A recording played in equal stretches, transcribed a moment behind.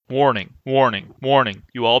Warning, warning, warning.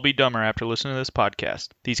 You will all be dumber after listening to this podcast.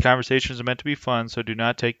 These conversations are meant to be fun, so do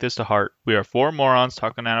not take this to heart. We are four morons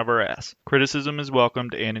talking out of our ass. Criticism is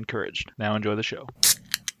welcomed and encouraged. Now enjoy the show.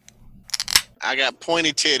 I got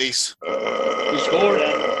pointy titties. You scored.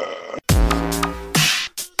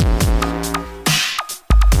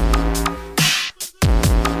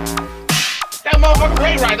 That motherfucker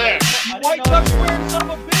paid right there. White duck wearing son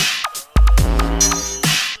of a bitch.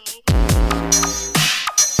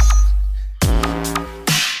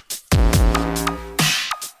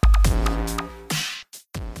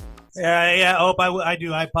 Yeah. I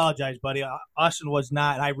do. I apologize, buddy. Austin was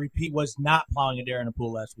not. I repeat, was not plowing Adair in the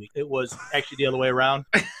pool last week. It was actually the other way around.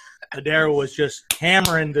 Adair was just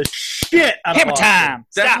hammering the shit out of Austin. Time.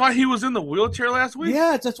 That's why he was in the wheelchair last week?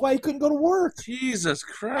 Yeah, that's why he couldn't go to work. Jesus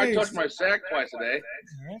I Christ. touched my sack twice a day.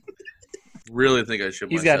 Really think I should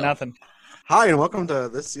He's myself. got nothing. Hi, and welcome to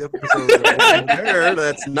this episode of Adair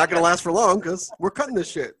that's not going to last for long because we're cutting this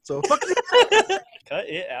shit. So, fuck you. Cut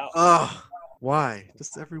it out. Why?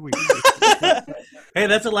 Just every week. Hey,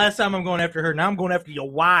 that's the last time I'm going after her. Now I'm going after your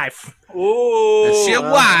wife. Ooh. Is she a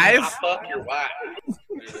I wife? fuck your wife.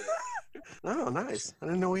 Oh, nice. I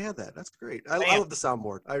didn't know we had that. That's great. I love the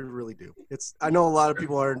soundboard. I really do. I know a lot of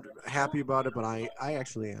people aren't happy about it, but I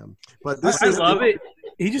actually am. But this I is love it.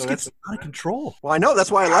 He just So gets out of control. Well, I know.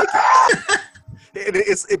 That's why I like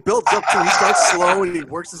it. It builds up too. He starts slow and he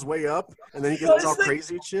works his way up, and then he gets all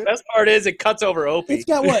crazy and shit. Best part is it cuts over Opie. It's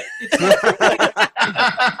got what?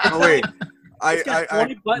 Oh wait, It's got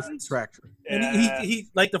 20 buttons. Tractor. And he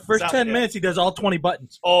like the first Sounds 10 good. minutes, he does all 20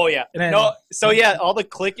 buttons. Oh, yeah. And then- No, so, yeah, all the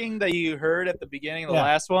clicking that you heard at the beginning of the Yeah.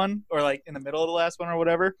 last one, or, like, in the middle of the last one or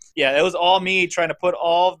whatever, yeah, it was all me trying to put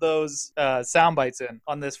all of those sound bites in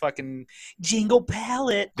on this fucking jingle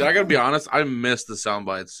palette. Dude, I gotta be honest, I missed the sound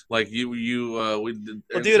bites. Like we did Well, dude,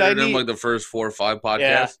 inserted them like the first 4 or 5 podcasts.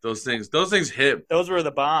 Yeah. Those things hit. Those were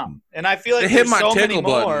the bomb. And I feel like They hit there's my so many tickle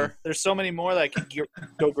button. more. There's so many more that I could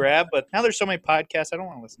go grab, but now there's so many podcasts, I don't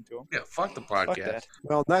want to listen to them. Yeah, fuck the Fuck podcast. that.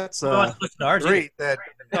 Well, that's I don't want to listen to ours either. great that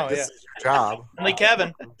Oh, this yeah. is your job. Only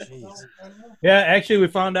Kevin. Jeez. Yeah, actually, we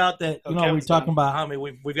found out that, Oh, we're Kevin's talking done. about how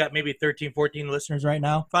many, we've got maybe 13, 14 listeners right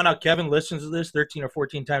now. Found out Kevin listens to this 13 or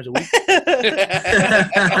 14 times a week.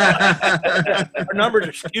 Our numbers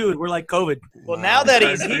are skewed. We're like COVID. Well, now that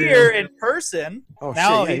he's here in person, Oh,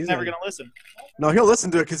 now shit, yeah, he's never gonna- going to listen. No, he'll listen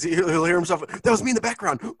to it because he'll hear himself. That was me in the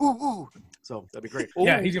background. Ooh, ooh. So that'd be great.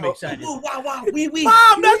 Yeah, he's going to be excited. Wow, wee.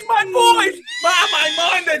 Mom, that's my voice! Mom, I'm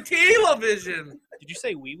on the television! Did you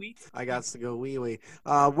say wee? I got to go wee wee.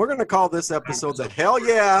 We're gonna call this episode the Hell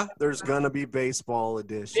Yeah. There's gonna be baseball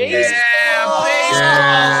edition.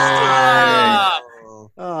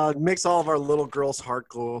 Makes all of our little girls' heart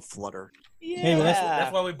go flutter. Hey, but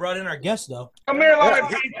that's why we brought in our guest, though. Come here, let me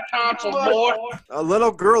paint your tonsils, boy. A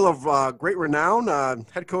little girl of great renown,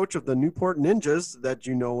 head coach of the Newport Ninjas that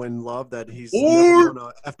you know and love. That he's never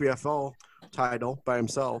won a FBFL title by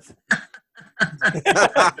himself. Who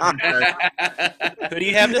do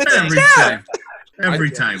you have to Every thank? time. Every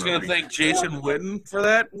I time. was gonna thank Jason Witten for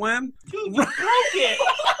that win. You broke it.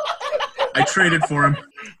 I traded for him.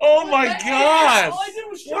 Oh my god! All I did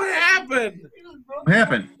was What happened? What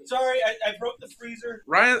happened? Sorry, I broke the freezer.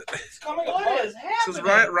 Ryan, It's coming apart. since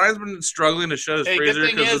Ryan's been struggling to shut his Hey, good freezer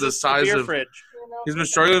thing because is of the it's size beer of. fridge. He's been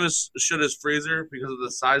struggling to shut his freezer because of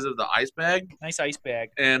the size of the ice bag. Nice ice bag.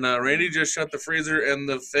 And Randy just shut the freezer, and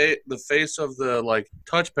the face of the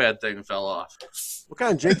touchpad thing fell off. What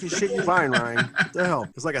kind of janky shit you buying, Ryan? What the hell?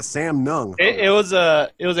 It's like a Sam Nung. It was a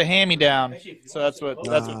hand-me-down, so that's what's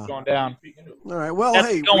going down. All right. Well, That's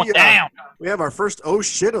hey, going down. we have our first oh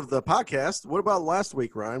shit of the podcast. What about last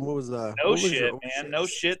week, Ryan? What was No what was your shit, oh man. shit? No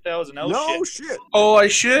shit. That was a No no shit. shit. Oh, I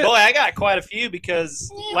shit. Boy, I got quite a few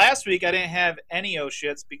because last week I didn't have any oh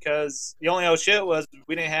shits because the only oh shit was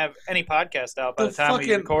we didn't have any podcast out by the time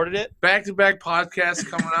we recorded it. Back-to-back podcasts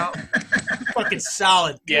coming out. Fucking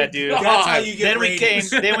solid. Yeah, dude. That's how you get Then we came. ratings.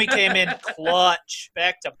 Then we came in clutch,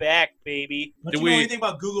 back to back, baby. Don't Do you we- know anything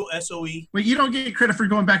about Google SOE? Well, you don't get credit for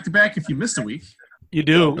going back to back if you missed a week. You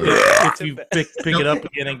do if you pick it up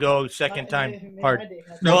again and go second time hard.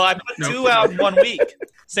 No, Well, I put no. 2 out in 1 week.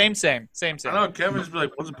 Same. I know Kevin's be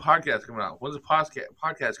like, "When's the podcast coming out? When's the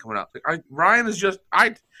podcast coming out?" Like, Ryan is just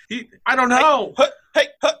I don't know. Hey,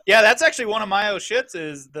 yeah, that's actually one of my shits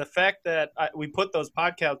is the fact that we put those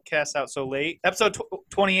podcasts out so late. Episode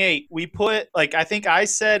 28, we put, like, I think I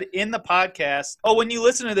said in the podcast, oh, when you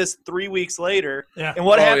listen to this 3 weeks later, Yeah. and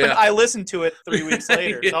what Oh, happened, yeah. I listened to it 3 weeks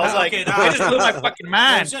later. So I was like, Okay, it just blew my fucking Yeah,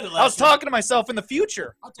 mind. I said it I was last week. talking to myself in the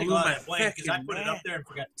future. I'll take Blew all my that blame because I fucking put it up there and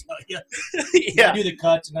forgot to tell you. Yeah. I do the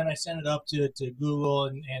cuts and then I send it up to Google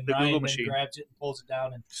and The Ryan Google then machine. grabs it and pulls it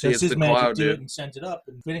down and See, does it's his the magic cloud, to dude. it and sends it up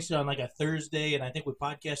and finished it on like a Thursday and I think we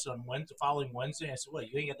podcasted on Wednesday, following Wednesday. I said, "What?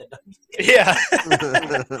 You ain't got that done?"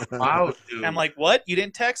 Yeah. Wow, dude. I'm like, what? You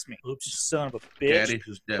didn't text me. Oops, son of a bitch. Daddy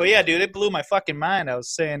who's dead. But yeah, dude, it blew my fucking mind. I was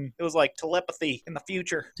saying it was like telepathy in the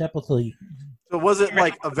future. Typically, So was it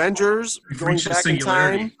like Avengers We've going reached a back in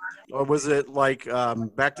singularity. time, or was it like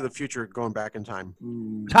Back to the Future going back in time?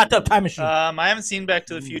 hot tub time machine. I haven't seen Back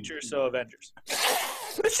to the Future, so Avengers.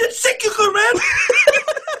 This shit's cyclical, man.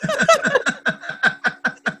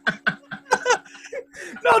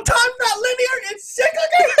 No, time's not linear. It's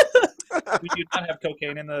cyclical. We do not have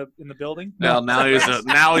cocaine in the building. Now he's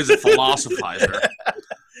a philosophizer.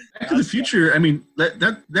 Back to the Future. I mean, that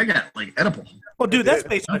got like edible. Well, dude, that's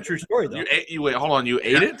based on a true story, though. You wait, hold on. You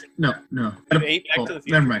ate it? No. You ate Back to the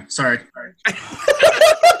Future. Never mind. Sorry.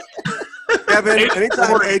 Kevin,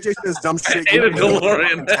 anytime AJ says dumb shit, Ate a you go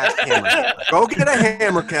DeLorean. hammer. Go get a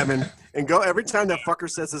hammer, Kevin, and go every time that fucker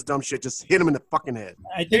says his dumb shit, just hit him in the fucking head.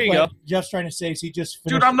 I There think you what Jeff's trying to say is he just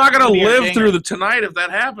finished, Dude, I'm not gonna Give me your live dinger. through the tonight if that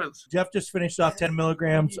happens. Jeff just finished off 10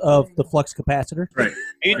 milligrams of the flux capacitor. Right.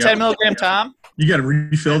 Are you 10 milligram Tom? You got to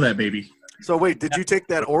refill that baby. So wait, did you take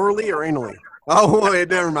that orally or anally? Oh wait,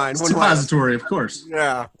 never mind. It's One was. suppository, of course.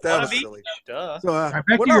 Yeah, that was Wanna be? silly. Duh. So Back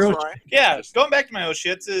what to your else, own- Ryan? Yeah, going back to my old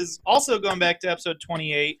shits is also going back to episode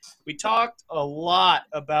 28. We talked a lot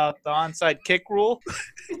about the onside kick rule.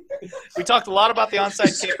 We talked a lot about the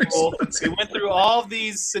onside kick rule. We went through all of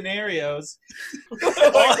these scenarios. What the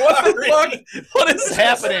fuck? What is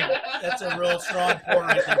happening? That's a real strong pour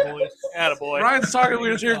right there, boys. Attaboy. Ryan's talking.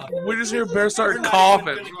 We just hear Bear start coughing.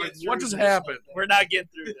 Like, what just happened? We're not getting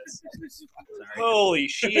through this. Holy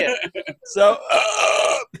shit. So,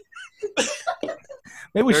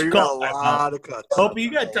 Maybe we There should you got a call. lot of cuts. Hope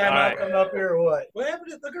you got time All right. out coming up here or what? What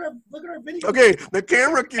happened? Look at our video. Okay, the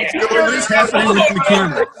camera keeps going. What is happening with the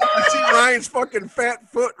camera? I see Ryan's fucking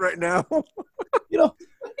fat foot right now.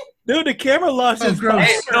 Dude, the camera lost Oh, its gross.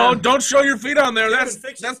 Hey, no, don't show your feet on there. That's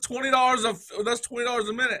Fix it. that's $20 that's $20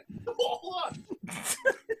 a minute.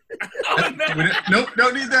 Nope,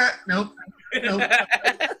 don't need that. Nope.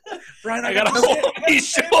 Ryan, I got a hole in his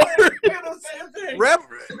shoulder.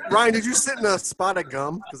 Ryan, did you sit in a spot of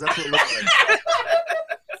gum? Because that's what it looked like.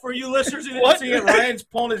 For you listeners who didn't What? see it, Ryan's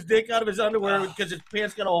pulling his dick out of his underwear because his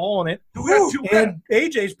pants got a hole in it. And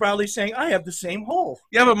AJ's probably saying, I have the same hole.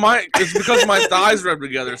 Yeah, but it's because my thighs rub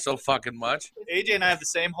together so fucking much. AJ and I have the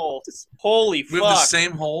same hole. Holy We fuck. have the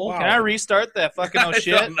same hole. Can I restart that fucking I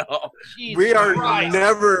shit? don't know. Jesus We are Christ.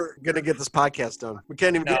 never going to get this podcast done. We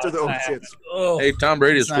can't even No, get to the it's old not shits. Oh, Hey, Tom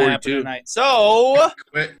Brady is It's not happening 42. tonight. So,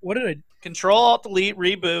 what did I Control Alt Delete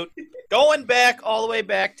Reboot. Going back all the way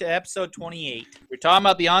back to episode 28. We're talking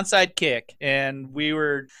about the onside kick, and we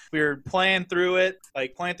were playing through it,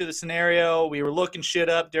 like playing through the scenario. We were looking shit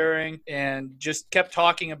up during, and just kept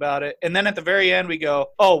talking about it. And then at the very end, we go,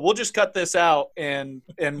 "Oh, we'll just cut this out, and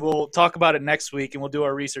we'll talk about it next week, and we'll do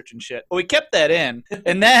our research and shit." But we kept that in,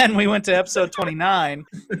 and then we went to episode 29,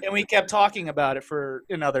 and we kept talking about it for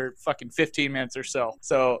another fucking 15 minutes or so.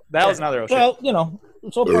 So that was another shit. Well, you know,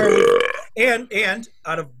 so far, and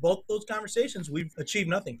out of both those conversations, we've achieved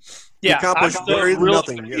nothing. Yeah, I'm Accomplished still very real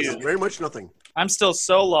nothing. Yes, confused. very much nothing. I'm still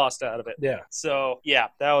so lost out of it. Yeah. So, yeah,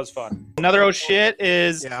 that was fun. Another oh shit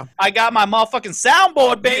is Yeah. I got my motherfucking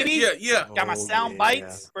soundboard, baby. Yeah. Got my Oh, sound yeah.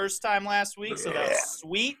 bites first time last week, so that's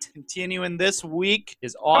sweet. Continuing this week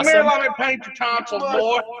is Come here, awesome. let me paint your tonsils,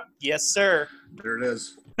 boy. Yes, sir. There it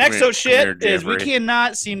is. Next Come oh here, shit is we Jeffrey.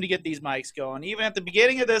 cannot seem to get these mics going. Even at the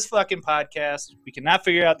beginning of this fucking podcast, we cannot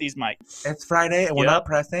figure out these mics. It's Friday and we're Yep. not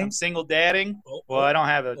pressing. I'm single dadding. Oh, Well, I don't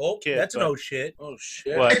have a oh, kid. that's an but- oh shit. Oh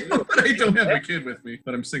shit. What? I don't have a kid with me,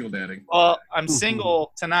 but I'm single dadding. Well, I'm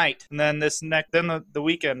single tonight, and then the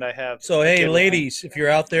weekend I have. So, hey, Kid. ladies, if you're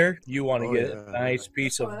out there, you want to Oh, get yeah. a nice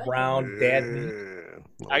piece of brown dad meat.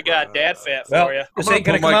 Yeah. I got dad fat Well, for you. this gonna ain't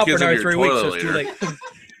going put to my come out for kids in another your 3 weeks, so toilet it's too later. late.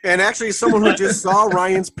 And actually, someone who just saw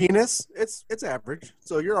Ryan's penis, it's average.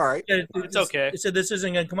 So you're all right. It's okay. It said this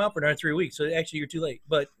isn't going to come out for another 3 weeks, so actually you're too late.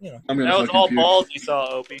 But, you know. I'm gonna That was fucking all puke. balls you saw,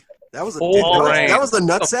 Opie. That was a Full dick. brain. That was the A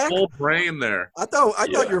nutsack. full brain there. I thought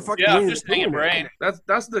you were fucking. Yeah, I'm doing just his hanging brain. brain.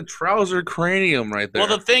 That's the trouser cranium right there.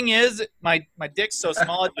 Well, the thing is, my dick's so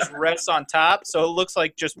small it just rests on top, so it looks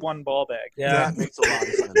like just one ball bag. Yeah. That makes a lot of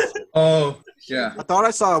sense. Oh, Yeah. I thought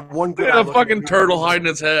I saw one good. A fucking turtle hiding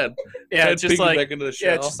its head. Yeah, Head it's just peeking like back into the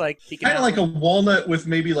shell. it's just like peeking Kind of out. like a walnut with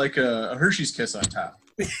maybe like a Hershey's Kiss on top.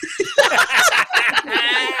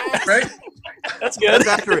 Right? That's good. That's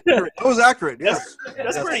accurate. That was accurate. Yes.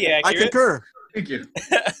 That's pretty I accurate. concur. Thank you.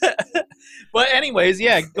 But anyways,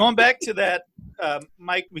 yeah, going back to that,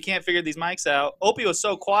 Mike, we can't figure these mics out. Opie was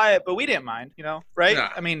so quiet, but we didn't mind, right? Nah.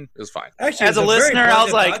 I mean, It was fine. Actually, as a it was very listener, I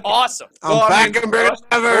was pleasant like, podcast. awesome. I'm Well, I back mean, and better than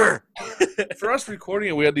ever. For us recording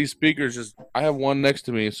it, we had these speakers. I have one next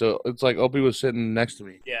to me, so it's like Opie was sitting next to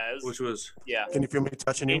me, Yeah, it was, which was yeah, Can you feel me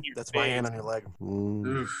touching you? In your That's my face. hand on your leg.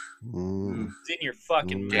 Oof. it's in your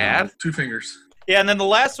fucking mouth. Dad. 2 fingers. Yeah, and then the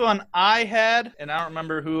last one I had, and I don't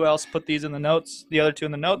remember who else put these in the notes, the other two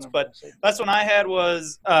in the notes, but last one I had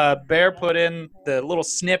was Bear put in the little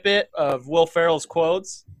snippet of Will Ferrell's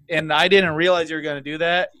quotes, and I didn't realize you were going to do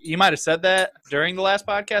that. You might have said that during the last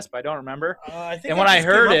podcast, but I don't remember. I think And when I just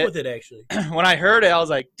heard came it- up with it actually. When I heard it, I was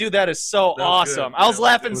like, dude, that is so That was awesome. good. I was Yeah,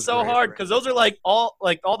 laughing it was so great. hard because those are like all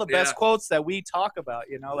the best Yeah. quotes that we talk about,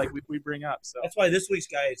 like we bring up. So That's why this week's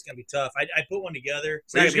guy is gonna be tough. I put one together.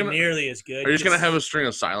 It's Are you not just gonna gonna- be nearly as good. Are you just gonna have a string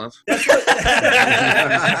of silence? Those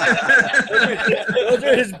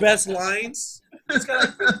are his best lines. It's kind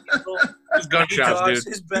of Just gunshots,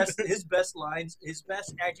 dude. His best lines, his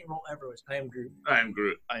best acting role ever was "I am Groot." I am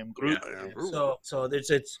Groot. I am Groot. So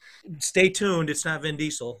it's stay tuned. It's not Vin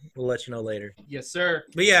Diesel. We'll let you know later. Yes, sir.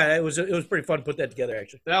 But yeah, it was pretty fun to put that together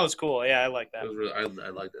actually. That was cool. Yeah, I like that. That was really, I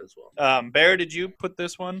like that as well. Bear, did you put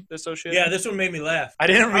this one? This oh shit? Yeah, this one made me laugh. I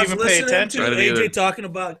didn't I was even pay listening attention. I to didn't AJ either. talking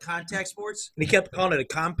about contact sports, and he kept calling it a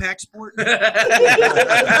compact sport.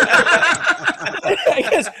 I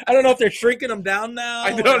guess I don't know if they're shrinking them down now.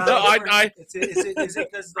 I don't know. Is it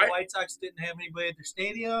because the White Sox didn't have anybody at their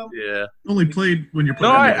stadium? Yeah. Only played when you're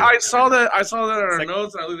No, playing. I saw that. I saw that in our Like-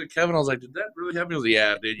 notes, and I looked at Kevin. I was like, "Did that really happen?" He was like,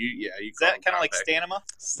 "Yeah, dude. You Is that kind of like Stanima?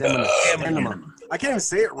 Stamina? Stamina. I can't even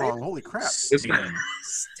say it wrong. Holy crap. It's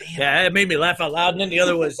Yeah, it made me laugh out loud. And then the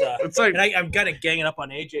other was, It's like and I'm kind of ganging up on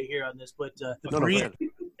AJ here on this, but the No, green.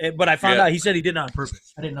 go But I found Yeah. out he said he did it on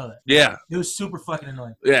purpose. I didn't know that. yeah, It was super fucking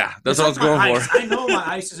annoying. yeah. That's It's what I was like my going ice. for. I know my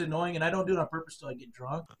ice is annoying, and I don't do it on purpose till I get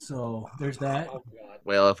drunk. So there's that.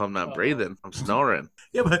 Well, if I'm not breathing, I'm snoring.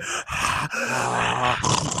 Yeah, but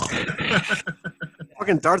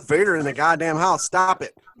Fucking Darth Vader in the goddamn house. Stop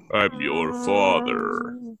it. I'm your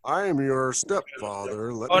father. I am your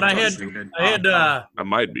stepfather. Let Oh, and me I touch had- you. I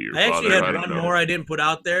might be your I actually had one more I didn't put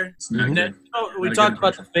out there. It's not And good. then, we Not a talked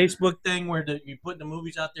good about the Facebook thing where you put the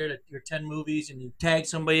movies out there, your 10 movies, and you tag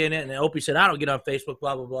somebody in it. And Opie said, I don't get on Facebook,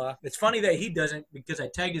 blah, blah, blah. It's funny that he doesn't because I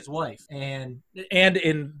tagged his wife and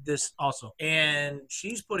in this also. And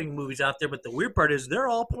she's putting movies out there, but the weird part is they're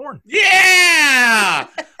all porn. Yeah.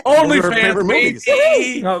 Those are her OnlyFans, favorite movies.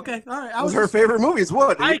 baby. Okay, all right. Those are her favorite movies.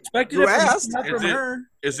 What? I expected You it from, asked. not Is from it- her.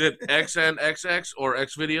 Is it XNXX or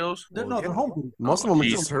X videos? No, they're home movies. Most of them are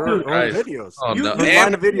just her Jesus own Christ. videos. Oh, You- no. Her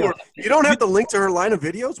line of videos. You don't have to link to her line of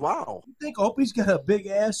videos? Wow. You think Opie's got a big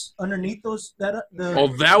ass underneath those? The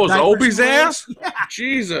Oh, that was diaper Opie's sleeves? ass? Yeah.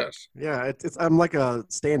 Jesus. Yeah, I'm like a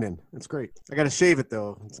stand-in. It's great. I got to shave it,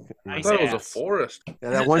 though. I Nice thought it was a ass. forest.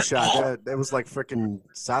 Yeah, that one shot, that was like freaking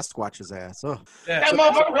Sasquatch's ass. Oh. That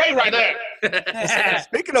motherfucker Ray right there.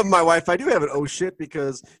 Speaking of my wife, I do have an oh shit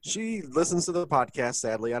because she listens to the podcast,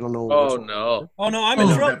 sadly. I don't know. Oh, what's wrong. no. Oh no, I'm Oh,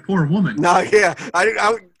 in trouble. that poor woman. No, yeah.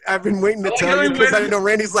 I've been waiting to Oh, tell you you're because I waiting. know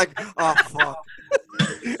Randy's like, oh, fuck.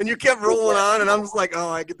 And you kept rolling on, and I'm just like, oh,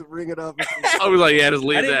 I get to bring it up. I was like, yeah, just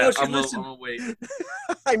leave I didn't know that. she I'm listened. gonna wait.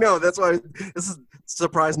 I know. That's why this is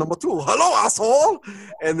surprise number 2. Hello, asshole.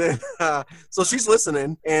 And then, so she's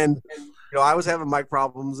listening, and I was having mic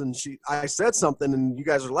problems, and I said something, and you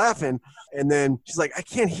guys are laughing, and then she's like, I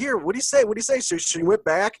can't hear. What do you say? What do you say? So she went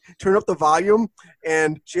back, turned up the volume,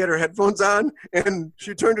 and she had her headphones on, and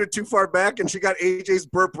she turned it too far back, and she got AJ's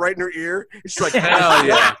burp right in her ear. And she's like, Hell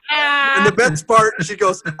yeah. and the best part, she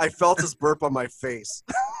goes, I felt his burp on my face.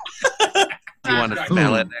 You want to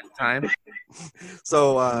smell it next time?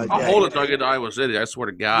 So, I'll yeah, hold it till I get to Iowa City. I swear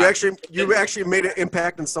to God. you actually made an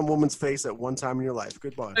impact in some woman's face at one time in your life.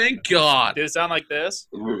 Goodbye. Thank God. Did it sound like this?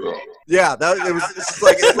 Yeah, it's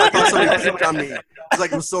like somebody puked on me. It's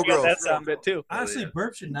like it was so Yeah, gross. that sound bit too. Honestly,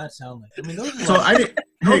 burp should not sound like. I mean, those are So I didn't.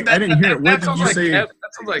 Hey, I didn't hear it. What That did sounds you like say? That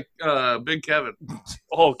sounds like Big Kevin.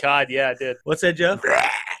 Oh God, yeah, I did. What's that, Jeff?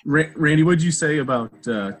 Randy, what did you say about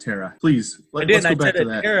Tara? Please, I let's didn't. go I back said to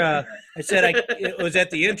it that. there. I said it was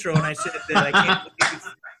at the intro, and I said that I can't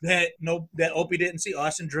believe that Opie didn't see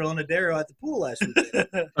Austin drilling a Darrow at the pool last week.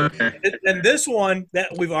 Okay. And this one that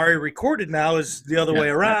we've already recorded now is the other way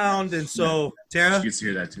around. And so, Tara, You get to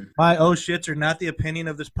hear that too. my oh shits are not the opinion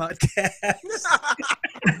of this podcast.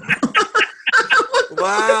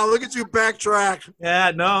 Wow, look at you backtrack.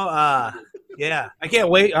 Yeah, no, yeah. I can't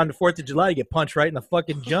wait on the 4th of July to get punched right in the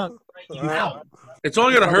fucking junk. It's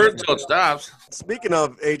only gonna hurt until it stops. Speaking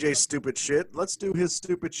of AJ's stupid shit, let's do his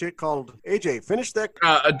stupid shit called AJ. Finish that.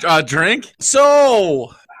 Drink.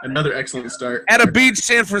 So Another excellent start. at a beach,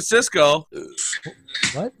 San Francisco.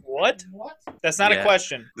 What? That's not a Yeah.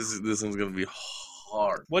 question. This one's gonna be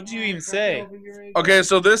hard. What do you even say? Okay,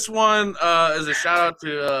 so this one is a shout out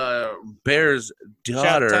to Bear's Shout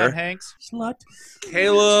out Tom daughter. Hanks. Slut.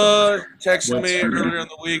 Kayla texted What's me her earlier name? in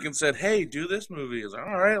the week and said, "Hey, do this movie." I was like,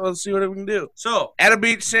 "All right, let's see what we can do." So, at a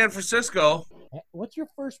beach, San Francisco. What's your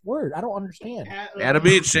first word? I don't understand. At a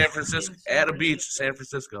beach, San Francisco. At a beach, San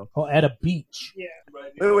Francisco. Oh, at a beach.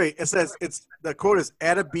 Wait. It says the quote is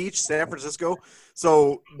at a beach, San Francisco.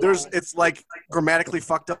 So it's like grammatically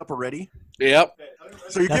fucked up already. Yep.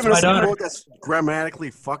 So you're That's giving us my a daughter. quote that's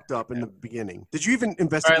grammatically fucked up in the beginning. Did you even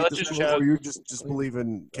investigate All right, let's this just quote, shout- or you just believe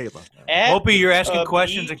in Kayla? At Opie, you're asking a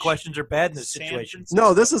questions, and beach, questions are bad in this San situation. Francisco.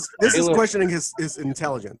 No, this is Kayla- questioning his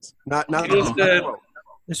intelligence, not. Kayla said,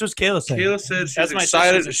 This was Kayla saying. Kayla said she's That's my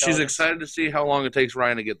excited. sister's She's intelligence. excited to see how long it takes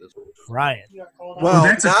Ryan to get this. Ryan. Well,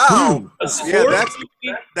 that's a now, clue.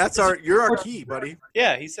 yeah, that's you're our key, buddy.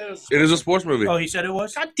 Yeah, he said it was. It is a sports movie. Oh, he said it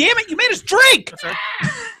was? God damn it! You made us drink.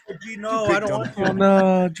 No, I don't want Oh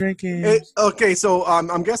no, drinking. Okay, so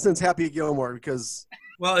I'm guessing it's Happy Gilmore because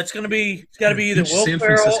Well, it's got to be either Beach, Will San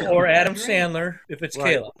Ferrell Francisco. or Adam Sandler if it's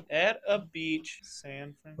Right. Kayla. At a beach,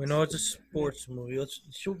 San Francisco. We know it's a sports movie.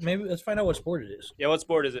 Let's find out what sport it is. Yeah, what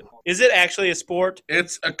sport is it? Is it actually a sport?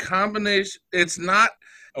 It's a combination. It's not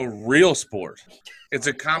a real sport. It's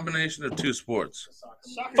a combination of two sports.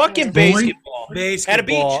 Fucking Bowling? basketball. Basketball. At a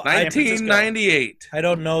beach. San Francisco. 1998. I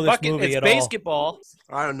don't know this Fucking, movie it's at all. basketball.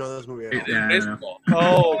 I don't know this movie at all. Yeah, I know. Baseball.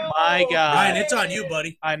 Oh my god. Ryan, it's on you,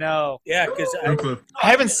 buddy. I know. Yeah, because No clue. I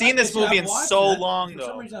haven't seen this movie in so long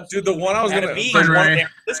though. Dude, the one I was At gonna. a beach. Fun, Ryan.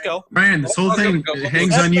 Let's go. Ryan, this whole thing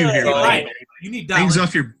hangs on you here. Ryan, you need Hangs dollars.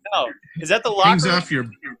 off your No. Is that the hangs locker? off your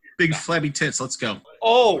big flabby tits. Let's go.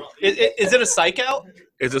 Oh, is it a psych out?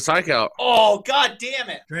 It's a psych out. Oh, god damn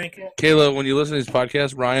it. Drink. Kayla, when you listen to these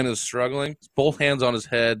podcasts, Ryan is struggling. Both hands on his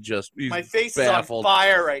head, just he's My face baffled. is on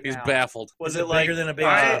fire right He's now. baffled. Was Is it it like bigger than a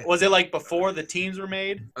big was it like before the teams were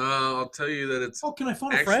made? I'll tell you that it's Oh, can I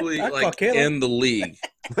phone a actually friend? like Kayla. in the league.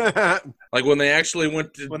 Like when they actually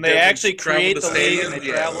went to When they actually travel create to the league and stadiums, they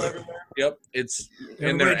yeah. travel everywhere? Yep, it's in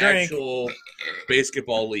Everybody their drink. actual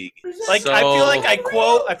basketball league. Like So- I feel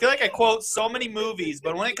like I quote so many movies,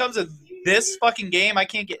 but when it comes to this fucking game, I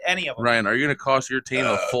can't get any of them. Ryan, are you going to cost your team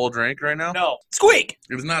a full drink right now? No. Squeak!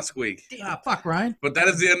 It was not Squeak. Fuck, Ryan. But that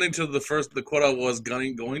is the ending to the quote I was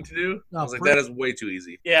going to do. I was like, that is way too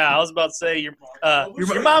easy. Yeah, I was about to say your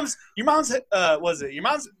mom's was it? Your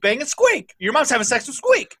mom's banging Squeak. Your mom's having sex with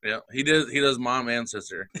Squeak. Yeah, he does mom and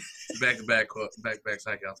sister. Back to back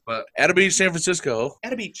psych outs. But at a beach, San Francisco,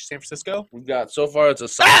 At a beach, San Francisco. we've got so far it's a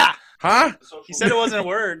psych. Ah! Huh? He said it wasn't a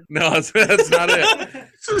word. No, that's not it.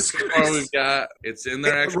 So So far we've got it's in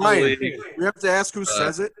their actual Ryan, league. we have to ask who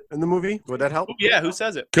says it in the movie. Would that help? Yeah, who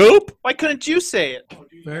says it? Coop? Why couldn't you say it?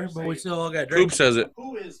 Fair, but we still all got Coop drinks. says it.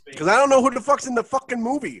 Because I don't know who the fuck's in the fucking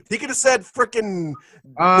movie. He could have said freaking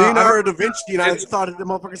I Leonardo da Vinci, and I it's- thought the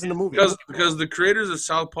motherfuckers in the movie. Because the creators of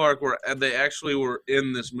South Park they actually were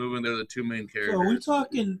in this movie and they're the two main So are we characters.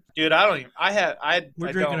 talking? Dude, I don't even. We're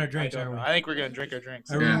I drinking don't- our drinks, I don't aren't we? know. I think we're gonna drink our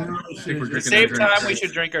drinks. I Yeah. really I think we're should- drinking Save our time. drinks. We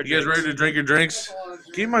should drink our You guys drinks. ready to drink your drinks?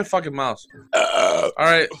 Give me my fucking mouse. All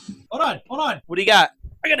right. Hold on. What do you got?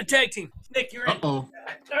 I got a tag team. Nick, you're in. Uh-oh.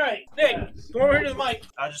 All right, Nick, come over here to the mic.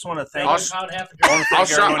 I just want to thank, I'll I sh- want to I'll thank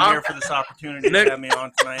shut everyone up. here for this opportunity Nick. to have me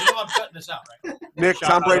on tonight. You know I'm cutting this out, right? Nick, Shout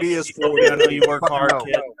Tom out Brady to is you. 40. I know you work hard,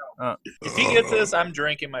 Fucking kid. If he gets this, I'm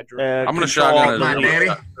drinking my drink. I'm gonna Control shotgun Alt it. My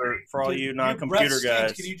daddy. for all you Your non-computer breath guys.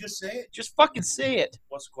 stinks. Can you just say it? Just fucking say it.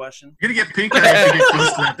 What's the question? You're gonna get pink eye if you get close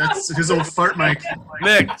to that. That's his old fart mic.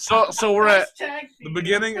 Nick, so we're at the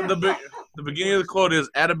beginning of the beginning of the quote is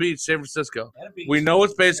at a beach, San Francisco. We know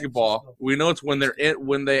it's basketball. We know it's when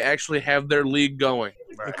they actually have their league going.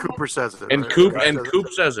 And Cooper says it. And right? Coop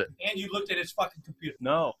says it. And you looked at his fucking computer.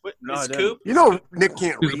 No. No, I Is didn't. Coop? You know Nick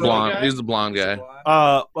can't He's the read. blonde. He's the blonde guy.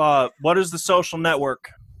 What is the social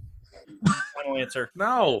network? Final answer.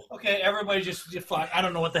 No. Okay, everybody just fuck. I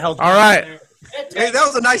don't know what the hell. All right. Hey, that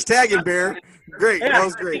was a nice tagging, Bear. Great. That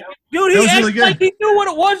was great. Dude, That he was acted really good. like he knew what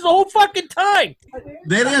it was the whole fucking time.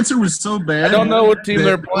 That answer was so bad. I don't know what team that,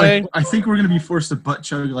 they're playing. I think we're gonna be forced to butt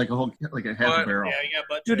chug like a half a barrel.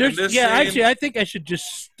 Dude, In this scene- actually, I think I should just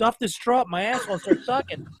stuff this straw up my asshole and start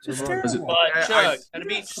sucking. It's Was it- terrible. But Chug, at a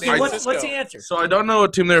beach. Okay, what's the answer? So I don't know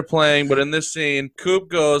what team they're playing, but in this scene, Coop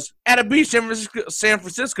goes at a beach, San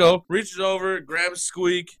Francisco, reaches over, grabs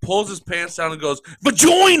Squeak, pulls his pants down, and goes,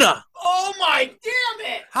 "Vagina!" Oh my damn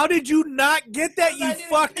it! How did you not get that, you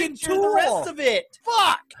fucking The tool? rest of it.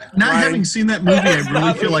 Fuck. Not Ryan. having seen that movie, I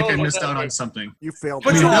really feel like I missed out on something. You failed.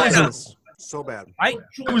 I mean, that was This. So bad.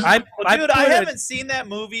 Dude, I haven't seen that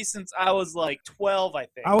movie since I was like 12, I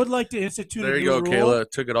think. I would like to institute There a you new go, rule Kayla.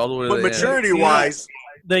 Took it all the way to But the end. maturity-wise,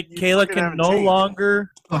 that Kayla fucking can haven't no changed.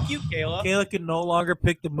 longer Fuck you, Kayla. Kayla can no longer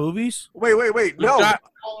pick the movies. wait. No, got-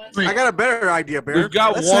 I got a better idea, Bear. We've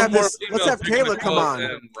got let's one have more. this- female Let's have picking the Kayla come quote, on.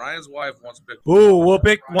 And Ryan's wife wants to pick. Ooh, we'll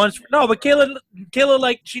pick once. No, but Kayla,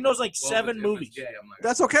 like she knows like 7 movies.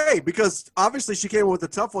 That's okay because obviously she came up with a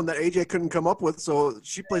tough one that AJ couldn't come up with, so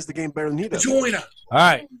she plays the game better than he does. Join us. All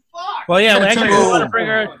right. Well, yeah. Gotta Actually, tell we you- want to bring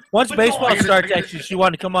her once baseball starts. Actually, she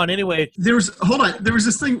wanted to come on anyway. There was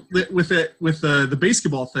this thing with the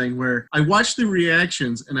basketball thing where I watched the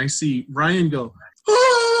reactions and I see Ryan go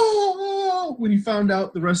oh when he found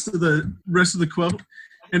out the rest of the quote,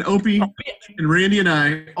 and Opie and Randy and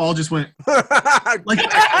I all just went like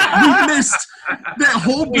we missed that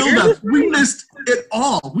whole build up. We missed it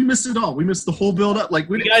all. We missed it all. We missed the whole build up. Like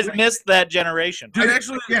You guys missed that generation. Dude,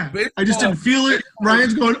 actually, yeah, baseball- I just didn't feel it.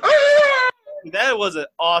 Ryan's going ah! That was an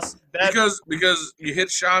awesome. That, because you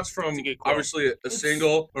hit shots from obviously a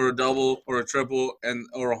single or a double or a triple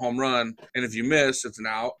or a home run, and if you miss, it's an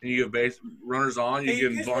out, and you get base runners on, you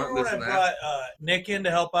get bunt this and that. Nick in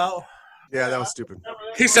to help out. Yeah, that was stupid.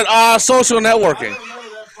 He said, social networking.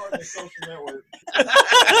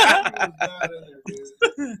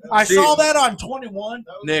 I See- saw that on 21.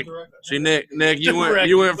 Nick, Nick, you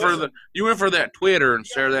went for that Twitter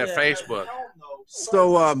instead of that Facebook.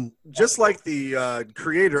 So, just like the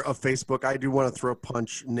creator of Facebook, I do want to throw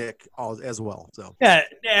punch Nick as well. So, Yeah, right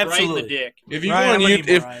in the absolutely. dick. If you Ryan, go on I'm gonna YouTube,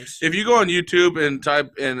 need more eyes. if you go on YouTube and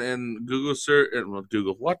type and Google search,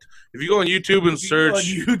 Google what? If you go on YouTube and You go on search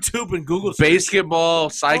YouTube and Google. basketball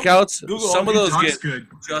psychouts, Google some of those Talk's get good.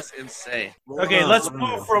 just insane. Okay, let's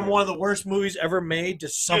move from one of the worst movies ever made to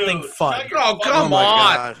something fun. Oh, Oh come my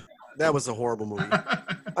on. God. That was a horrible movie.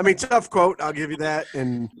 I mean, tough quote. I'll give you that.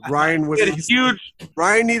 And Ryan was Get a huge.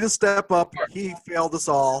 Ryan needed to step up. He failed us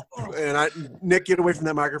all. And Nick, get away from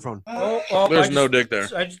that microphone. There's no dick there.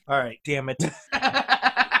 All right, damn it.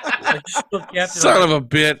 I just spilled Captain Son on- of a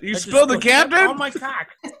bit. I You just spilled the spilled Captain captain? on my cock.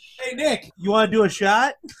 Hey, Nick, you want to do a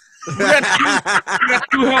shot? We got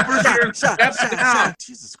two helpers here. Step down.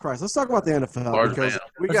 Jesus Christ. Let's talk about the NFL Large because man.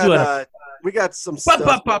 we Let's do got we got some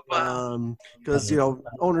stuff Ba. because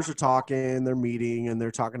owners are talking, they're meeting, and they're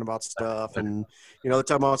talking about stuff, and they're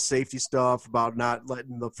talking about safety stuff, about not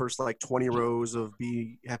letting the first 20 rows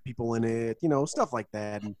have people in it, stuff like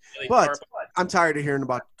that. But I'm tired of hearing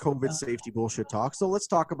about COVID safety bullshit talk. So let's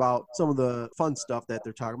talk about some of the fun stuff that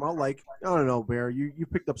they're talking about. Like, I don't know, Bear, you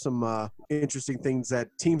picked up some interesting things that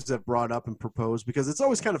teams have brought up and proposed, because it's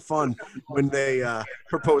always kind of fun when they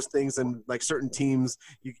propose things, and like certain teams,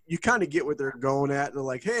 you kind of get what they're going at, and they're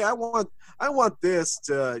like, hey, I want this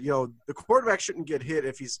to, the quarterback shouldn't get hit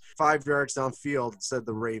if he's 5 yards downfield, said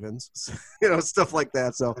the Ravens, stuff like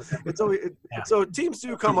that. So it's always so teams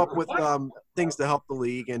do come up with things to help the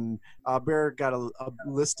league, and Bear got a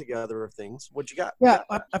list together of things. What you got? Yeah,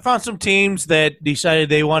 I found some teams that decided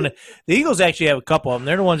they want to. The Eagles actually have a couple of them.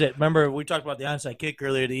 They're the ones that, remember, we talked about the onside kick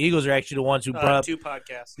earlier. The Eagles are actually the ones who brought up 2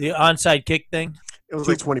 podcasts. the onside kick thing. It was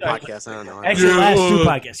like 20 podcasts. I don't know. Actually, the last 2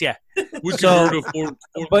 podcasts, yeah. We So- converted to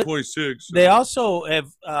 4 but 26. They also have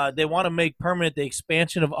they want to make permanent the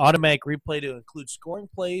expansion of automatic replay to include scoring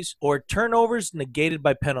plays or turnovers negated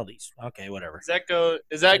by penalties. Okay, whatever.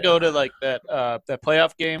 Does that go to like that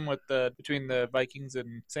playoff game with between the Vikings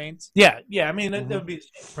and Saints? Yeah. I mean, that would be the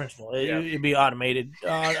same principle. It'd be automatic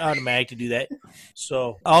to do that.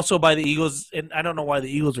 So, also by the Eagles, and I don't know why the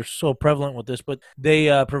Eagles are so prevalent with this, but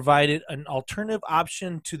they provided an alternative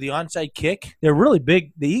option to the onside kick. They're really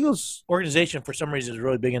big. The Eagles Eagles organization, for some reason, is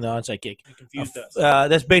really big in the onside kick. It confused us.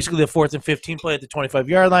 That's basically the 4th and 15 play at the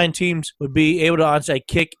 25-yard line. Teams would be able to onside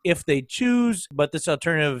kick if they choose, but this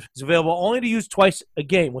alternative is available only to use twice a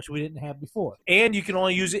game, which we didn't have before. And you can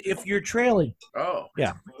only use it if you're trailing. Oh.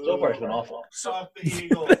 Yeah. So far, it's been awful.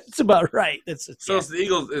 That's about right. It's the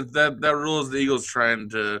Eagles. That rule is the Eagles trying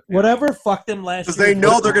to whatever. Fuck them last year. Because they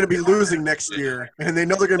know they're going to be losing next year, and they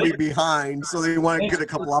know they're going to be behind, so they want to get a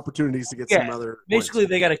couple opportunities to get some other. Basically,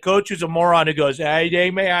 they got a coach who's a moron who goes, "Hey,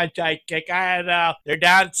 they may onside kick. They're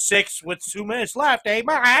down 6 with 2 minutes left. They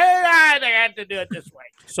had to do it this way."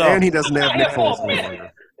 So, And he doesn't have Nick Foles any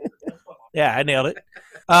longer. yeah, I nailed it.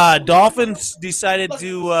 Dolphins decided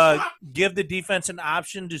to give the defense an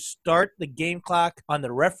option to start the game clock on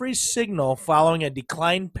the referee's signal following a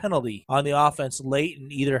declined penalty on the offense late in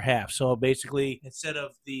either half. So basically, instead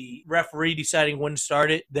of the referee deciding when to start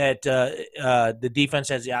it, that the defense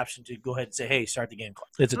has the option to go ahead and say, "Hey, start the game clock."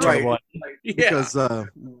 It's a terrible. Because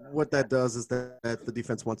what that does is that the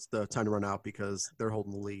defense wants the time to run out because they're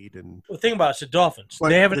holding the lead. And The thing about it's the Dolphins. but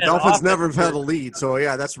They haven't the had an Dolphins offense never have had for- a lead, so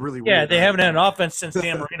yeah, that's really Yeah, weird. they haven't had an offense since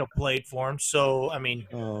Dan Marino played for them. So I mean,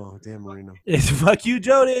 Oh, damn Marino. it's fuck you,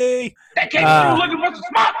 Jody. That can't looking for the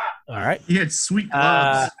spot. All right. He had sweet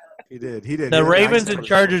gloves. He did. He did. The He had Ravens nice and touch.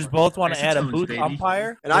 Chargers both want to add a Isotone, booth baby.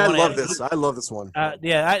 umpire. And They I wanna love add a this. I love this one.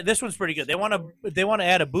 this one's pretty good. They want to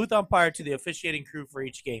add a booth umpire to the officiating crew for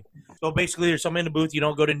each game. So basically, there's somebody in the booth. You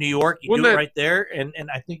don't go to New York. You Wouldn't do it that- right there, and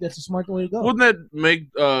I think that's a smart way to go. Wouldn't that make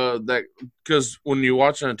that because when you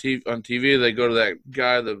watch on TV, they go to that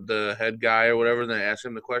guy, the head guy or whatever, and they ask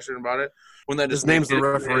him the question about it. When that His just name's make the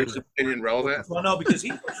it- referee. his opinion relevant. Well, no, because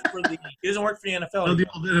he doesn't work for the NFL. No, the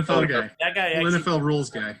old NFL guy. That guy Old actually, NFL rules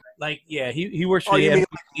guy. he works for Oh, the you mean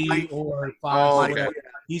NBC or Fox. Oh, or okay.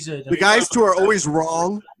 He's a The guys who are always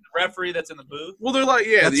wrong. Referee that's in the booth. Well, they're like,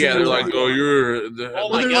 That's they're really like, wrong. oh, you're the. Oh Well,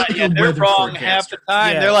 my they're god, like yeah, a they're weather wrong half the forecaster.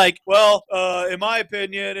 time. Yeah. They're like, well, in my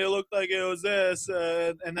opinion, it looked like it was this,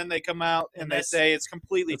 and then they come out and they that's- say it's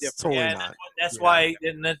completely That's different. totally Yeah, not. that's Yeah. why,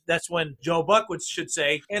 and that's when Joe Buck should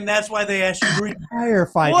say, and that's why they asked you to retire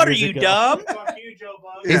 5 What are years you ago. dumb? Fuck you, Joe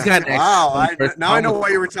Buck. He's got an Wow. excellent Now I know why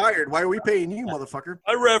you're retired. Why are we paying you, motherfucker?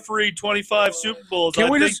 I refereed 25 Super Bowls. Can I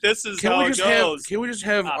we think just- this is Can how we it just have? goes. Can we just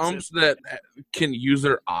have Opposite. umps that can use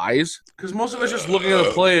their eyes? Because most of us just looking at the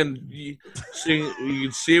play and you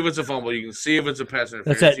can see if it's a fumble, you can see if it's a pass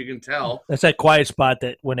interference, That's it. you can tell. That's that quiet spot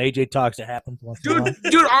that when AJ talks, it happens once in a while.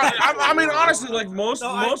 Dude, I mean, honestly, like most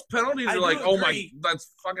penalties I are do like, oh my, agree.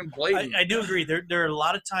 that's fucking blatant. I do agree. There are a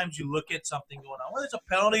lot of times you look at something going on, whether it's a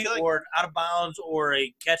penalty or an out of bounds or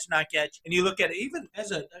a catch, not catch, and you look at it even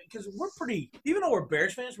as because we're pretty, even though we're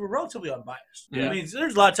Bears fans, we're relatively unbiased. Yeah. I mean,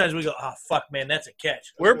 there's a lot of times we go, oh, fuck, man, that's a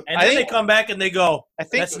catch. We're, And I then think, they come back and they go, I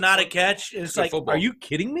think that's not a catch. And it's Good like, football. are you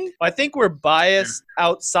kidding me? I think we're biased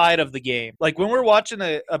outside of the game. Like when we're watching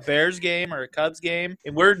a Bears game or a Cubs game,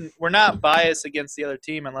 and we're not biased against the other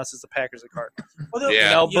team unless it's the Packers or Cardinals. Well,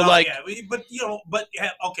 Yeah. No, but like-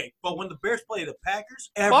 okay. But when the Bears play the Packers,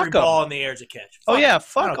 Fuck every 'em. ball in the air is a catch. Oh yeah, I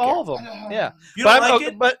fuck don't all of them. Yeah, If you don't but like I'm,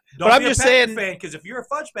 it, but don't I'm be a just Packers saying. fan, because if you're a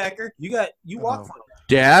fudgebacker, you walk for it.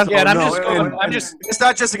 Dad? Yeah, and I'm no, just and- I'm just It's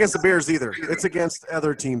not just against the Bears either. It's against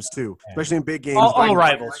other teams too, especially in big games. All like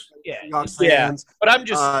rivals. Yeah. Seahawks Yeah. fans. But I'm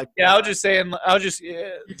just Uh, I was just saying just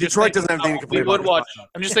Detroit doesn't have anything to we complain would about. watch.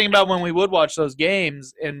 I'm just thinking about when we would watch those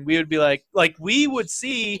games, and we would be like we would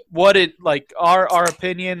see what it like our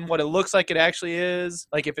opinion, what it looks like it actually is,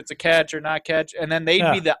 like if it's a catch or not catch, and then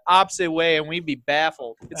they'd be the opposite way, and we'd be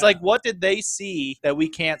baffled. It's like what did they see that we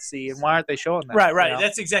can't see, and why aren't they showing that? Right. you know?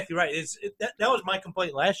 That's exactly right. That was my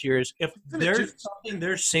complaint last year. Is if there's something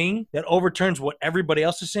they're seeing that overturns what everybody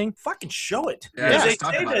else is seeing, fucking show it. Yeah, Because let's they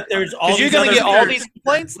talk say about that it. there's all Because you're these gonna other get all players. these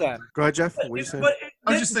complaints then. Go ahead, Jeff. What were you saying? But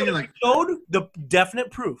I was just thinking, like, showed the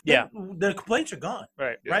definite proof. Yeah. The complaints are gone.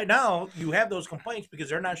 Right. Right now, you have those complaints because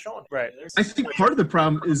they're not showing it. Right. I think part of the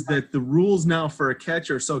problem is that the rules now for a catch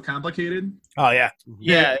are so complicated. Oh yeah.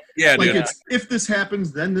 Yeah. Yeah, Like dude. it's if this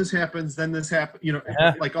happens, then this happens, then this happens. You know,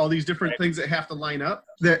 Yeah. like all these different things that have to line up.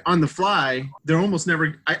 That on the fly, they're almost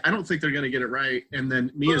never. I don't think they're going to get it right. And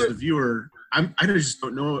then me as the viewer, I just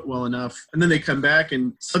don't know it well enough. And then they come back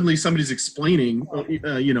and suddenly somebody's explaining,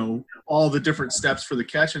 all the different steps for the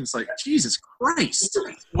catch, and it's like, Jesus Christ!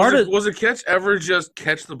 Was a catch ever just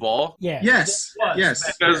catch the ball? Yeah. Yes, It was.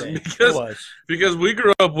 yes. Because we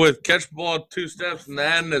grew up with catch the ball 2 steps and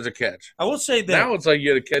then there's a catch. I will say that. Now it's like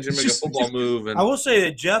you got to catch and It's make just- a football move. And I will say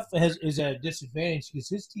that Jeff is at a disadvantage because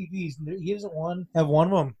his TVs, he doesn't have one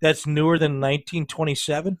of them that's newer than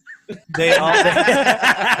 1927. They all,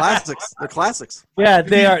 Classics. They're classics. yeah,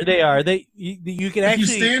 they are. They are. You can If you actually.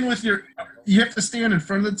 stand with you have to stand in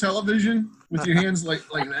front of the television with your hands like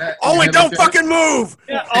that. Only You have don't like that. fucking move.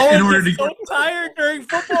 Yeah, In Owen order gets to so tired during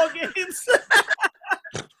football games.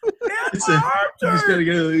 It's you just gotta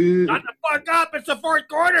go. Shut the fuck up! It's the fourth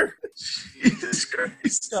quarter. Jesus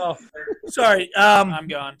Christ. So, sorry. I'm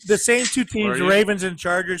gone. The same two teams, Where are the you? Ravens and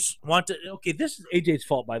Chargers, want to. Okay, this is AJ's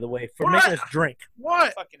fault, by the way, for making us drink.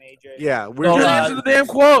 What? Fucking AJ. Yeah, we're So, Just gonna- answer the damn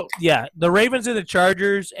quote. Yeah, the Ravens and the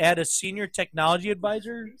Chargers add a senior technology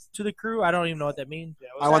advisor to the crew. I don't even know what that means.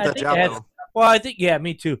 I want I that think job it has- now. Well, I think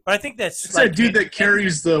me too. But I think that's It's that dude that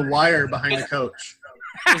carries the wire behind the coach.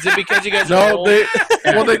 Is it because you guys are No, old?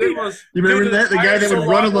 what they did was You remember Dude, that? The guy that would so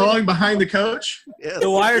run long. along behind the coach? Yes. the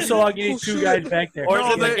wire so long. You need two guys back there. Or is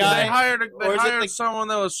no, it the they guy- hired, or is it the- someone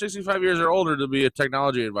that was 65 years or older to be a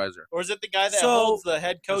technology advisor. Or is it the guy that So- holds the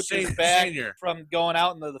head coach's senior- back senior. from going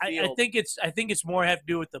out into the I field? think it's more have to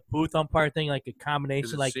do with the booth umpire thing, like a Is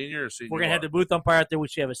combination. it Like senior or senior? we're gonna have the booth umpire out there. We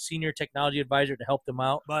should have a senior technology advisor to help them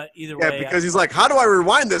out. But either Yeah, way, because he's like, how do I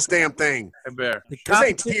rewind this damn thing? Hey, Bear. the This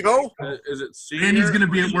ain't competition- TiVo. Is it senior? And he's going to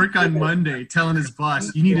be at work on Monday telling his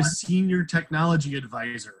boss, you need a senior technology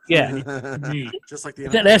advisor. yeah. Me. Just like the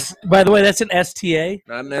That's by the way, that's an STA,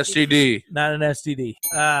 Not an STD. not an STD.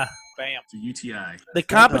 Bam. It's a UTI. The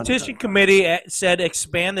competition committee said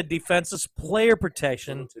expand the defensive player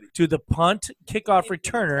protection to the punt kickoff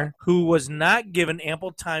returner who was not given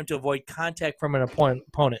ample time to avoid contact from an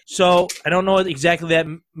opponent. So I don't know what exactly that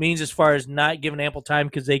means as far as not given ample time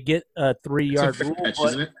because they get a 3-yard It's a rule. fair catch, but-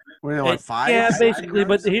 isn't it? What do they want, 5? yeah, 7 basically.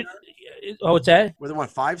 But yards? what's that? What do they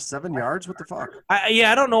want, 5, 7 yards? What the fuck?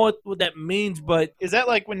 I don't know what that means, but Is that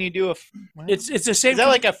like when you do it's the same. Is that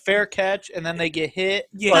like a fair catch and then they get hit?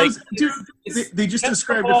 Yeah. Like, Dude, they just That's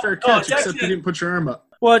described the a fair ball. No, catch, it's except actually- they didn't put your arm up.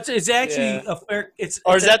 well, it's actually Yeah. a fair.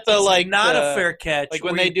 Or is that the, it's like, not the- a fair catch? like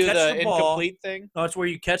when where they you do catch the ball. incomplete thing? No, it's where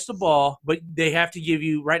you catch the ball, but they have to give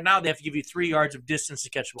you right now. They have to give you 3 yards of distance to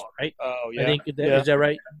catch the ball, right? Oh I think is that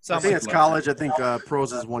right? I Sounds think like it's college. I think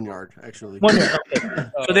pros is 1 yard, actually. 1 yard. Okay.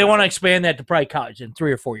 So they want to expand that to probably college in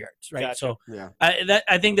 3 or 4 yards, right? Gotcha. So Yeah.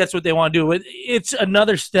 I think that's what they want to do. It's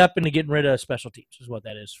another step into getting rid of special teams, is what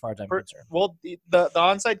that is, as far as I'm concerned. well, the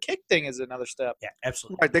onside kick thing is another step. Yeah,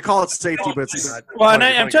 absolutely. Right, they call it safety, but it's not. Well, and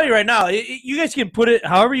I'm telling you right now, you guys can put it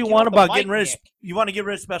however you Get want off the about mic, getting rid of. Nick. You want to get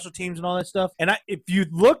rid of special teams and all that stuff. And if you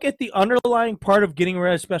look at the underlying part of getting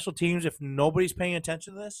rid of special teams, if nobody's paying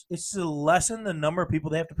attention to this, it's to lessen the number of people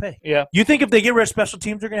they have to pay. Yeah. You think if they get rid of special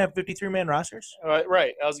teams, they're going to have 53-man rosters?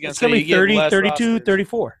 Right. I was going to It's say going to you be get 30, less 32, rosters,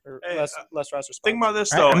 34. or Hey, less roster spots. Think about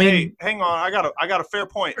this I though. mean- Hey, hang on. I got a fair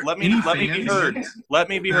point. Let me Any be fans? heard. Let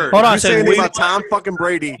me be heard. Hold on You're a saying second. this We, about Tom fucking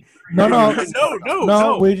Brady. no.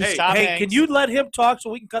 No. We just, Hey, Tom hey, Hanks. can you let him talk so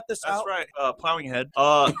we can cut this that's out? right. Plowing ahead.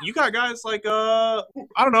 You got guys like I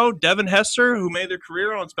don't know, Devin Hester, who made their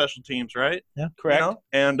career on special teams, right? Yeah. Correct.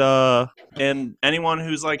 You know? And anyone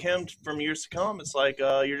who's like him from years to come, it's like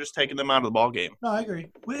you're just taking them out of the ball game. No, I agree.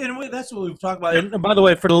 That's what we've talked about. And by the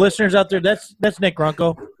way, for the listeners out there, that's Nick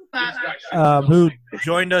Runko, who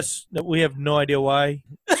joined us. We have no idea why.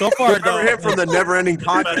 So far, Remember him from the Never Ending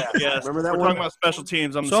Podcast? Yes. Remember that We're one? talking about special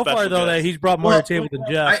teams. I'm the so special far though, guest. that he's brought more to the table than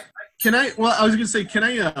Jeff. I was going to say,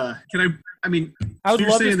 I mean, I would so you're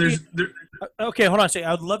love saying to there's, see. there, Okay, hold on a second.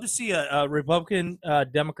 I would love to see a Republican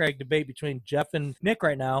Democratic debate between Jeff and Nick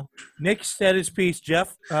right now. Nick said his piece.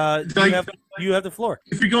 Jeff, you have the floor.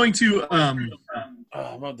 if you're going to, I'm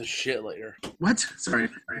about the shit later. what? Sorry,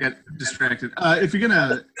 I got distracted. If you're going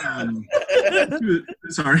to,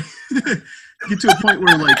 get to a point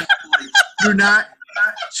where, like, you're not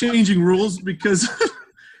changing rules because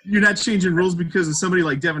you're not changing rules because of somebody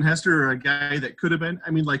like Devin Hester or a guy that could have been.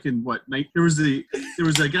 I mean, like in what night? There was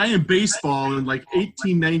a guy in baseball in like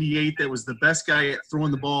 1898 that was the best guy at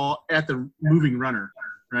throwing the ball at the moving runner.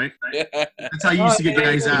 Right? That's how you used to get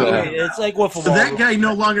guys out. It's like wiffle So ball. that guy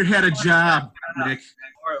no longer had a job, Nick.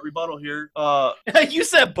 All right, rebuttal here. You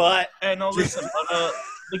said but. And no, listen,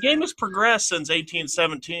 the game has progressed since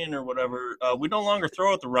 1817 or whatever. We no longer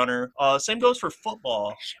throw at the runner. Same goes for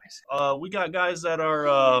football. We got guys that are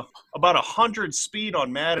about 100 speed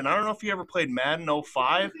on Madden. I don't know if you ever played Madden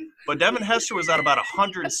 05, but Devin Hester was at about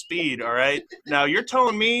 100 speed, all right? Now, you're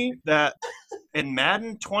telling me that in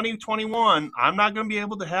Madden 2021, I'm not going to be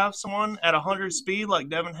able to have someone at 100 speed like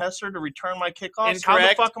Devin Hester to return my kickoffs? How the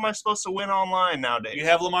Incorrect. fuck am I supposed to win online nowadays? You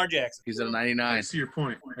have Lamar Jackson. He's at a I 99. see your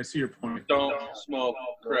point. Don't smoke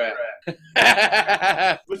crack. Which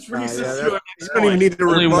Yeah, brings us that- to our You don't even need to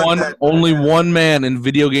rebut that. Only one man in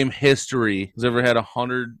video game history has ever had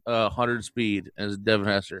 100 speed as Devin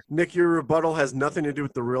Hester. Nick, your rebuttal has nothing to do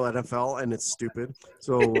with the real NFL, and it's stupid.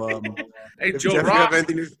 So, Hey, if, Joe you have Rock.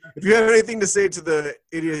 if you have anything to say to the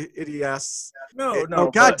idiots, No,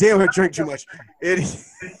 oh god damn, I drink too much.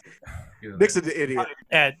 Nick's an idiot.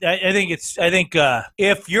 I think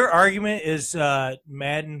if your argument is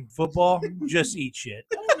Madden football, just eat shit.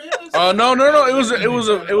 No. It was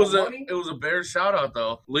a Bears shout out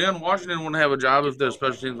though. Leon Washington wouldn't have a job if the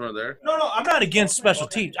special teams weren't there. No, I'm not against special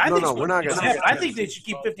teams. We're not against special I think they should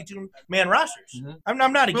keep 52-man rosters. I'm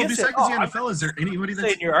not Well, against it. besides the NFL, is there anybody I'm that's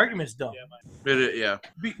saying your argument's dumb. Yeah.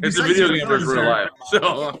 It's a besides video the game NFL, versus is real there- life.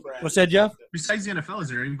 So What's that, Jeff? Besides the NFL, is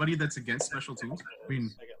there anybody that's against special teams?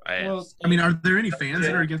 I Are there any fans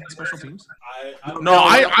that are against special teams?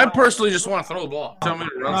 I personally just want to throw the ball. Tell me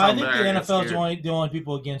to run I something think the back. NFL is the only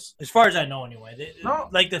people against, as far as I know, anyway.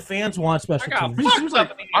 Like the fans want special I teams. mean, it seems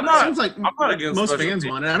like I'm not most against special fans teams.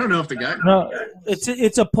 want it. I don't know if the guy. No,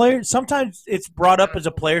 it's a player. Sometimes it's brought up as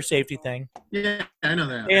a player safety thing, Yeah, I know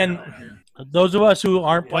that. and those of us who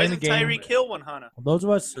aren't Why playing the isn't game, Tyreek Hill one, Hannah? those of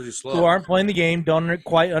us 'Cause he's who slow. aren't playing the game don't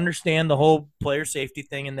quite understand the whole player safety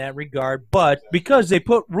thing in that regard. But because they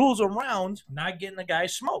put rules around not getting a guy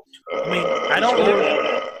smoked, I mean,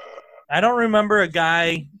 I don't remember a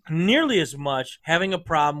guy nearly as much having a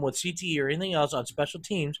problem with CTE or anything else on special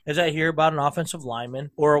teams as I hear about an offensive lineman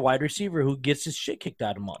or a wide receiver who gets his shit kicked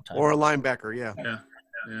out of him all the time. Or a linebacker, yeah.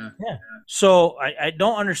 Yeah. So I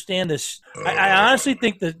don't understand this. I honestly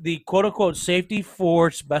think that the quote-unquote safety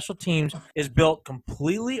for special teams is built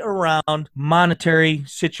completely around monetary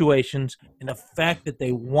situations and the fact that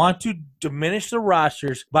they want to diminish the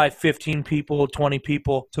rosters by 15 people, 20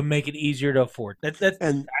 people to make it easier to afford.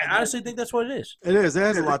 And I honestly think that's what it is. it is. It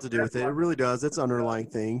has a lot to do with it. It really does. It's an underlying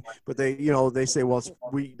thing. But they say, well,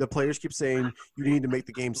 the players keep saying you need to make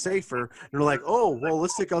the game safer. And they're like, oh, well,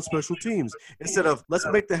 let's take out special teams instead of let's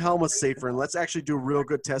make the helmets safer and let's actually do real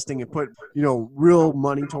good testing and put real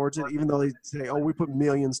money towards it. Even though they say, oh, we put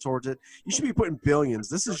millions towards it, you should be putting billions.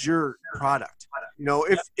 This is your product.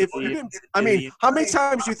 If you didn't, I mean, how many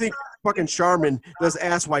times do you think fucking Charmin does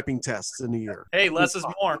ass wiping tests in a year? Hey, less is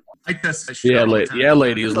more. I test that shit Yeah, all the time.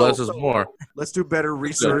 ladies, less is more. Let's do better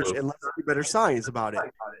research and let's do better science about it,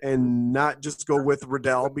 and not just go with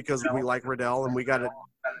Riddell because we like Riddell and we got it.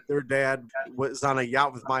 Their dad was on a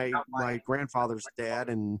yacht with my grandfather's dad,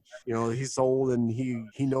 and he's old and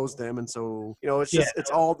he knows them, and so it's just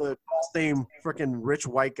it's all the same freaking rich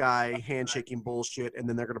white guy handshaking bullshit, and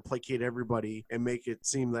then they're gonna placate everybody and make it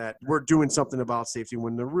seem that we're doing something about safety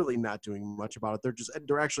when they're really not doing much about it.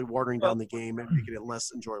 They're actually watering down the game and making it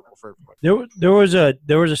less enjoyable for everybody. There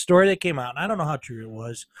was a story that came out, and I don't know how true it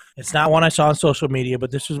was. It's not one I saw on social media,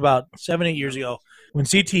 but this was about 7-8 years ago when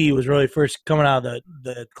CTE was really first coming out of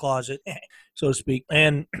the closet, so to speak.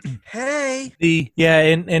 And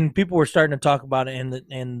and people were starting to talk about it,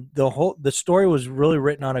 and the story was really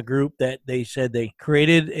written on a group that they said they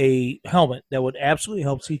created a helmet that would absolutely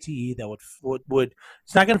help CTE, that would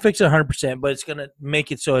it's not going to fix it 100%, but it's going to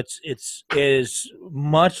make it so it's is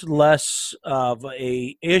much less of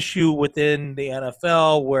a issue within the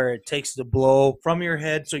NFL where it takes the blow from your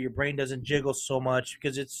head so your brain doesn't jiggle so much,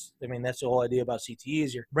 because that's the whole idea about CTE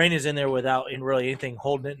is your brain is in there without really anything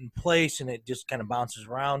holding it in place, and it just kind of bounces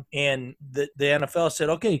around. And the NFL said,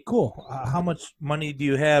 okay, cool. How much money do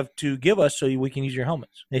you have to give us so we can use your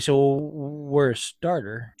helmets? They said, well, we're a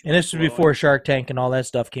starter. And this was before Shark Tank and all that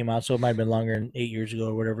stuff came out, so it might have been longer than 8 years ago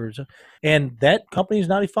or whatever. And that company is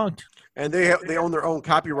now defunct. And they own their own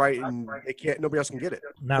copyright, and nobody else can get it.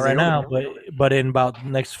 Not right now, but in about the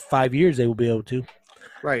next 5 years they will be able to.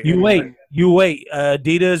 Right. You wait.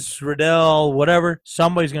 Adidas, Riddell, whatever.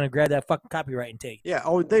 Somebody's going to grab that fucking copyright and take it. Yeah.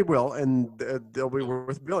 Oh, they will, and they'll be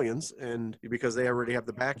worth billions, and because they already have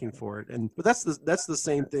the backing for it. But that's the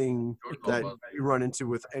same thing that you run into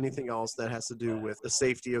with anything else that has to do with the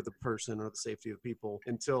safety of the person or the safety of people.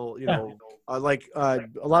 Until a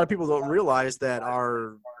lot of people don't realize that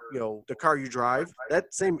the car you drive,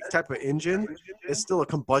 that same type of engine is still a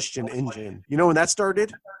combustion engine. You know when that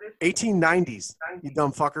started? 1890s, you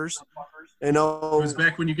dumb fuckers. It was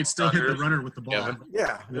back when you could still hit the runner with the ball.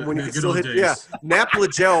 Yeah. The- When you the could good still old hit, days. Nap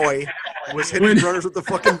LaJoy was hitting runners with the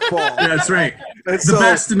fucking ball. Yeah, that's right. And The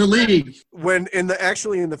best in the league. When in the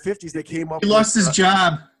 50s they came up. He lost his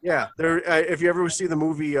job. Yeah, there. If you ever see the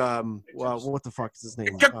movie, what the fuck is his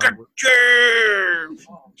name?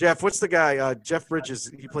 Jeff. What's the guy? Jeff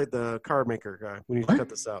Bridges. He played the car maker guy. We need to cut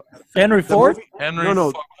this out. Henry Ford?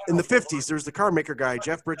 No. In the 50s, there's the car maker guy.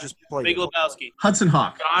 Jeff Bridges played. Big Lebowski. Hudson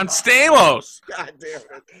Hawk. John Stamos. God damn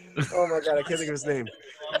it! Oh my god, I can't think of his name.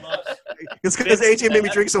 It's because AJ made me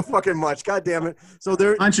drink so fucking much. God damn it! So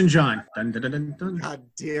there. Punch and John. Dun, dun, dun, dun, dun. God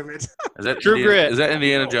damn it! Is that True Grit. Is that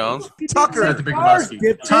Indiana Jones? Tucker. Not the Big Lebowski.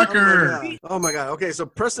 Tucker. Oh my god. Okay, so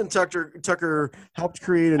Preston Tucker helped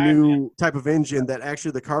create a new type of engine that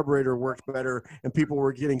actually the carburetor worked better, and people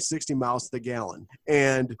were getting 60 miles to the gallon.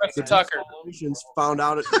 And Preston the Tucker. technicians found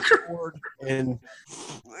out it Ford, and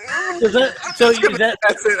Is that, so is that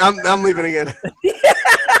that's it. I'm leaving again.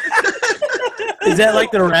 is that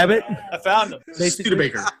like the rabbit? I found him.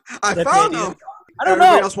 Studebaker. I That's found the idea. them. I don't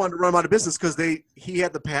Everybody know. else wanted to run him out of business because he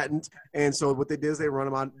had the patent, and so what they did is they ran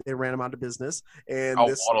him out of business, and I'll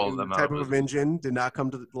this waddle new them out type of of engine did not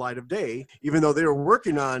come to the light of day, even though they were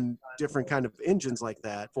working on different kind of engines like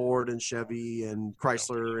that, Ford and Chevy and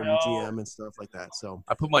Chrysler and GM and stuff like that. So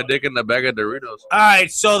I put my dick in the bag of Doritos. All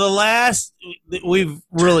right, so the last we've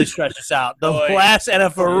really stretched this out. The last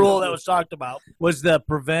NFL rule that was talked about was the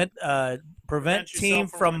prevent team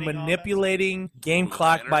from manipulating game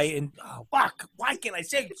clock by fuck. Why can't I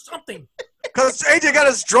say something? because AJ got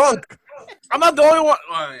us drunk. I'm not the only one.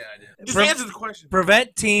 Oh, yeah, I did. Just Pre- answer the question.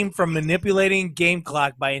 Prevent team from manipulating game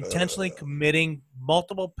clock by intentionally committing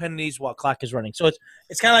multiple penalties while clock is running. So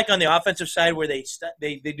it's kind of like on the offensive side where they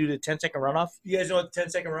do the 10-second runoff. You guys know what the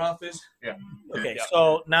 10-second runoff is? Yeah. Okay, Yeah.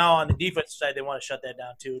 so now on the defensive side, they want to shut that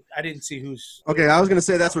down too. I didn't see who's. Okay, I was gonna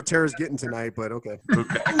say that's what Tara's getting tonight, but okay.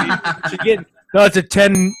 She's getting, no, it's a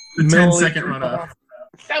 10 The 10 milliliter second runoff.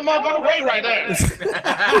 That motherfucker way right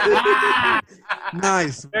there.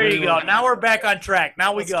 Nice. There you go. Now we're back on track.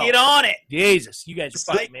 Now we go. Get on it. Jesus, you guys are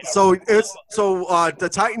fighting, man. So the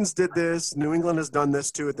Titans did this. New England has done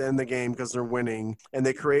this too at the end of the game because they're winning, and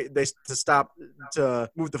they to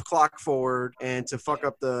move the clock forward and to fuck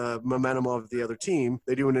up the momentum of the other team.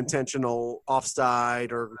 They do an intentional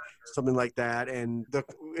offside or something like that, and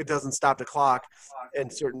it doesn't stop the clock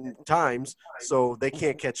at certain times, so they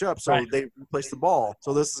can't catch up. So they replace the ball.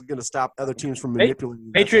 So this is going to stop other teams from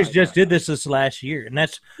manipulating. Patriots just did this last year, and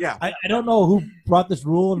that's I don't know who brought this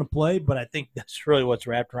rule into play, but I think that's really what's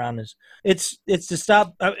wrapped around this. It's to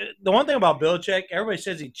stop. The one thing about Belichick, everybody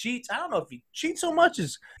says he cheats. I don't know if he cheats so much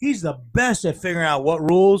as he's the best at figuring out what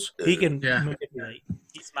rules he can manipulate.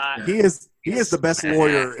 He's smart. He is the best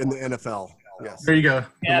lawyer in the NFL. Yes. There you go.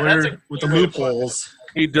 Yeah, The that's lawyer a with the great loopholes.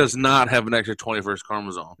 He does not have an extra 21st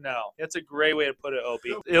chromosome. No, that's a great way to put it,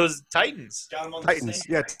 Opie. It was Titans. Titans.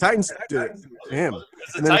 Yeah, Titans did it to him.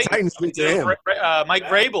 It's And then the Titans did it to him. Mike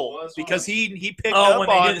Vrabel, because he picked Oh, up when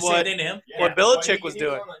they on did the same what, thing to him? what Belichick was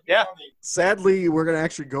doing. Yeah. Sadly, we're going to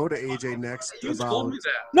actually go to AJ next. About,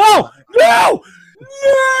 No!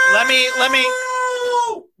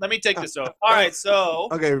 Let me take this over. All right, so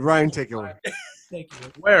okay, Ryan, take it over. Thank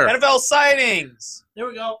you. Where? NFL sightings. There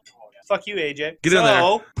we go. Fuck you, AJ. Get in there.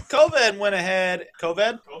 COVID went ahead.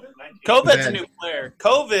 COVID's a new player.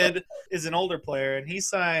 COVID is an older player, and he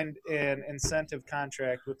signed an incentive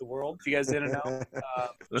contract with the world. If you guys didn't know,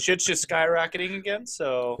 shit's just skyrocketing again.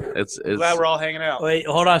 So It's glad we're all hanging out. Wait,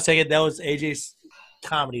 hold on a second. That was AJ's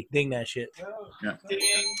comedy. Ding that shit. Yeah.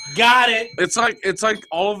 Got it. It's like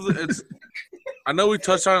all of the it's. I know we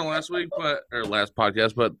touched on it last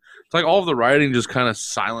podcast, but it's like all of the writing just kind of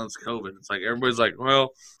silenced COVID. It's like everybody's like,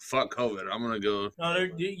 well, fuck COVID. I'm gonna go. No,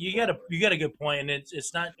 you got a good point, and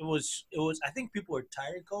it's not. It was. I think people are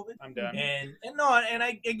tired of COVID. I'm done. And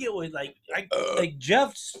I get what like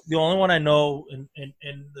Jeff's the only one I know in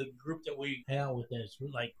the group that we hang out with is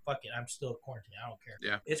like, fuck it, I'm still quarantined. I don't care.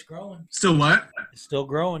 Yeah. It's growing. Still what? It's still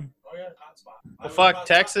growing. Well, fuck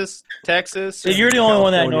Texas. So you're the only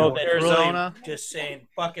one that I know of that's Arizona. really just saying,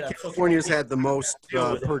 fuck it. I'm so California's had the most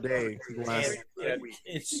per day for the last week.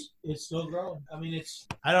 It's still growing. I mean,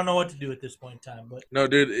 I don't know what to do at this point in time, but No,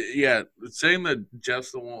 dude. Yeah, saying that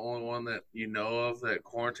Jeff's the only one that you know of that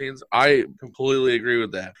quarantines, I completely agree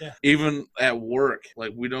with that. Yeah. Even at work,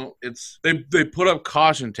 like we don't. It's they put up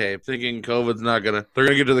caution tape, thinking COVID's not gonna. They're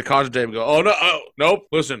gonna get to the caution tape and go, oh no, nope.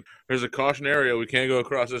 Listen, there's a caution area. We can't go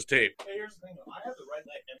across this tape. here's the thing. I have the right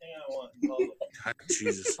anything I want. God,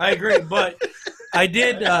 Jesus. I agree, but I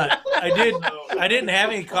didn't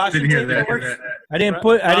have any caution. Didn't hear tape at work. that. I didn't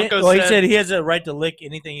put. Bronco Well, he said- said he has a right to lick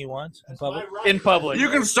anything he wants in public. In public. You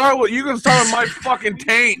can start with my fucking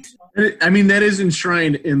taint. I mean, that is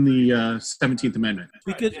enshrined in the 17th Amendment.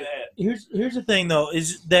 Because here's the thing though,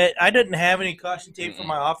 is that I didn't have any caution tape for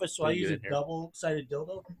my office, so I use a double-sided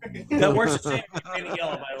dildo. That works the same as green and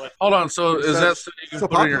yellow, by the way. Hold on. So is that so you can so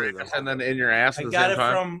put it in popular, your ass and then in your ass I at the got same it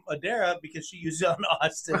time? from Adara because she used it on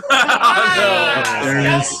Austin. There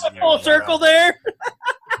it is. Full circle there.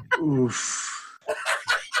 Oof.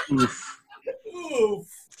 Oof. Oof.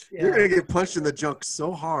 You're gonna get punched in the junk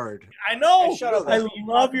so hard. I know. Hey, shut up. I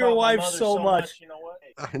love your wife so much.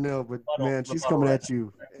 I know, but man, she's coming at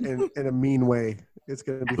you in a mean way. It's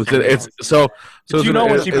gonna be. But fun. it's so. But you know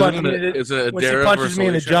when she punches me, is it when she Adara punches versus me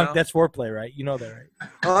in the Alicia junk, now? that's foreplay, right? You know that, right?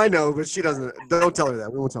 Oh, I know, but she doesn't. Don't tell her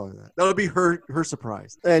that. We won't tell her that. That'll be her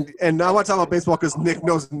surprise. And I want to talk about baseball because Nick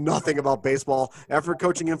knows nothing about baseball. After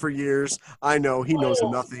coaching him for years, I know he knows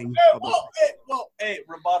nothing. Hey,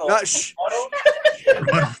 rebuttal. Shh.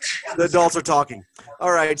 The adults are talking.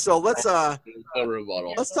 All right, so let's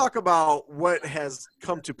talk about what has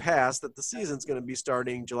come to pass. That the season's going to be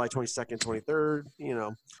starting July 22nd, 23rd. You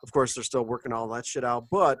know, of course, they're still working all that shit out,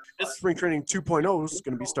 but spring training 2.0 is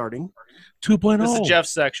going to be starting. 2.0. This is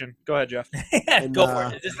Jeff's section. Go ahead, Jeff. And, Go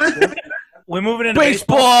for it. We're moving into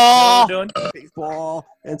Baseball! baseball. baseball.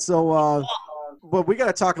 And so, but we got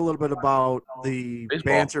to talk a little bit about the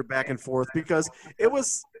Baseball. banter back and forth because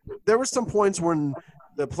there were some points when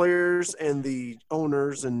the players and the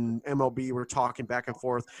owners and MLB were talking back and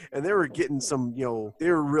forth, and they were getting some, they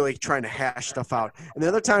were really trying to hash stuff out. And the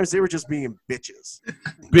other times they were just being bitches.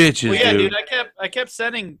 Bitches, Well, yeah, dude. dude. I kept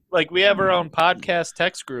sending, like, we have our own podcast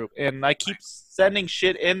text group, and I keep sending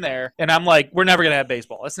shit in there, and I'm like, we're never gonna have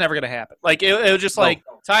baseball. It's never gonna happen. Like it was just like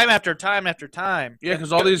time after time after time. Yeah,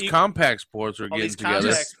 because all these compact sports are all getting these together.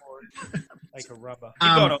 compact sports, like a rubber.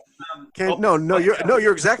 Keep going. No,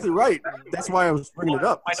 you're exactly right. That's why I was bringing it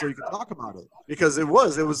up so you could talk about it because it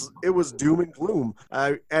was doom and gloom.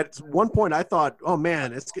 At one point, I thought, oh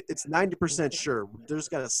man, it's 90% sure. There's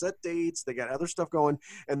got to set dates. They got other stuff going,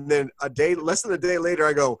 and then less than a day later,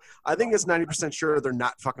 I go, I think it's 90% sure they're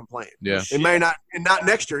not fucking playing. Yeah, it may not, and not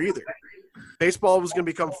next year either. Baseball was going to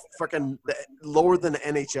become fucking lower than the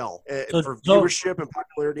NHL for viewership and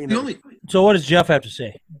popularity. And So what does Jeff have to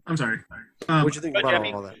say? I'm sorry. what do you think about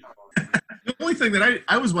all that? The only thing that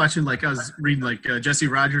I was watching, like I was reading, like Jesse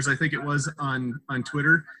Rogers, I think it was on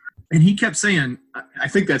Twitter, and he kept saying, I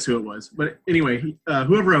think that's who it was, but anyway,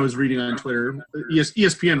 whoever I was reading on Twitter,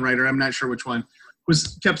 ESPN writer, I'm not sure which one,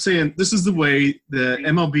 kept saying this is the way the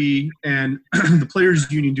MLB and the players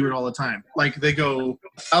union do it all the time. Like they go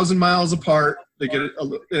 1,000 miles apart, they get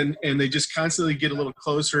and they just constantly get a little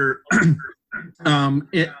closer.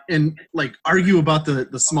 And like argue about the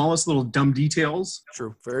smallest little dumb details.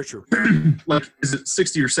 True, very true. Like, is it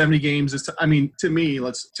 60 or 70 games? To me,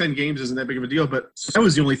 10 games isn't that big of a deal. But that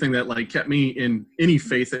was the only thing that like kept me in any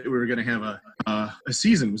faith that we were going to have a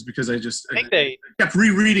season, was because I think they kept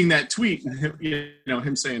rereading that tweet and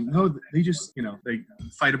him saying, no, they just they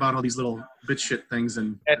fight about all these little bitch shit things.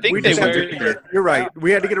 And I think you're right.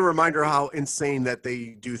 We had to get a reminder how insane that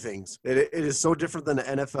they do things. It is so different than the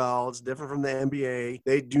NFL. It's different from the NBA.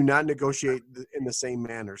 They do not negotiate in the same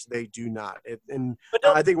manners. They do not.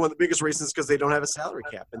 I think one of the biggest reasons is because they don't have a salary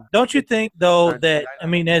cap. And don't you think though that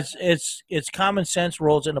as it's common sense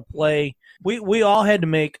rolls into play, we all had to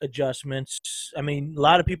make adjustments. I mean, a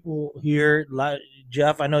lot of people here,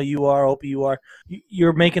 Jeff, I know you are, Opie, you are.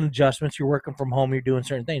 You're making adjustments. You're working from home. You're doing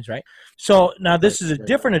certain things, right? So now this is a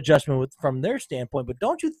different adjustment from their standpoint. But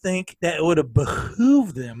don't you think that it would have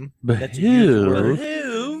behooved them? That's a huge word.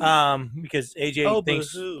 Because AJ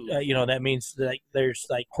thinks that means that there's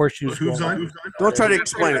like horseshoes. Don't try to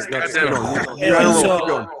explain it.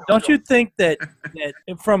 Don't you think that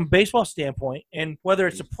from baseball standpoint, and whether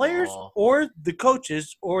it's the players or the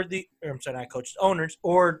coaches or not coaches, owners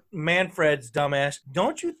or Manfred's dumbass,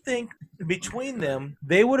 don't you think between them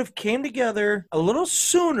they would have came together a little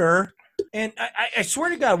sooner? And I swear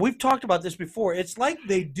to God, we've talked about this before. It's like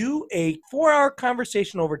they do a 4-hour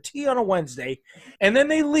conversation over tea on a Wednesday, and then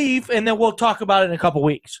they leave, and then we'll talk about it in a couple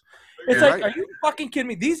weeks. It's like, are you fucking kidding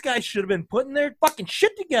me? These guys should have been putting their fucking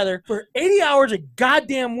shit together for 80 hours a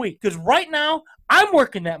goddamn week. Because right now, I'm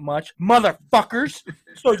working that much, motherfuckers.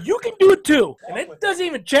 So you can do it too. And it doesn't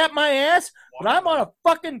even chap my ass, but I'm on a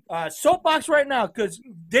fucking soapbox right now because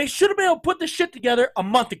they should have been able to put this shit together a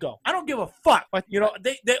month ago. I don't give a fuck.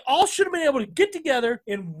 They all should have been able to get together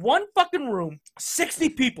in one fucking room, 60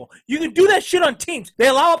 people. You can do that shit on Teams. They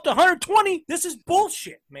allow up to 120. This is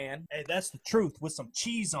bullshit, man. Hey, that's the truth with some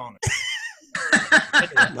cheese on it.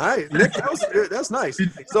 Nice, Nick. That's nice.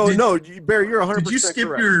 Barry, you're 100%. Did you skip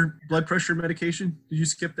correct. your blood pressure medication? Did you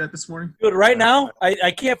skip that this morning? Dude, right now,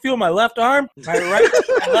 I can't feel my left arm. My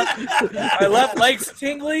left leg's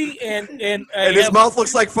tingly, and his mouth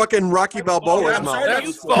looks like fucking Rocky Balboa's mouth.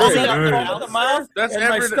 That's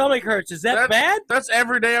my stomach hurts. Is that bad? That's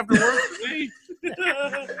every day after work.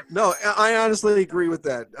 No, I honestly agree with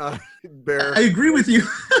that, Bear. I agree with you.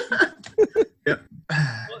 Yep.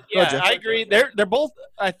 Yeah, I agree. They're both.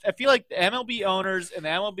 I feel like the MLB owners and the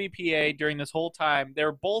MLBPA during this whole time, they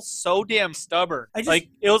were both so damn stubborn. It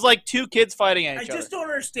was like two kids fighting at each other. I just don't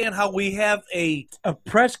understand how we have a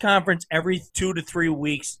press conference every 2 to 3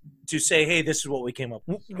 weeks to say, hey, this is what we came up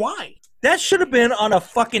with. Why? That should have been on a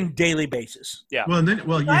fucking daily basis. Yeah. Well,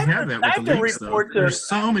 you I have that have with to the leaks, though. report to- There's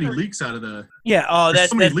so many leaks out of the. Yeah. Oh, There's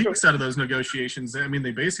that's so many that's leaks out of those negotiations. I mean,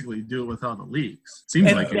 they basically do it with all the leaks. Seems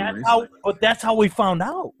and like that's anyways. that's how we found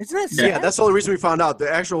out. Isn't that sad? Yeah, that's the only reason we found out.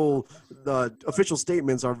 The official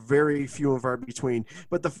statements are very few and far between.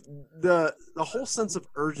 But the whole sense of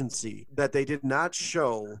urgency that they did not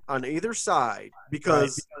show on either side,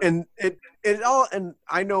 because and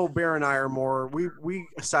I know Bear and I are more we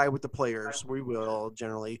side with the players. We will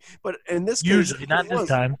generally, but in this case, Usually, not this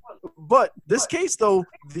time. But this case, though,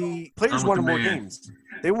 the players I'm with wanted the more man. games.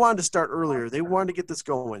 They wanted to start earlier. They wanted to get this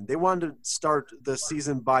going. They wanted to start the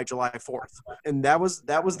season by July 4th, and that was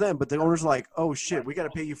them. But the owners were like, "Oh shit, we got to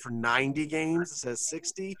pay you for 90 games." It says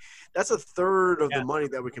 60. That's a third of the money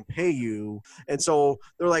that we can pay you. And so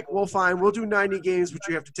they're like, "Well, fine, we'll do 90 games, but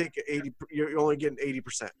you have to take 80. You're only getting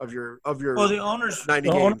 80% of your." Well, the owners 90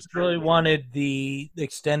 the games. owners really wanted the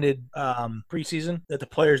extended preseason that the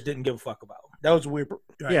players didn't give a fuck about. That was weird.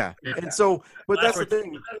 Right. Yeah. And so, but that's the That's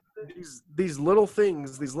thing. These little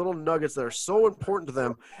things, these little nuggets that are so important to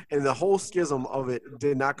them, and the whole schism of it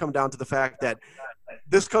did not come down to the fact that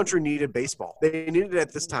this country needed baseball. They needed it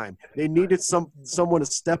at this time. They needed someone to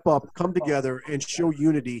step up, come together, and show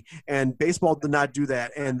unity. And baseball did not do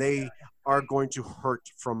that, and they are going to hurt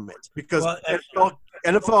from it because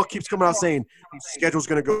NFL keeps coming out saying schedule's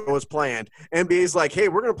going to go as planned. NBA's like, hey,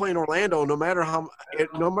 we're going to play in Orlando no matter how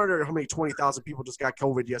many 20,000 people just got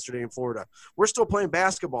COVID yesterday in Florida. We're still playing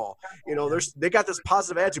basketball. You know, they got this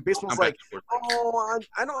positive attitude. Baseball's like,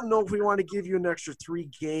 I don't know if we want to give you an extra 3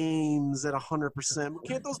 games at 100%.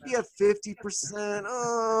 Can't those be at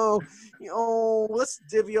 50%? Let's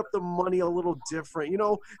divvy up the money a little different. You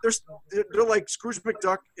know, they're like Scrooge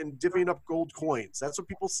McDuck and divvying up gold coins. That's what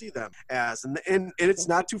people see them as, and it's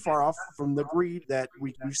not too far off from the greed that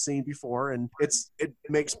we've seen before, and it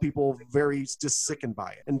makes people very just sickened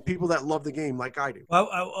by it, and people that love the game like I do. Well,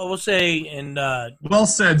 I will say, and well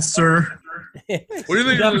said, sir. What do you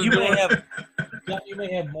think? Doug, you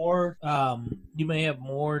may have more. You may have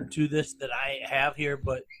more to this that I have here,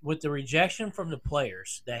 but with the rejection from the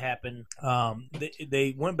players that happened,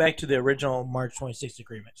 they went back to the original March 26th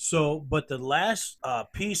agreement. So, but the last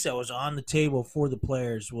piece that was on the table for the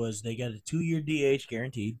players was they got a 2-year DH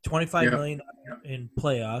guaranteed, $25 million in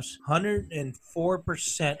playoffs,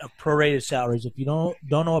 104% of prorated salaries. If you don't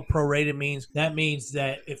know what prorated means, that means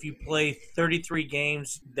that if you play 33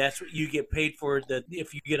 games, that's what you get paid for.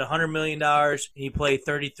 If you get $100 million and you play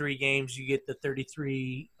 33 games, you get the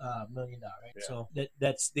 $33 million. Right? Yeah. So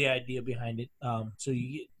that's the idea behind it. So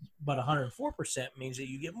you get about 104% means that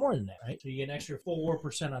you get more than that, right? So you get an extra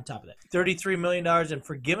 4% on top of that. $33 million in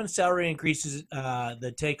forgiven salary increases,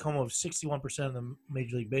 the take home of 61% of the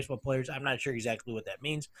Major League Baseball players. I'm not sure exactly what that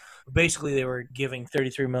means. But basically, they were giving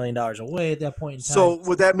 $33 million away at that point in time. So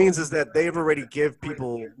what that means is that they've already give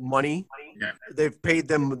people money. Yeah. They've paid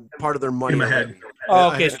them part of their money ahead.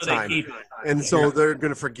 Okay, ahead so of they time. keep it. And so they're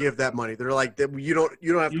going to forgive that money. They're like, you don't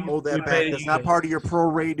have to owe that you back. pay- That's you not pay. part of your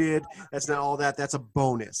prorated. That's not all that. That's a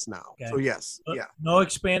bonus now. Okay. So yes, yeah. No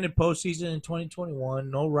expanded postseason in 2021.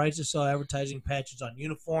 No rights to sell advertising patches on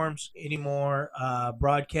uniforms anymore.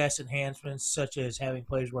 Broadcast enhancements such as having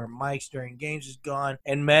players wear mics during games is gone.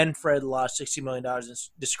 And Manfred lost $60 million in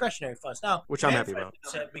discretionary funds. Now, Which I'm happy Manfred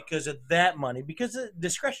about. said because of that money, because the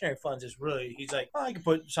discretionary funds is really, he's like, I can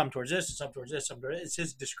put some towards this and some towards this. It's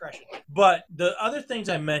his discretion. But the other things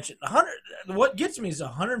I mentioned, what gets me is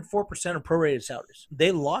 104% of prorated salaries.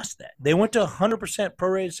 They lost that. They went to 100%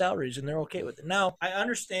 prorated salaries, and they're okay with it. Now, I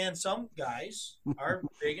understand some guys are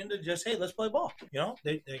big into just, hey, let's play ball. You know,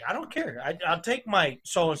 I don't care. I'll take my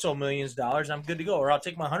so-and-so millions of dollars, I'm good to go. Or I'll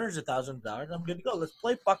take my hundreds of thousands of dollars, I'm good to go. Let's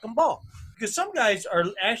play fucking ball. Because some guys are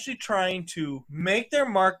actually trying to make their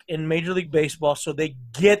mark in Major League Baseball so they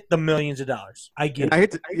get the millions of dollars. I get it. I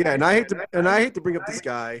hate to bring up this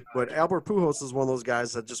guy, but Albert Pujols is one of those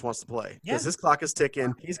guys that just wants to play because his clock is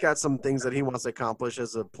ticking. He's got some things that he wants to accomplish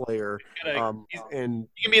as a player. And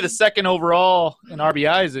He can be the second overall in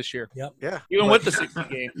RBIs this year. Yep. Yeah. Even with the 60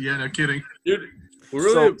 game. Yeah, no kidding. Dude, what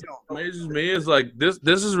really amazes me is like this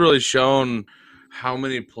has really shown how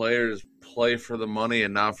many players play for the money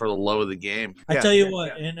and not for the love of the game. I tell you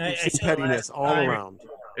what, and I It's said it pettiness last all time. around.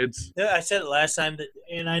 I said it last time,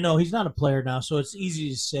 and I know he's not a player now, so it's easy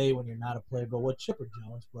to say when you're not a player. But what Chipper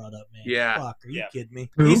Jones brought up, man, Yeah. fuck, are you kidding me?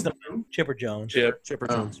 Who? He's the Chipper Jones. Chipper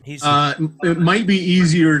Jones. He's It might be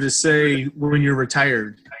easier to say when you're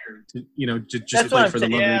retired to, just That's play what I'm for the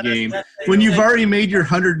saying. love Yeah, of the game. that's- When you've already made your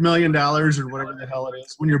 $100 million or whatever the hell it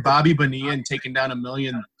is, when you're Bobby Bonilla and taking down $1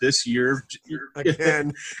 million this year,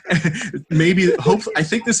 Again, maybe I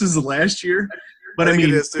think this is the last year. But I think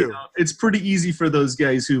mean, it is too. It's pretty easy for those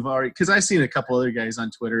guys who've already, because I've seen a couple other guys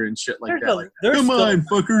on Twitter and shit like that. Like, come on,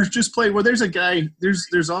 fuckers, just play. Well, there's a guy.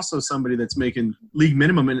 There's also somebody that's making league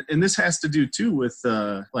minimum, and this has to do too with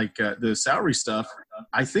the salary stuff.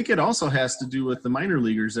 I think it also has to do with the minor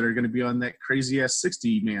leaguers that are going to be on that crazy ass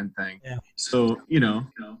 60-man thing. Yeah. So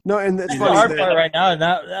No, and it's The funny. hard that- part right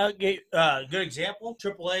now, good example,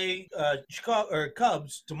 AAA Chicago or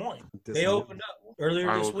Cubs, Des Moines. They opened up earlier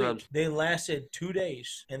this Iowa week. Cubs. They lasted 2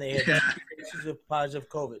 days, and they had 2 cases of positive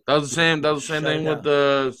COVID. That was the same. That was the same Shut thing down. with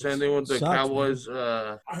the Sucks, Cowboys.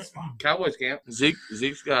 Cowboys camp.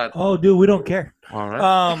 Zeke's got. Oh, dude, we don't care. All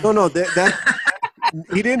right. No, that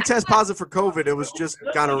he didn't test positive for COVID. It was just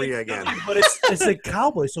gonorrhea again. But it's the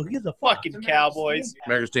Cowboys, so he's a Fucking Cowboys.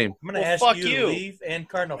 America's team. I'm going to Well, ask fuck you to you. leave and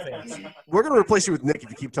Cardinal fans. We're gonna replace you with Nick if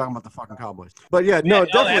you keep talking about the fucking Cowboys. But yeah, no, no,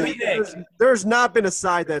 definitely. every day. There's not been a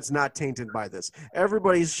side that's not tainted by this.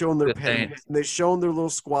 Everybody's shown their Good pain, thing. and they've shown their little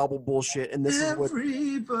squabble bullshit, and this is what.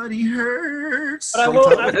 everybody hurts. But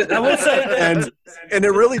I will say that. And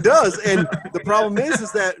it really does. And the problem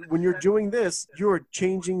is that when you're doing this, you are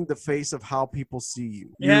changing the face of how people see you.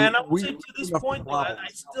 Yeah, and I we- would say to this we have point, though, I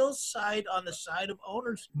problems. still side on the side of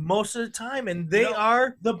owners most of the time, and they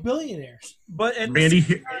are the billionaires. But at the same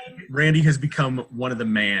time, Randy has become one of the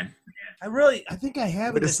man. I think I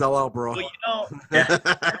have Way it. to sell out, bro. Well,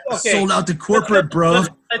 okay. Sold out to corporate, bro.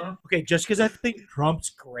 Okay, just because I think Trump's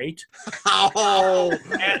great. Oh,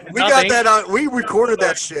 we got Nothing. that on. We recorded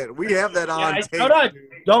that shit. We have that on tape. Hold on.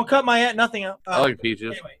 Don't cut my at nothing out. I like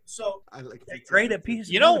peaches. Anyway, so I like they're great at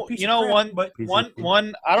pieces. You know, but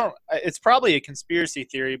one. I don't. It's probably a conspiracy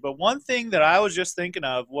theory, but one thing that I was just thinking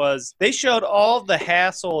of was they showed all the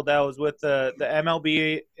hassle that was with the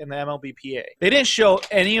MLB and the MLBPA. They didn't show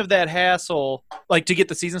any of that hassle, like to get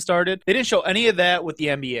the season started. They didn't show any of that with the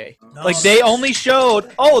NBA. No. Like they only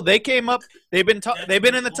showed, they came up. They've been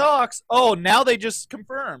in the talks. Oh, now they just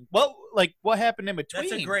confirmed. What happened in between?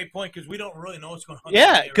 That's a great point because we don't really know what's going on.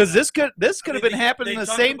 Yeah, because this could I have mean, been happening they the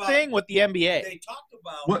talked same about- thing with the NBA. They talked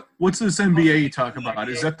about What's this NBA you talk about?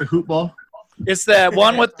 Is that the hoop ball? It's that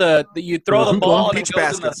one with the you throw the Hoop ball ball? and it Peach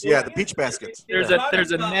goes in baskets. Yeah, the peach baskets. There's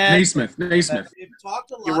a net. Naismith. They've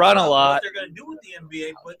talked a lot You run a about lot. what they're going to do with the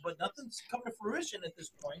NBA, but nothing's come to fruition at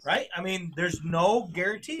this point, right? I mean, there's no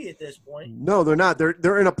guarantee at this point. No, they're not.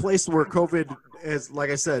 They're in a place where COVID is,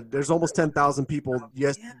 like I said, there's almost 10,000 people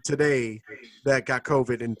today that got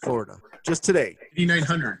COVID in Florida. Just today.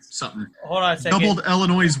 8,900 something. Hold on a second. Doubled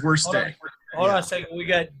Illinois' worst day. Hold on a second. We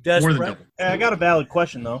got Des More than Brett. double. Hey, I got a valid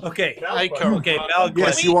question though. Okay. Valid Okay. Valid Yes,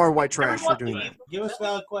 question. you are white trash for doing that. Give us a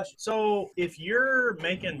valid question. So, if you're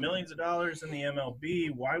making millions of dollars in the MLB,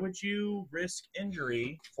 why would you risk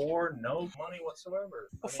injury for no money whatsoever?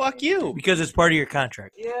 Well, fuck you. Because it's part of your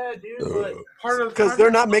contract. Yeah, dude, but part of Because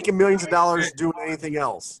they're not making millions of dollars doing anything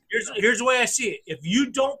else. Here's the way I see it. If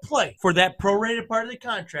you don't play for that prorated part of the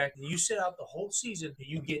contract and you sit out the whole season,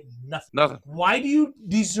 you get nothing. Nothing. Why do you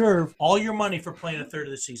deserve all your money for playing a third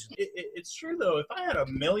of the season? It's true though. If I had $1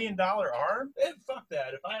 million arm, then fuck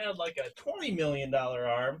that. If I had like a $20 million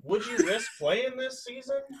arm, would you risk playing this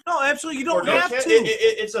season? No, absolutely. You Or don't have to.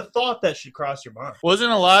 It's a thought that should cross your mind.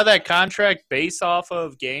 Wasn't a lot of that contract based off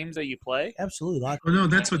of games that you play? Absolutely. Oh, no,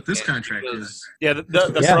 that's what this contract is. Yeah, the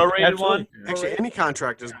Yeah, prorated absolutely. one. Actually, any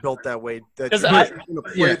contract is built that way. That 'Cause you're I- gonna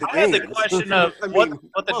play yeah. the I had the games. question of I mean,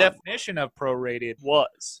 what the come on. definition of prorated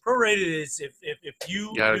was. Prorated is if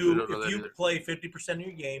you Yeah, I don't know that if you either. play 50% of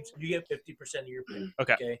your games, you get 50% of your pay.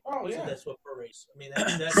 Okay. Oh, So yeah. that's what prorated is. I mean,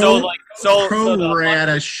 that's Pro the-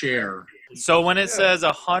 rata share. So when it says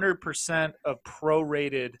 100% of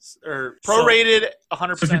prorated or prorated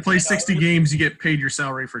 100%. So if you play 60 games, you get paid your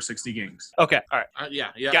salary for 60 games. Okay, all right,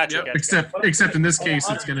 Yeah. gotcha. Yep. gotcha. Except in this case,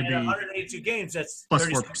 it's going to be 182 games. That's plus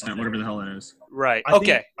 36. 4%, whatever the hell it is. Right. I think-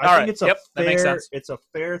 Okay. I all think right. it's a Yep. fair, That makes sense. It's a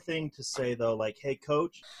fair thing to say though, like, hey,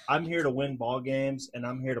 coach, I'm here to win ball games and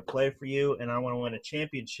I'm here to play for you and I want to win a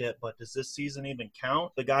championship. But does this season even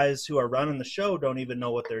count? The guys who are running the show don't even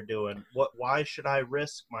know what they're doing. Why should I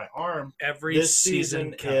risk my arm Every this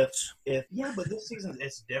season season counts. if yeah, but this season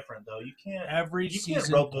it's different though. You can't. Every You can't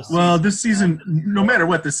season. rope this counts. Well, this season, no matter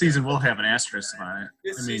what, this season will have an asterisk on it.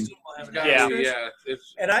 This I mean, season will have an Yeah. asterisk. Yeah.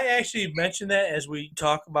 It's And I actually mentioned that as we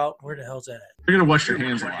talk about where the hell's that at? you're going to wash your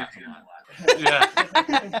hands a lot.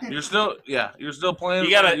 Yeah, you're still playing.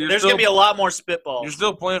 There's gonna be a lot more spitballs. You're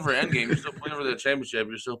still playing for endgame. You're still playing for the championship.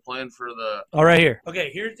 You're still playing for the. All right, here.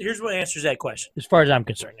 Okay, here's what answers that question, as far as I'm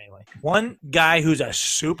concerned, anyway. One guy who's a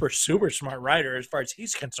super smart writer, as far as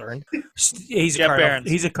he's concerned, he's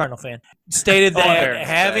a Cardinal fan, stated that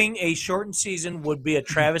having a shortened season would be a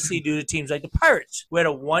travesty due to teams like the Pirates, who had a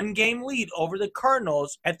 1-game lead over the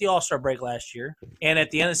Cardinals at the All-Star break last year, and at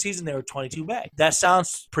the end of the season they were 22 back. That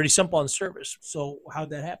sounds pretty simple on the surface. So how'd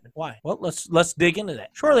that happen? Why? Well, let's dig into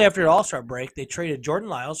that. Shortly after the All-Star break, they traded Jordan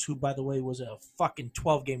Lyles, who by the way was a fucking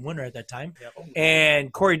 12-game winner at that time,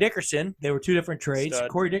 and Corey Dickerson. They were two different trades. Stud.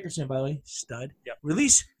 Corey Dickerson, by the way, stud.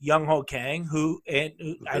 Release Young Ho Kang, who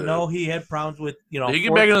I know he had problems with. Did he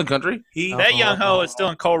get back into the country? That Young Ho is still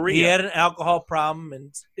in Korea. He had an alcohol problem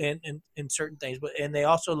and certain things, and they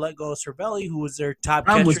also let go of Cervelli, who was their top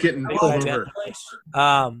Brown catcher. was getting pulled over.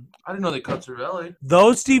 I didn't know they cut Cervelli.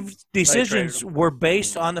 Those decisions were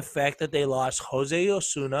based on the fact that they lost Jose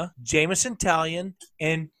Osuna, Jameson Taillon,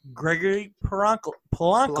 and Gregory Polanco.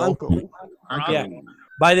 Yeah,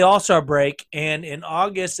 by the All-Star break, and in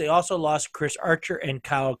August they also lost Chris Archer and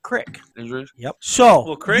Kyle Crick. Injuries? Yep.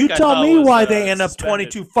 So Crick, you I tell thought, me was, why they end up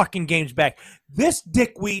suspended. 22 fucking games back. This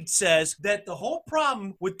dickweed says that the whole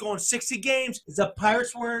problem with going 60 games is the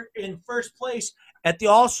Pirates were in first place at the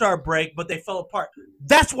All-Star break, but they fell apart.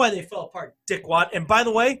 That's why they fell apart, dickwad. And by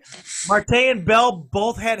the way, Marte and Bell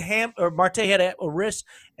both had Marte had a wrist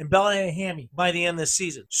and Bell had a hammy by the end of the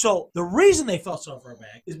season. So the reason they fell so far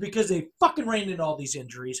back is because they fucking ran into all these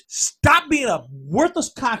injuries. Stop being a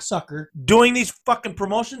worthless cocksucker doing these fucking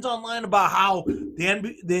promotions online about how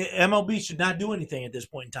the MLB should not do anything at this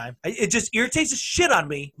point in time. It just irritates the shit on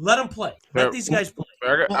me. Let them play. Let these guys play.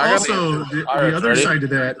 Also, the other side to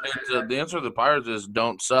that. The answer to the Pirates is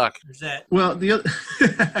don't suck. There's that. Well,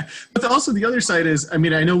 but also the other side is, I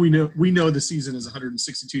mean, I know we know the season is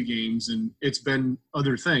 162 games and it's been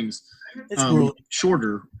other things. It's grueling.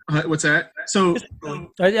 Shorter. What's that? So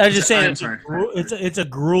I just saying I'm sorry. it's a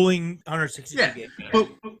grueling 162 game.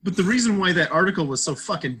 But the reason why that article was so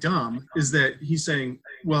fucking dumb is that he's saying,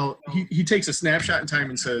 well, he takes a snapshot in time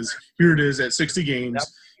and says, here it is at 60 games. Yep.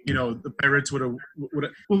 You know, the Pirates would have.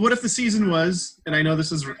 Well, what if the season was? And I know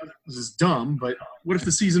this is dumb, but what if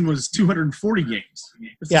the season was 240 games?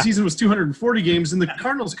 If the season was 240 games, then the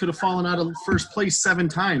Cardinals could have fallen out of first place 7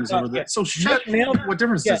 times over that. So what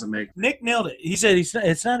difference does it make? Nick nailed it. He said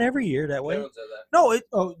it's not every year that way. No,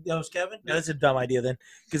 that was Kevin. No, that's a dumb idea then,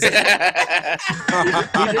 because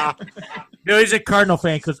he's a Cardinal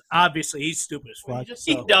fan because obviously he's stupid as fuck.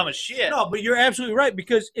 He's dumb as shit. No, but you're absolutely right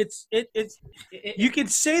because it's you can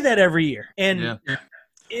say that every year and. Yeah.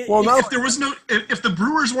 If there was if the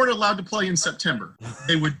Brewers weren't allowed to play in September,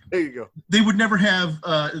 they would. There you go. They would never have.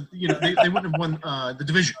 They wouldn't have won the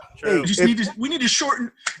division. True. We need to shorten.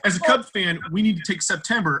 As a Cub fan, we need to take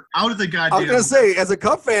September out of the goddamn. I was gonna say, as a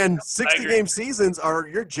Cub fan, 60-game seasons are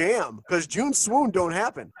your jam because June swoon don't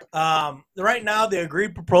happen. Right now, the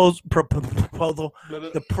agreed proposal. The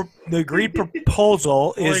agreed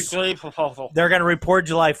proposal is they're going to report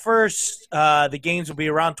July 1st. The games will be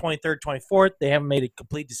around 23rd, 24th. They haven't made a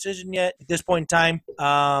complete decision yet at this point in time.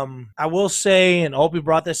 I will say, and Opie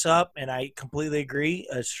brought this up, and I completely agree,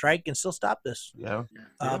 a strike can still stop this. Yeah.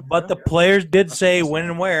 But the players did say when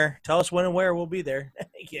and where. Tell us when and where we'll be there.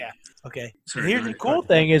 Yeah. Okay. And here's the cool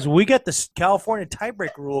thing is we got the California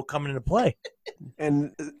tiebreak rule coming into play.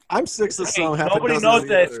 And I'm 6 of some. Nobody knows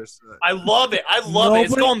that. I love it. I love it.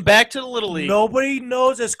 It's going back to the Little League. Nobody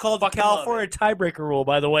knows it's called the California tiebreaker rule,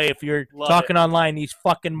 by the way, if you're talking online, these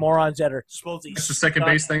fucking morons that are supposedly It's the second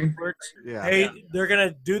base thing? Yeah. Hey, they're going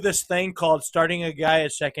to do this thing called starting a guy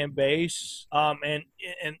at second base and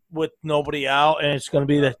with nobody out, and it's going to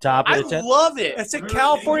be the top of the 10th. Love it. It's a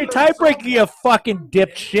California tiebreaker, you fucking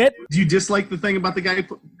dipshit. Do you dislike the thing about the guy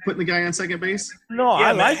putting the guy on second base? No,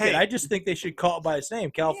 I like it. I just think they should call it by its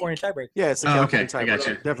name, California tiebreaker. Yeah, it's a California tiebreaker. I got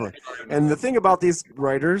you. Definitely. And the thing about these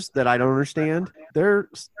writers that I don't understand, they're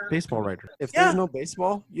baseball writers. If there's no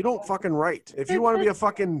baseball, you don't fucking write. If you want to be a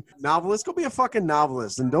fucking novelist, go be a fucking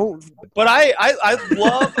novelist and don't. But I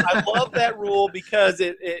love that rule because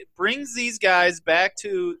it brings these guys back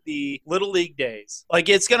to the Little League days. Like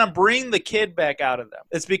it's gonna bring the kid back out of them.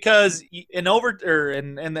 It's because in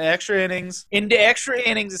the extra innings,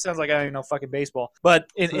 it sounds like I don't even know fucking baseball. But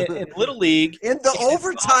in Little League, in the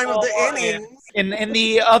overtime of the innings, in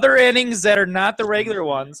the other innings that are not the regular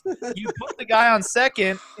ones, you put the guy on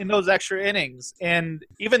second in those extra innings. And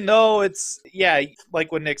even though it's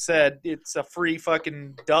like what Nick said, it's a free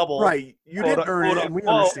fucking double. Right. You didn't earn it, and we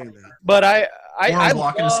understand that. But I I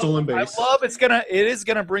blocking a stolen base. I love it is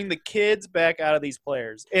gonna bring the kids back out of these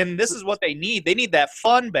players, and this is what they need. They need that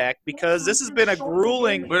fun back because this has been a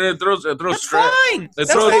grueling. But it throws That's strategy. fine. It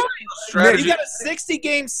That's throws fine. strategy. You got a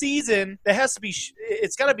 60-game season that has to be.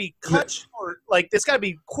 It's got to be cut short. Like it's got to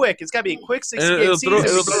be quick. It's got to be a quick 60-game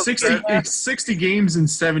season. It's 60 games in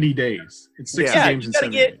 70 days. It's 60 games in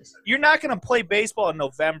 70 days. You're not going to play baseball in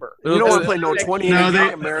November. You don't want to play no 20. No,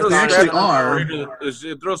 they actually are.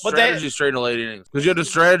 It throws strategy straight in the late innings because you have to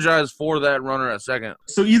strategize for that runner at second.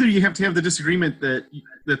 So either you have to have the disagreement that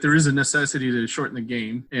there is a necessity to shorten the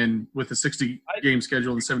game and with a 60-game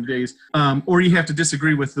schedule in 70 days, or you have to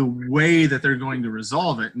disagree with the way that they're going to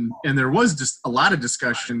resolve it. And there was just a lot of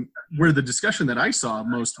discussion where the discussion that I saw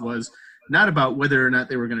most was not about whether or not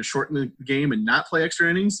they were going to shorten the game and not play extra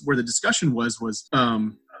innings. Where the discussion was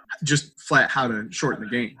just flat how to shorten the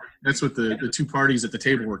game. That's what the two parties at the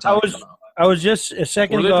table were talking about. I was just a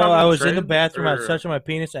second Were they ago. talking I about was in the trade, bathroom. I or- was touching my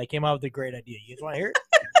penis. And I came out with a great idea. You guys want to hear it?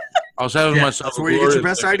 I was having myself. That's where you get your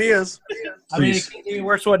best ideas. I mean, it can't even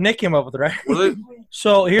worse what Nick came up with, right? Really?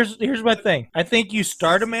 So here's my thing. I think you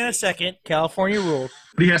start a man a second. California rules.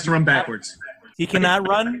 But he has to run backwards. He cannot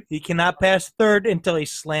run. He cannot pass third until he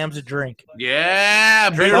slams a drink. Yeah,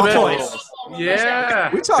 Drink better of choice.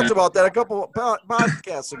 Yeah. We talked about that a couple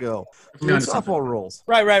podcasts ago. Yeah, Softball rules.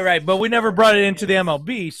 Right. But we never brought it into the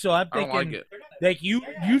MLB. So I'm I don't thinking, like it. like you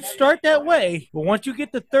start that way, but once you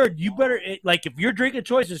get to third, you better like if your drink of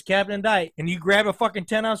choice is Captain Diet and you grab a fucking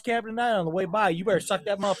 10-ounce Captain Diet on the way by, you better suck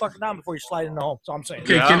that motherfucker down before you slide into home. So I'm saying.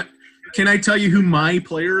 Okay, Yeah. can I tell you who my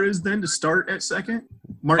player is then to start at second?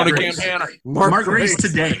 Mark On a Grace. campaigner. Mark Grace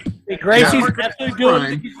today. Hey, Gracie's Mark absolutely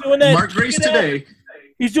Prime. he's doing that. Mark Grace today.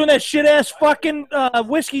 He's doing that shit ass fucking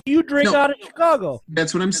whiskey you drink No. out of Chicago.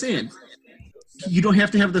 That's what I'm saying. You don't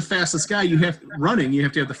have to have the fastest guy. You have to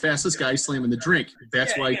have the fastest guy slamming the drink.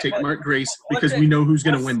 That's why I take Mark Grace because we know who's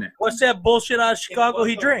going to win that. What's that bullshit out of Chicago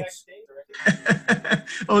he drinks?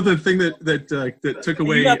 Oh, the thing that took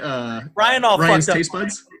away Ryan all Ryan's fucked up. taste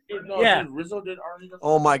buds. Yeah.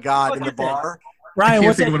 Oh my God! In the bar. I Ryan, can't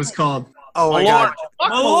what's think that? of what it's called. Oh my Malort. God!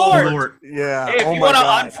 Fuck Malort. Malort. Lord. Yeah. Hey, if oh you my want to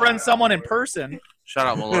God. unfriend someone in person, Shout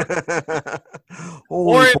out, Malort.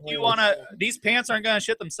 Holy or if balls. you want to, these pants aren't going to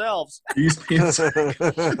shit themselves. These pants. I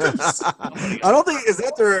don't think is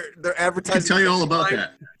that their I can advertising. tell you all about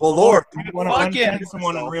that. Well, Lord, You want to Fucking- unfriend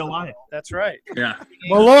someone in real life. That's right. Yeah.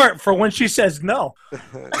 Malort for when she says no. It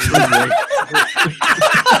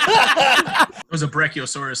was a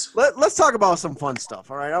Brachiosaurus. let's talk about some fun stuff.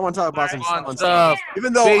 All right, I want to talk about some Fun fun stuff. stuff.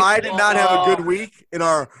 Even though I did not have a Baseball. good week in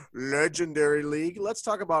our legendary league, let's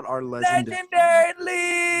talk about our legendary. Legendary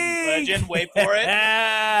League. Legend, wait for it.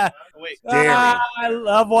 Ah, Wait. I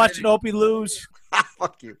love watching Opie lose.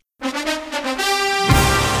 Fuck you.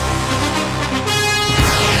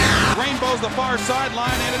 Rainbows the far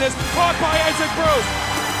sideline, and it is caught by Isaac Bruce.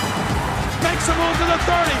 Makes a move to the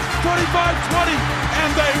 30, 25-20, and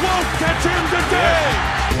they won't catch him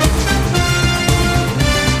today.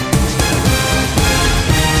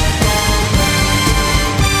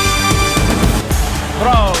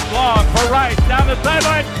 Throws long for Rice down the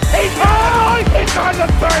sideline. He's on the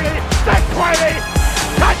 30, the 20.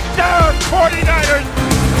 Touchdown,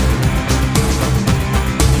 49ers.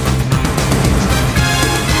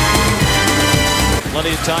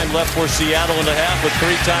 Plenty of time left for Seattle in the half with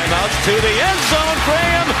 3 timeouts. To the end zone,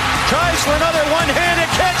 Graham tries for another one-handed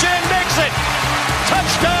catch and makes it.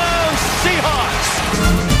 Touchdown, Seahawks.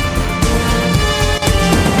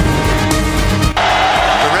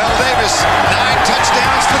 Terrell Davis, 9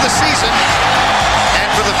 touchdowns for the season. And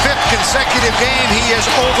for the 5th consecutive game, he is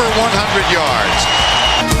over 100 yards.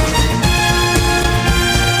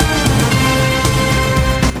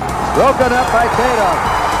 Broken up by Tatum.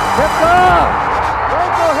 Tipped off.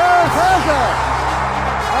 Michael Harris has it.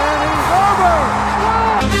 And he's over.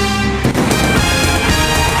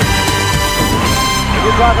 If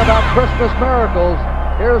you talk about Christmas miracles,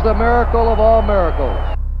 here's the miracle of all miracles.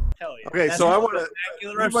 Hell yeah. Okay, so I want to.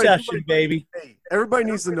 Obsession, baby. Hey, everybody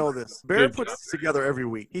needs to know this. Barry puts this together every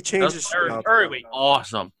week. He changes shit up. Every week.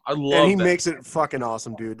 Awesome. I love And he that. makes it fucking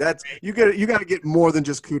awesome, dude. That's you got to get more than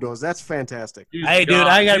just kudos. That's fantastic. Hey, dude,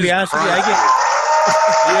 I gotta be honest with you. I get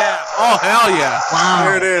Yeah. Oh, hell yeah. Wow.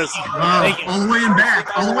 There it is. Wow. All the way and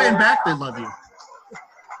back. All the way and back, they love you.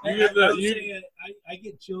 I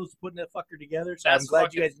get chills putting that fucker together, so I'm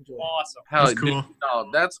glad you guys enjoy it. Awesome. Hell, That's cool. No,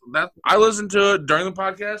 that's. I listen to it during the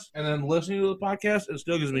podcast, and then listening to the podcast, it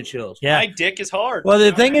still gives me chills. Yeah. My dick is hard. Well,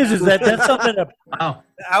 the thing is that that's something that Wow.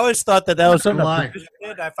 I always thought that was something Lie. that producers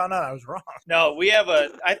did. I found out I was wrong. No, we have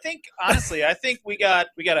I think we got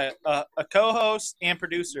a co-host and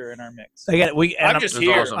producer in our mix. I got it. I'm just That's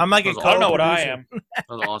here. awesome. I'm like a That's I don't know what I co-producer. am. That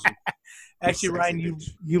was awesome. Actually, Ryan,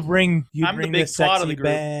 you bring I'm the the big twat of the sexy group.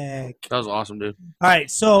 back. That was awesome, dude. All right,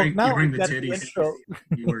 so You now bring we the got the titties. intro.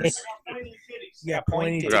 Viewers. Yeah,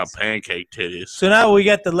 pointy. We got pancake titties. So now we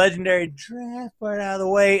got the legendary draft part out of the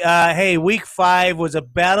way. Hey, week 5 was a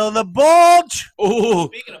battle of the bulge. Ooh.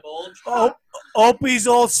 Speaking of bulge, Opie's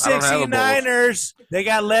old I don't have a bulge. 69ers. They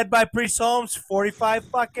got led by Priest Holmes, 45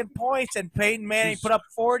 fucking points, and Peyton Manning put up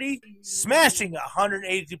 40, smashing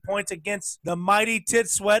 182 points against the mighty tit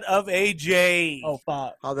sweat of AJ. Oh,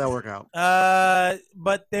 fuck. How'd that work out?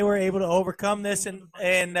 But they were able to overcome this and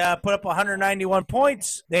put up 191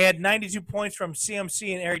 points. They had 92 points from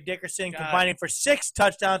CMC and Eric Dickerson, combining for 6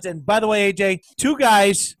 touchdowns. And by the way, AJ, 2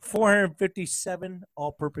 guys, 457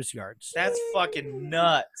 all-purpose yards. that's fucking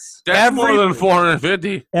nuts. That's more than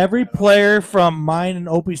 450. Every player from mine and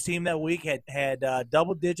Opie's team that week had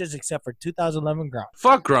double digits except for 2011 Gronk.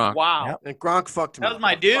 Fuck Gronk. Wow. Yep. And Gronk fucked me. That was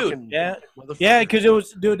my dude. Fucking Yeah. motherfucker. Yeah, because it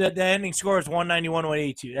was, dude, the ending score was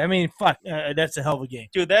 191-182. I mean, fuck, that's a hell of a game.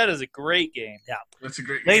 Dude, that is a great game. Yeah. That's a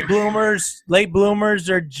great Late game. bloomers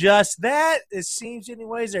are just that. It seems,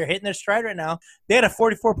 anyways, they're hitting their stride right now. They had a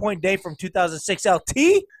 44-point day from 2006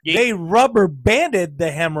 LT. They rubber banded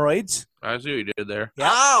the hemorrhoids. I see what you did there.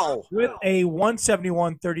 Ow! With a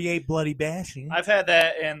 171-38 bloody bashing. I've had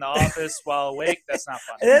that in the office while awake. That's not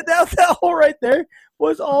fun. And that whole right there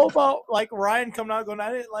was all about like Ryan coming out going,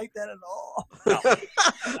 I didn't like that at all. I'm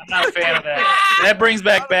not a fan of that. That brings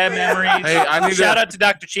back bad memories. Hey, I need Shout to out to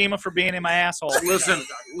Dr. Chima for being in my asshole. listen.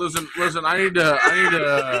 I need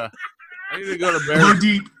to go to Elbow Bears.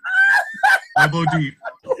 deep. Elbow deep.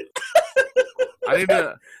 I need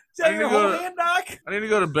to. Is that I need your to go whole to- hand, Doc? I need to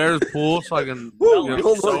go to Bears pool so I can. Woo, you know,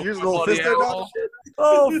 use soak an my old bloody fist there, Doc? asshole.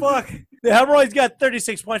 Oh, fuck. The Hemorrhoids got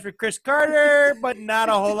 36 points for Chris Carter, but not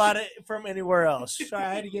a whole lot from anywhere else. So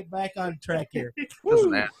I had to get back on track here. That's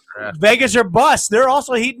an ass draft. Vegas or bust. They're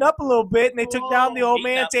also heating up a little bit, and they took down the old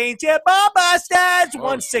man Ancient Ball Busters,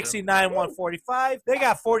 169-145. They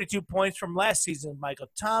got 42 points from last season, Michael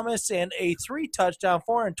Thomas, and a 3-touchdown,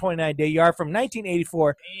 429-day yard from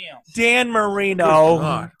 1984, Dan Good Marino,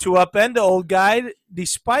 God. to upend the old guy,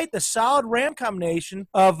 despite the solid Ram combination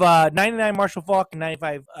of 99 Marshall Falk and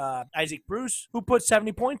 95 Isaac Bruce, who put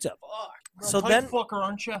 70 points up. So then, fucker,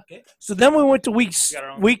 aren't you? so then we went to week got our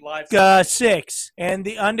own week live 6, and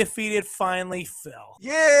the undefeated finally fell.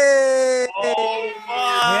 Yay! Oh, fuck. Yeah.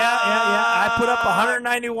 I put up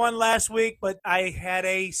 191 last week, but I had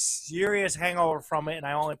a serious hangover from it, and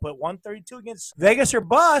I only put 132 against Vegas or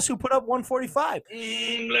Bus, who put up 145.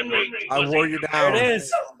 I wore you down.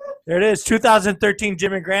 There it is. 2013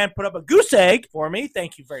 Jimmy Grant put up a goose egg for me.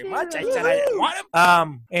 Thank you very much. I said I didn't want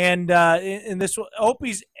him. In this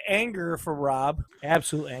Opie's anger for Rob,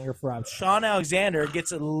 absolute anger for Rob. Sean Alexander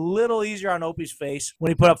gets a little easier on Opie's face when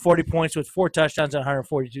he put up 40 points with 4 touchdowns and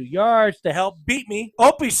 142 yards to help beat me.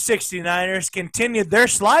 Opie's 69ers continued their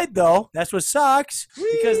slide, though. That's what sucks,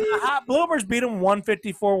 because the Hot Bloomers beat them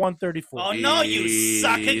 154-134. Oh, no, you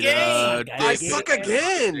suck again. I suck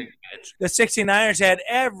again. The 69ers had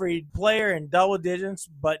every player in double digits,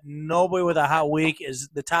 but nobody with a hot week.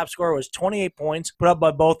 The top scorer was 28 points, put up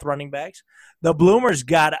by both running backs. The Bloomers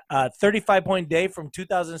got a 35-point day from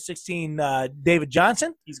 2016 David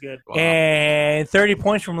Johnson. He's good. Wow. And 30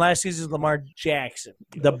 points from last season's Lamar Jackson.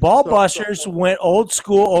 The Ball Busters went old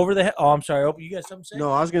school over the head. Oh, I'm sorry. You got something to say?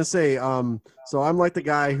 No, I was gonna say. So I'm like the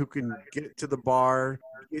guy who can get to the bar,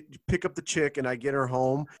 pick up the chick, and I get her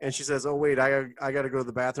home, and she says, "Oh wait, I got to go to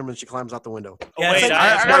the bathroom," and she climbs out the window. Yeah, wait, it's, like,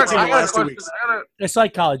 I got a last 2 question. weeks. it's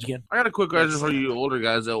like college again. I got a quick question for you older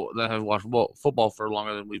guys that have watched football for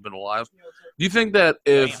longer than we've been alive. Do you think that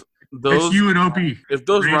if That's those you and Opie. if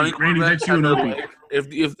those Randy, running that's quarterbacks you had and their Opie. legs,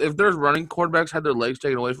 if there's running quarterbacks had their legs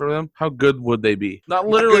taken away from them, how good would they be? Not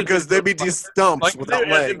literally because they'd be just stumps like without if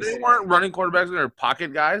legs. they weren't running quarterbacks and they're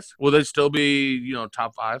pocket guys, will they still be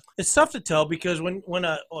top 5? It's tough to tell because when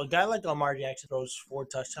a guy like Lamar Jackson throws 4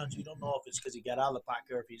 touchdowns, you don't know if it's because he got out of the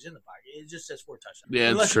pocket or if he's in the pocket. It just says 4 touchdowns. Yeah,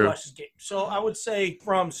 it's Unless true. you watch his game. So I would say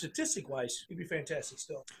from statistic-wise, he'd be fantastic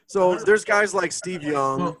still. So there's guys like Steve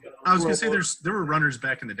Young. Well, I was gonna say there were runners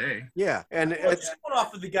back in the day. Yeah, and Well, it's just going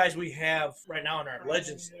off of the guys we have right now in our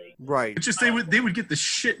Legends League. Right. It's just they would get the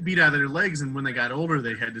shit beat out of their legs, and when they got older,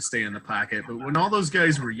 they had to stay in the pocket. But when all those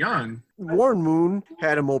guys were young, Warren Moon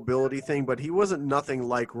had a mobility thing, but he wasn't nothing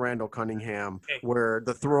like Randall Cunningham, where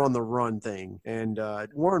the throw on the run thing. And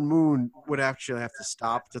Warren Moon would actually have to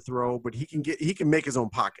stop to throw, but he can make his own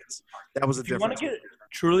pockets. That was a If you difference. want to get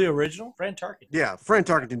truly original, Fran Tarkenton. Yeah, Fran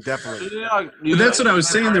Tarkenton definitely. but that's what I was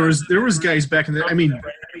saying. There was guys back in the. I mean,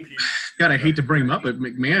 God, I hate to bring him up, but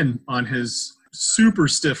McMahon on his super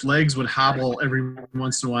stiff legs would hobble every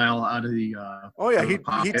once in a while out of the. Oh yeah,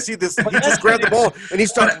 he'd see this. He just grabbed the ball and he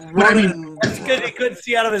started running. It's because he couldn't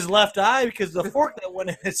see out of his left eye because the fork that went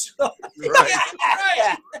in his.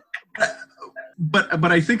 Right.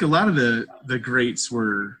 But I think a lot of the greats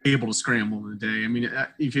were able to scramble in the day. I mean,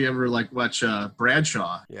 if you ever watch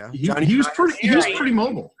Bradshaw, he was pretty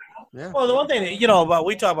mobile. Yeah. Well, the one thing that,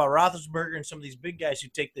 we talk about Roethlisberger and some of these big guys who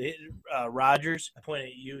take the hit. Rodgers, I point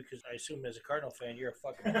at you because I assume as a Cardinal fan, you're a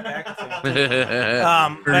fucking Packer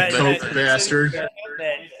fan. Bastard.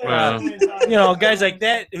 Guys like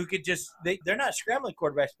that who could just they're not scrambling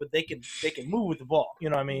quarterbacks, but they can move with the ball. You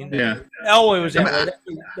know what I mean? Yeah. Elway was that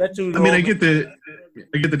way. That's who. I mean, I get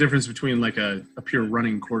the difference between like a pure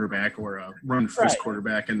running quarterback or a run first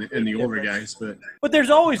quarterback and the older guys, but there's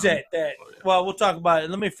always that. Well, we'll talk about it.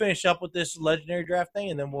 Let me finish up with this legendary draft thing,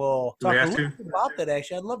 and then we'll talk a little bit about that.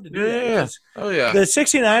 Actually, I'd love to do that. Yeah. Oh yeah. The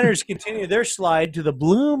 69ers continue their slide to the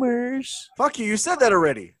Bloomers. Fuck you! You said that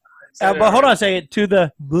already. But hold on a second. To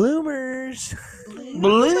the Bloomers.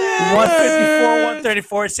 154,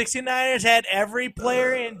 134. 69ers had every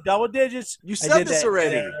player in double digits. You said this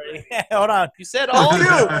already. Hold on. You said all. You.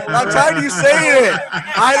 I'm tired of you saying it.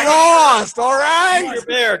 I lost. All right. Future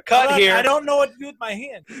Bear, cut here. I don't know what to do with my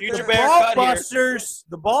hand. Future Bear, cut here.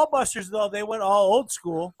 The ball busters, though, they went all old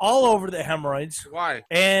school, all over the hemorrhoids. Why?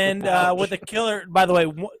 And with a killer, by the way,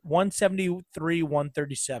 173,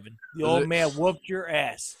 137. The old man whooped your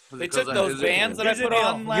ass. They took those bands that I put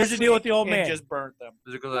on last Here's the deal with the old week and man. just burnt them.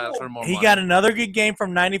 Is it because I asked for more He money? got another good game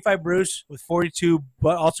from 95 Bruce with 42,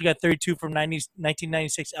 but also got 32 from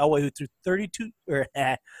 1996 Elway,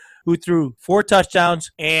 who threw 4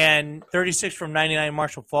 touchdowns, and 36 from 99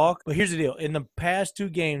 Marshall Faulk. But here's the deal. In the past 2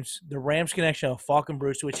 games, the Rams connection of Faulk and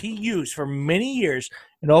Bruce, which he used for many years,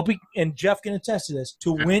 and Jeff can attest to this,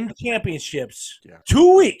 to win championships.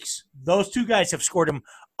 2 weeks, those 2 guys have scored him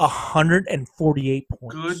 148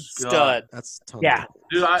 points. Good Stud. God. That's a ton. Yeah.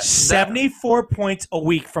 Dude, 74 points a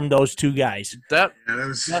week from those 2 guys. that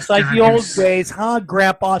Just like the old days, huh,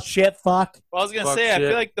 Grandpa? Shit, fuck. Well, I was going to Fuck say, I shit.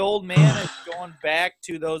 feel like the old man is going back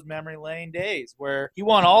to those memory lane days where he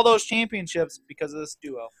won all those championships because of this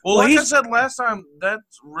duo. Well, Well, like I he's- said last time,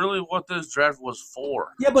 that's really what this draft was for.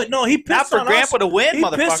 Yeah, but no, he Not pissed for on Grandpa us. to win, He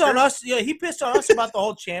pissed motherfucker. on us. Yeah, he pissed on us about the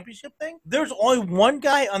whole championship thing. There's only one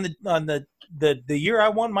guy on the year I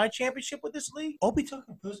won my championship with this league. Obi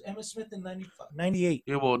Tucker was Emmitt Smith in 98.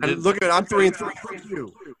 Yeah, well, And look at I'm 3-3 for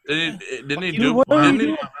you. didn't he Dude, what are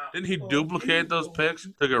you didn't he duplicate those picks?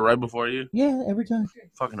 Took it right before you. Yeah, every time.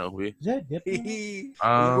 Fucking Obi. Is that dip? Look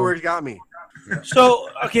where he got me. So,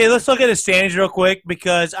 okay, let's look at the standings real quick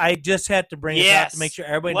because I just had to bring it up Yes. to make sure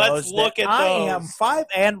everybody Let's knows look that at I those. am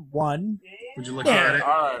 5-1. would you look at it? All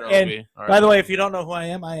right, And Obi. All right. by the way, if you don't know who I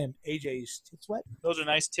am AJ's tit sweat. Those are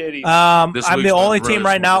nice titties. This I'm the week's only been team really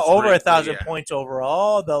right now smooth, over straight, 1,000 yeah. points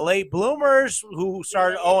overall. The late bloomers who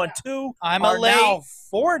started 0-2 I'm are a late now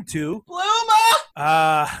 4-2.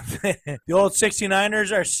 bloomer. The old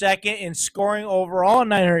 69ers are second in scoring overall,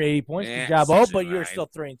 980 points. Yeah, Good job, Hope, but 69. you're still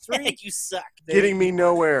 3-3. You suck. Getting me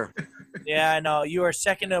nowhere. Yeah, I know. You are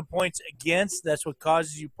second in points against. That's what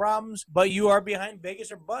causes you problems. But you are behind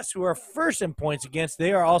Vegas or Bust, who are first in points against.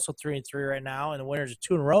 They are also 3-3 right now, and the winners are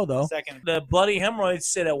 2 in a row, though. Second. The Bloody Hemorrhoids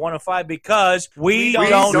sit at 105 because we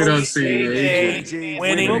don't don't see AJ AJ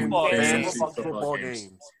winning football fantasy football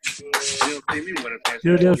games.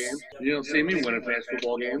 Dude, You don't see me winning fantasy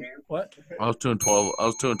football games. What? I was 2-12. I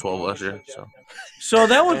was 2-12 last year. So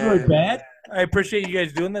that was really bad. I appreciate you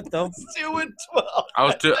guys doing that, though. 2-12. I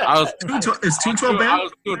was 2-12 is 2-12 I bad?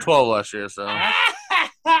 was 2-12 last year. So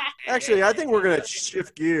Actually, I think we're gonna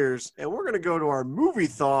shift gears and we're gonna go to our movie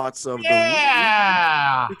thoughts of the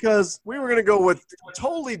week because we were gonna go with a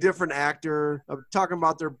totally different actor, talking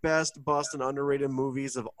about their best, bust, and underrated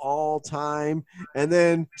movies of all time. And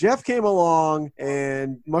then Jeff came along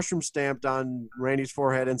and mushroom stamped on Randy's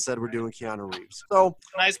forehead and said, "We're doing Keanu Reeves." So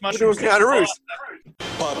Nice we're mushroom. doing Keanu Reeves.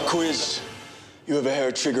 Pop quiz. You have a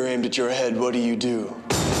hair trigger aimed at your head. What do?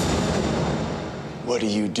 What do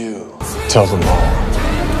you do? Tell them all.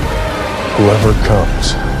 Whoever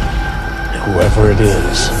comes, whoever it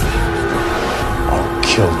is, I'll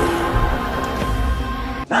kill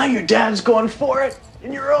them. now your dad's going for it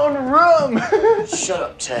in your own room. Shut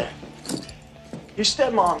up, Ted. Your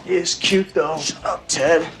stepmom is cute, though. Shut up,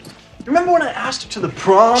 Ted. Remember when I asked her to the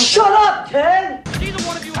prom? Shut up, Ted! Neither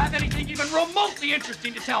one of you have anything even remotely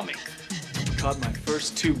interesting to tell me. Caught my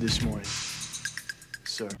first tube this morning,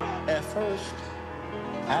 sir. At first,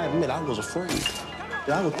 I admit I was afraid.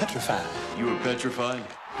 I was petrified. You were petrified?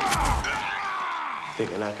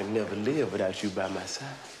 Thinking I could never live without you by my side.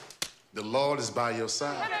 The Lord is by your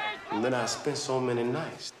side. And then I spent so many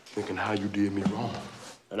nights thinking how you did me wrong.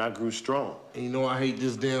 And I grew strong. And you know I hate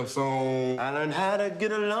this damn song. I learned how to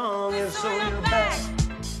get along and so you're back.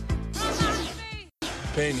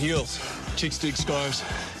 Pain heals. Chicks dig scars.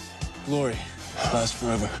 Glory lasts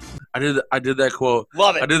forever. I did that quote.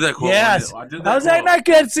 Love it. I did that quote. Yes. I did that How's that quote. not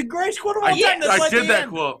good? It's a great quote of all time. I did that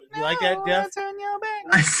quote. You like that, Jeff?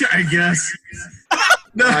 I guess.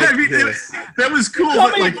 No, I mean that was cool. Tell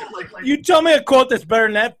But me- you tell me a quote that's better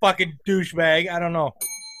than that fucking douchebag. I don't know.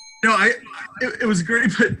 no, it was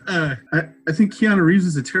great, but I think Keanu Reeves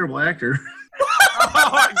is a terrible actor. Oh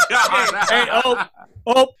my God.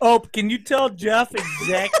 Hey, Ope, can you tell Jeff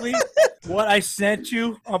exactly what I sent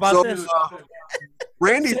you about So, this?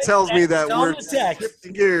 Randy tells me that Tell we're him the text.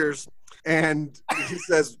 shifting gears, and he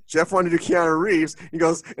says Jeff wanted to do Keanu Reeves. He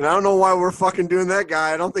goes, and I don't know why we're fucking doing that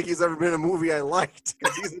guy. I don't think he's ever been in a movie I liked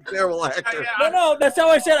because he's a terrible actor. No, that's how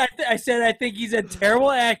I said. I said I think he's a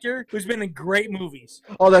terrible actor who's been in great movies.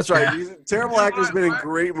 Oh, that's right. He's a terrible actor who's been in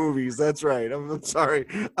great movies. That's right. I'm sorry.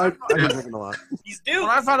 I've been drinking a lot. He's due. When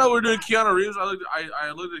I found out we were doing Keanu Reeves,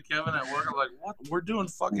 I looked at Kevin at work. I was like, "What? We're doing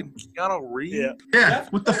fucking Keanu Reeves?" Yeah.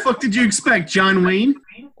 What the fuck did you expect, John Wayne?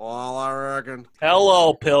 Well, I reckon.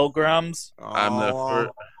 Hello, pilgrims. I'm the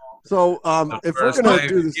first. So, if we're first gonna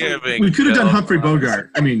do this, Thanksgiving. We could have done Humphrey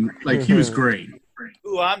Bogart. I mean, like he was great.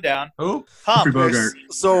 Ooh, I'm down. Who? Humphrey Bogart.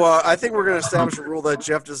 So I think we're going to establish a rule that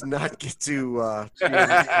Jeff does not get to,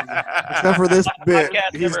 except for this bit,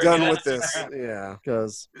 Podcast he's never done again. with this. Yeah,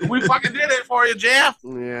 because We fucking did it for you, Jeff.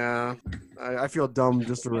 yeah, I feel dumb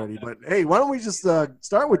just already. But hey, why don't we just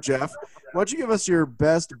start with Jeff? Why don't you give us your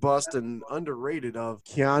best, bust, and underrated of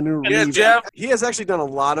Keanu Yeah, Reeves? Jeff. He has actually done a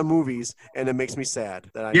lot of movies, and it makes me sad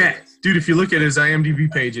that I Yeah, dude, if you look at his IMDb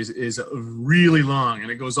page, is really long, and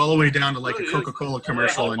it goes all the way down to like a Coca-Cola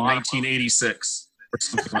commercial in 1986 or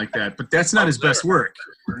something like that. But that's not his best work.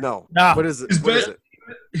 No. Nah. What is it? His What is best,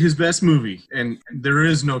 it? his best movie, and there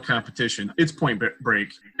is no competition. It's Point Break.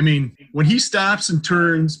 I mean, when he stops and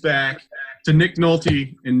turns back to Nick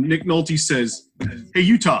Nolte, and Nick Nolte says, "Hey,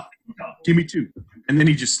 Utah, give me two," and then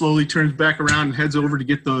he just slowly turns back around and heads over to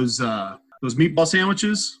get those meatball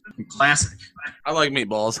sandwiches. Classic. I like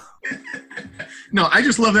meatballs. No, I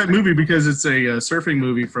just love that movie because it's a surfing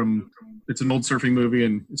movie it's an old surfing movie,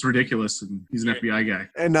 and it's ridiculous, and he's an FBI guy.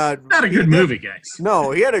 And Not a good movie, guys.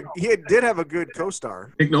 No, he did have a good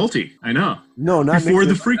co-star. Nick Nolte, I know. No, not Before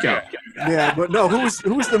Nick the freakout. Yeah, but no, who's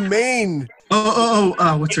the main?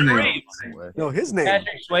 What's her name? No, his name.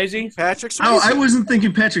 Patrick Swayze. Patrick Swayze. Oh, I wasn't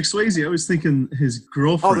thinking Patrick Swayze. I was thinking his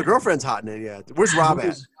girlfriend. Oh, the girlfriend's hot in it. Yeah, where's Rob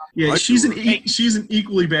at? Yeah, I she's do. an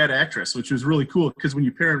equally bad actress, which was really cool because when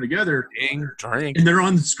you pair them together Drink. and they're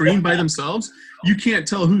on the screen by themselves, you can't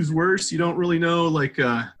tell who's worse. You don't really know, like,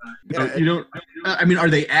 you don't. I mean, are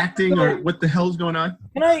they acting or what the hell's going on?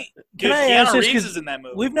 Can I Dude, ask Keanu this? Reeves 'Cause is in that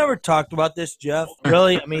movie. we've never talked about this, Jeff.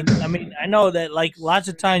 Really? I mean, I know that like lots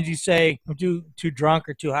of times you say I'm too drunk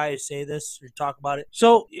or too high to say this or talk about it.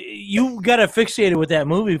 So you got fixated with that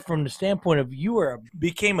movie from the standpoint of you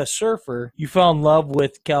became a surfer. You fell in love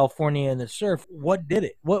with California and the surf. What did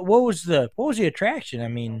it? What was the attraction? I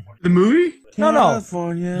mean, The movie? no,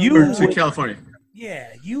 California. You Or to with- California. yeah,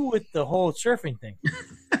 you with the whole surfing thing.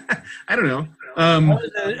 I don't know.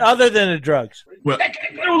 Other than the drugs. Well,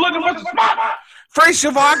 looking for the spot. Free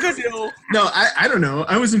Shavaka. no, I don't know.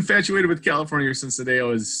 I was infatuated with California since the day I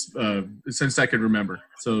was since I could remember.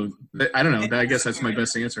 So I don't know. I guess that's my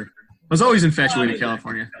best answer. I was always infatuated with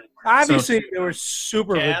California. Obviously, there was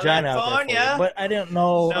super vagina out there, for you, but I didn't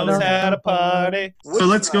know. Knows how to party. So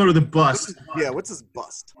let's go to the bust. Yeah, what's his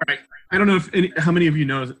bust? All right. I don't know how many of you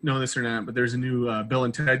know this or not, but there's a new Bill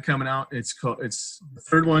and Ted coming out. It's the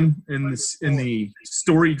third one in the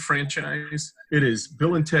storied franchise. It is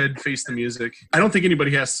Bill and Ted Face the Music. I don't think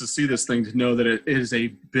anybody has to see this thing to know that it is a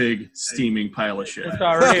big steaming pile of shit. It's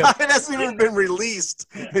already. It hasn't even been released,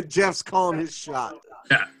 and Jeff's calling his shot.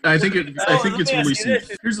 Yeah, I think it's releasing.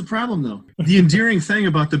 Here's the problem, though. The endearing thing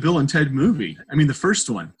about the Bill and Ted movie, I mean, the first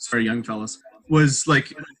one, sorry, young fellas, was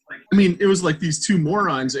like I mean, it was like these two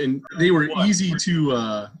morons, and they were easy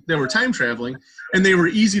to. They were time traveling, and they were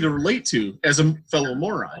easy to relate to as a fellow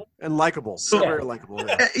moron. And likable. So very likable.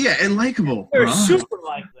 Yeah, and likable. They're Huh? super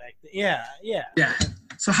like that. Yeah. Yeah.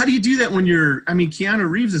 So how do you do that when you're? I mean, Keanu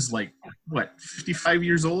Reeves is like what, 55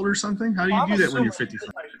 years old or something? How do you do that when you're 55?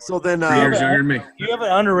 So then, 3 years younger than me. You have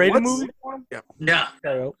an underrated movie for him? Yeah.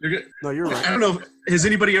 You're good. No, you're right. I don't know. Has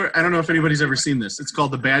anybody? I don't know if anybody's ever seen this. It's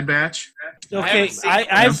called The Bad Batch. Okay,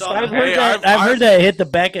 I've heard that. I've heard that hit the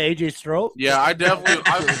back of AJ's throat. Yeah, I've definitely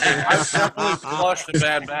flushed a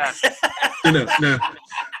Bad Batch. No.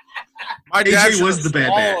 My dad AJ was the Bad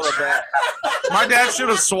Batch. My dad should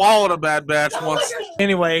have swallowed a Bad Batch once.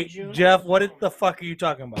 Anyway, Jeff, what the fuck are you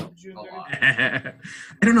talking about? I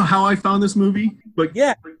don't know how I found this movie, but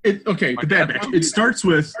yeah. The Bad Batch.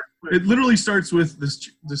 It literally starts with this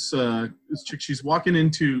chick. She's walking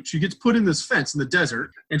into. She gets put in this fence in the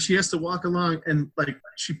desert, and she has to walk along, and like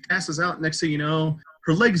she passes out. Next thing you know,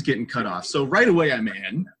 her leg's getting cut off. So right away, I'm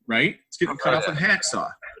in. Right, it's getting cut off with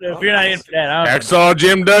hacksaw. If you're not in for that, I don't Hacksaw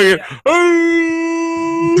Jim Duggan.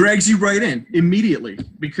 Drags you right in immediately,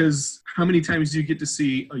 because how many times do you get to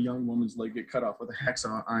see a young woman's leg get cut off with a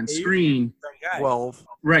hacksaw on screen? 12.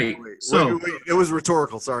 Right. Wait, it was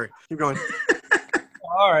rhetorical. Sorry. Keep going.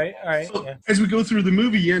 All right. So, as we go through the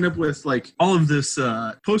movie, you end up with like all of this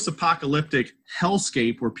post-apocalyptic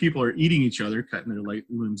hellscape where people are eating each other, cutting their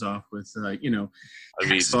limbs off with,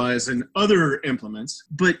 hacksaws and other implements.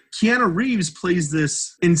 But Keanu Reeves plays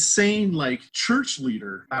this insane, like, church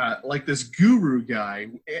leader, like this guru guy.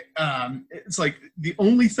 It's like the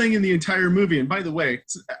only thing in the entire movie. And by the way,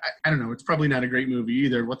 I don't know, it's probably not a great movie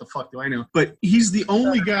either. What the fuck do I know? But he's the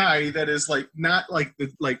only guy that is like not like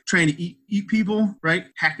trying to eat people, right?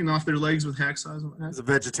 Hacking off their legs with hacksaws and whatnot. He's a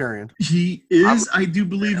vegetarian. He is, I do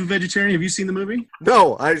believe, a vegetarian. Have you seen the movie?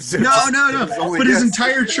 No, No. But his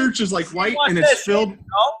entire church is like white and it's filled. No,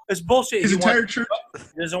 it's bullshit. His entire church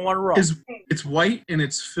doesn't want to roll. It's white and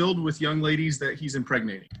it's filled with young ladies that he's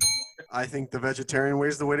impregnating. I think the vegetarian way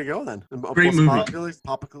is the way to go then. Great movie.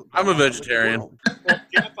 I'm a vegetarian.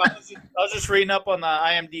 Jeff, I was just reading up on the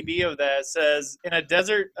IMDb of that. It says, in a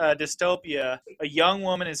desert dystopia, a young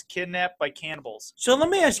woman is kidnapped by cannibals. So let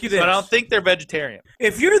me ask you this. So I don't think they're vegetarian.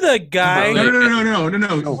 If you're the guy... No.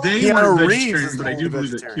 They Keanu were Reeves vegetarians, is but the I do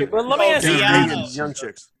believe vegetarian. that. But let me ask you Young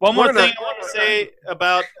chicks. One more We're thing not- I want to say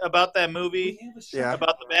about that movie,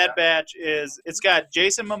 about the Bad Batch, is it's got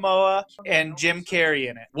Jason Momoa and Jim Carrey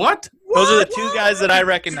in it. What? Those are the two guys that I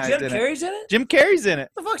recognized Jim in Carrey's in it? Jim Carrey's in it.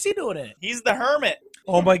 What the fuck's he doing in it? He's the hermit.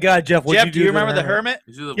 Oh my God, Jeff! What'd Jeff, you do you remember the Hermit?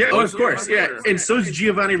 hermit? Yeah, of course. Yeah, and so is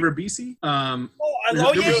Giovanni Ribisi.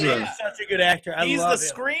 He's such a good actor. He's the love him.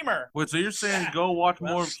 screamer. Wait, so you're saying go watch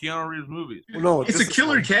more of Keanu Reeves movies? No, It's a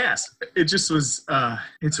killer cast. It just was.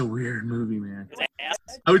 It's a weird movie, man.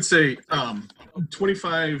 I would say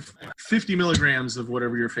 25, 50 milligrams of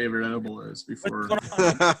whatever your favorite edible is before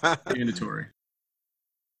mandatory.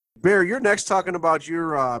 Bear, you're next talking about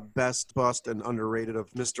your best, bust, and underrated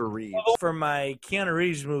of Mr. Reeves. For my Keanu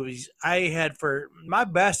Reeves movies, I had for my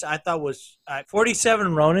best, I thought was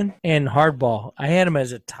 47 Ronin and Hardball. I had him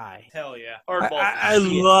as a tie. Hell yeah. Hardball. I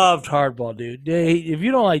loved Hardball, dude. If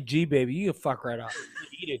you don't like G Baby, you can fuck right off.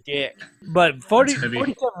 Eat a dick. But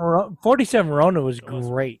 47 Ronin was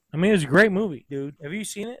great. I mean, it was a great movie, dude. Have you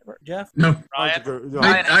seen it, Jeff? No. Ryan?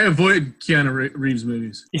 I avoid Keanu Reeves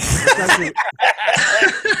movies.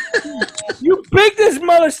 You picked this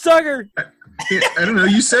mother sucker. I don't know.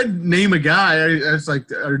 You said name a guy. I was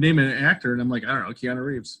like, or name an actor, and I'm like, I don't know, Keanu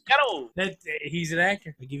Reeves. He's an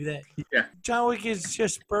actor. I give you that. Yeah. John Wick is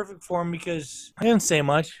just perfect for him because I didn't say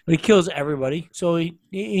much, but he kills everybody, so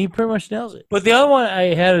he pretty much nails it. But the other one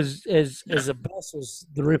I had as the best was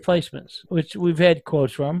The Replacements, which we've had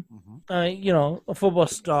quotes from. A football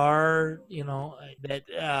star.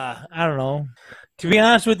 That I don't know. To be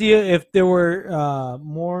honest with you, if there were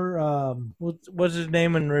more, what's his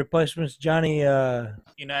name in Replacements? Johnny.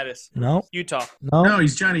 Unitas. No. Utah. No,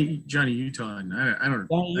 he's Johnny Utah. And I don't.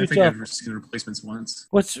 Johnny I think Utah. I've seen The Replacements once.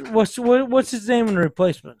 What's his name in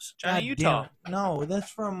Replacements? Johnny God Utah. damn it. No,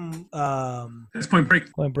 that's from That's Point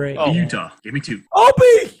Break. Point Break. Oh. Utah. Give me two.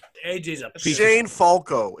 Opie. AJ's a piece. Shane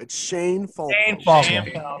Falco. It's Shane Falco.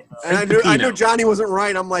 Shane And I knew Johnny wasn't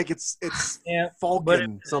right. I'm like, it's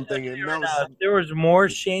Falcon but something. And that was, if there was more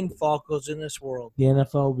Shane Falcos in this world, the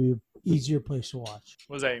NFL would be an easier place to watch.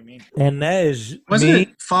 What does that mean? And that is Wasn't me. it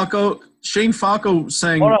Falco? Shane Falco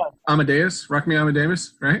sang Hold on. Amadeus. Rock Me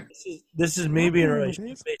Amadeus, right? This is me being a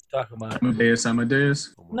relationship based talking about it.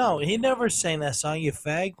 Amadeus. No, he never sang that song, you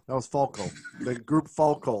fag. that was Falco. The group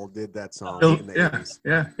Falco did that song Oh, in the yeah, 80s.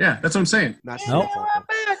 yeah. That's what I'm saying. Not Shane Nope. Falco.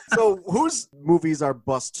 So, whose movies are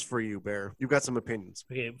busts for you, Bear? You've got some opinions.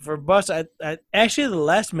 Okay, for bust, I actually the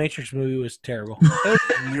last Matrix movie was terrible.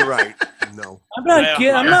 You're right. No, I'm not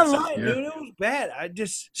kidding. I'm not lying, dude. It was bad. I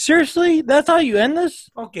just seriously, that's how you end this?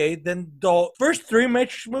 Okay, then the first 3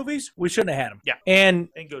 Matrix movies, we shouldn't have had them. Yeah, and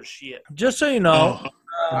go to shit. Just so you know,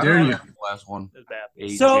 Dare you? Last one. It was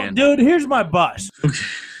bad. So, dude, here's my bust.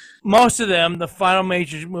 Most of them, the final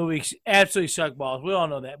Matrix movies, absolutely suck balls. We all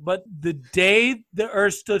know that. But The Day the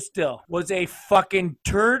Earth Stood Still was a fucking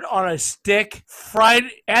turd on a stick fried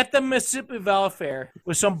at the Mississippi Valley Fair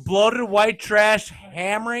with some bloated white trash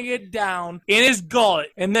hammering it down in his gullet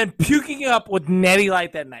and then puking up with Natty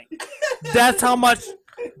Light that night. That's how much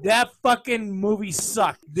that fucking movie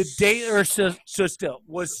sucked. The Day the Earth Stood Still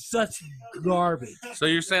was such garbage. So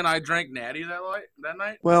you're saying I drank Natty that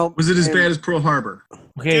night? Well, was it as bad as Pearl Harbor?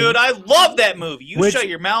 Okay. Dude, I love that movie. You shut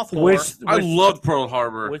your mouth, whore. I love Pearl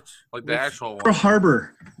Harbor, like the actual one. Pearl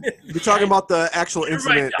Harbor. You're talking about the actual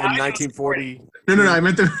incident in 1940. No, I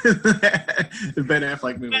meant the Ben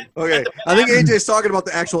Affleck movie. Okay, I think AJ's talking about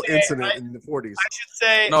the actual incident in the 40s. I should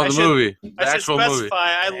say movie. The I should actual movie. specify.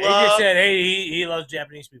 I He love. just said, hey, he loves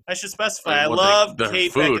Japanese people. I should specify. Like I what love their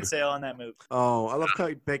Kate food. Beckinsale in that movie. Oh, I love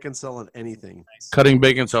bacon selling anything. Cutting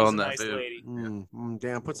bacon selling She's a that nice dude. lady.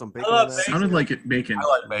 Damn, put some I bacon love on that. bacon. Sounded like it bacon. I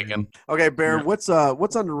like bacon. Okay, Bear, what's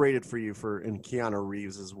underrated for you in Keanu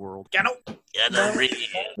Reeves' world?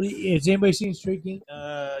 Has anybody seen Street King?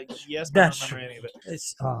 Yes, but I Not don't remember any of it.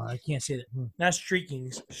 It's I can't say that. Not Street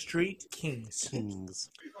Kings. Street Kings.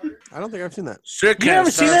 I don't think I've seen that. You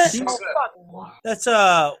never seen that? That's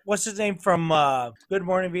what's his name from Good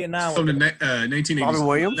Morning Vietnam? From the 1980s. Robin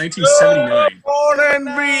Williams? 1979. Born in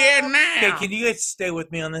Vietnam. Okay, can you guys stay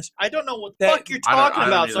with me on this? I don't know what That- fuck you're talking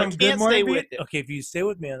about, so I From can't stay with it. Okay, if you stay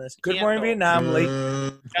with me on this. Good Can't Morning go. Vietnam.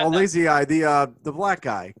 Late. Oh, Lazy Eye, the black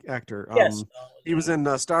guy actor. Yes. He was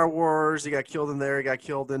in Star Wars. He got killed in there. He got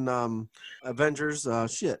killed in Avengers.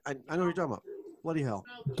 Shit, I know what you're talking about. Bloody hell.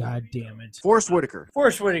 God damn it. Forrest Whitaker.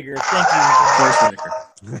 Forrest Whitaker. Thank you. Forrest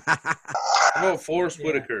Whitaker. How about Forrest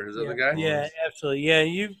Whitaker? Is that the guy? Yeah, absolutely. Yeah,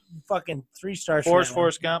 you fucking 3 stars.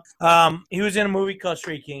 Forrest Gump. He was in a movie called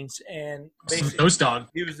Street Kings, and basically Ghost Dog.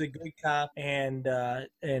 he was the good cop, and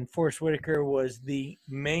Forrest Whitaker was the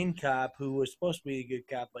main cop who was supposed to be the good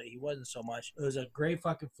cop, but he wasn't so much. It was a great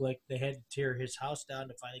fucking flick. They had to tear his house down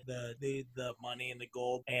to find the money and the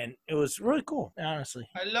gold, and it was really cool, honestly.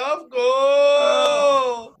 I love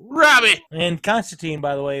gold. Robbie. And Constantine,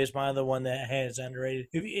 by the way, is my other one that has underrated.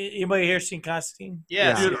 Have anybody here seen Constantine?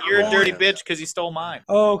 Yeah, Yeah. dude, you're a dirty bitch because you stole mine.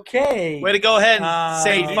 Okay. Way to go ahead and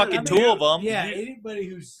say fucking 2 of them. Yeah, anybody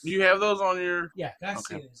who's Do you have those on your? yeah,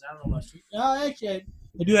 Constantine is. I don't know about Street. No, actually,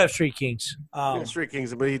 I do have Street Kings. Yeah, Street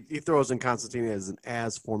Kings, but he throws in Constantine as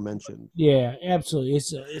aforementioned. Yeah, absolutely.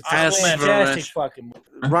 It's a fantastic Aforementioned. fucking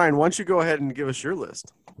movie. Ryan, why don't you go ahead and give us your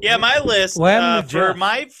list? Yeah, my list What happened to for Jeff?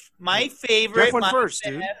 my favorite. Jeff went my first,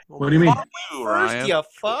 dude. What do you mean? Fuck you, First, Ryan. you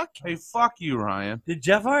fuck. Hey, fuck you, Ryan. Did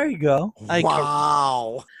Jeff already go?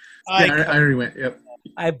 Wow. Yeah, I already went. Yep.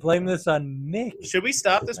 I blame this on Nick. Should we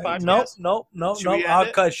stop this podcast? Nope. Should we end I'll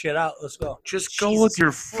it? cut shit out. Let's go. Just go Jesus with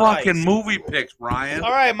your Christ. fucking movie picks, Ryan.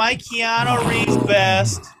 All right, my Keanu Reeves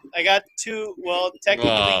best. I got 2, well,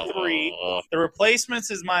 technically 3. The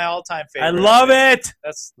Replacements is my all-time favorite. I love it.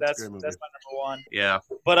 That's a great my movie. number 1. Yeah.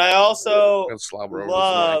 But I also Gonna slobber over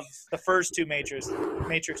love the first 2 Matrix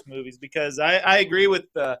movies because I agree with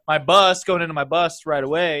my bust, going into my bust right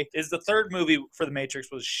away, is the third movie for the Matrix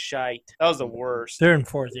was shite. That was the worst. Third and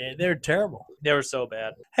fourth, yeah, they're terrible. They were so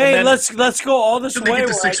bad. Hey, And then- let's go all this Should they way get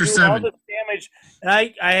to where 6 I or do 7? all this damage, and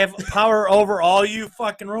I have power over all you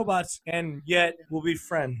fucking robots, and yet we'll be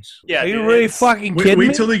friends. Yeah, Are you dude, really it's- fucking kidding Wait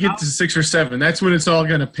me? till they get to 6 or 7. That's when it's all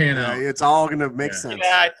gonna pan Yeah, out. it's all gonna make sense.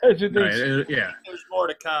 Yeah, Right, yeah. there's more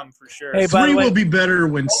to come for sure. Hey, by the 3 way, will be better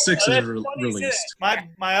when 6 Oh, is that's funny you say released. that.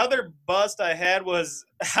 My other bust I had was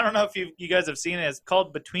I don't know if you guys have seen it. It's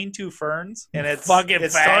called Between Two Ferns, and it Fucking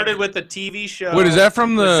started with the TV show. Wait, is that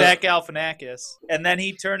from with the? Zach Galifianakis, and then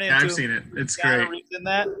he turned into. Yeah, I've seen it. It's Keanu great. Reeves in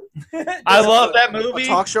that. I love that movie. A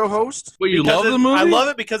talk show host? Wait, you because love it- the movie? I love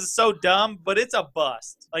it because it's so dumb, but it's a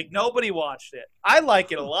bust. Like nobody watched it. I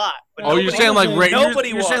like it a lot. But Oh, you're nobody- saying like nobody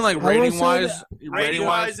you're saying like watched I will rating say wise, that- rating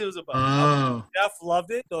wise, it was a bust. Oh, Jeff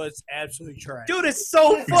loved it, so it's absolutely trash. Dude, it's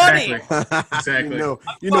so funny. exactly. Exactly. You know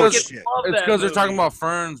Fucking shit. love It's that because they're movie. talking about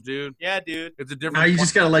ferns, dude. Yeah, dude. It's a Now different. you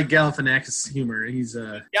just gotta like Galifianakis humor. He's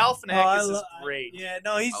Galifianakis is great. Yeah,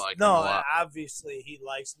 no, he's I like him no. a lot. Obviously, he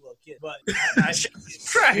likes little kids, but Christ.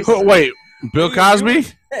 Wait, Bill Cosby?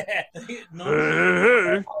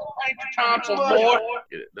 no, Thompson, boy.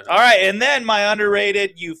 All right, and then my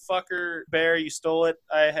underrated, you fucker, Bear, you stole it.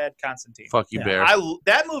 I had Constantine. Fuck you, Bear.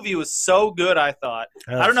 That movie was so good, I thought.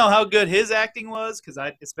 I don't know how good his acting was because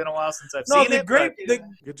it's been a while since I've seen it.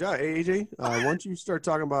 Good job, AJ. Why don't you start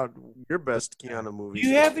talking about your best Keanu movies? Do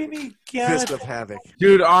you have any Keanu? Fist of Havoc.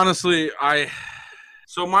 Dude, honestly,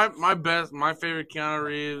 So my favorite Keanu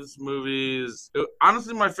Reeves movies.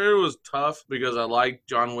 Honestly, my favorite was Tough because I like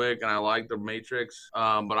John Wick and I like The Matrix.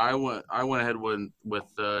 But I went ahead with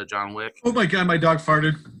John Wick. Oh my god, my dog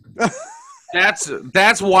farted.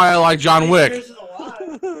 That's why I like John Wick.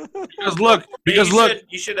 Because look,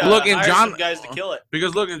 you should look in hire John some guys to kill it.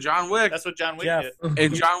 Because look in John Wick. That's what John Wick Jeff. did.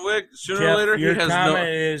 In John Wick, sooner Jeff, or later your he has comment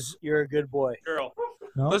is you're a good boy. Girl.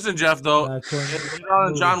 No? Listen, Jeff, though,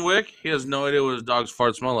 in John Wick, he has no idea what his dog's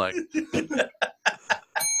fart smell like.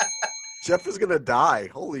 Jeff is gonna die.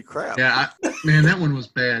 Holy crap! Yeah, man, that one was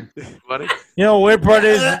bad. Buddy, You know, weird part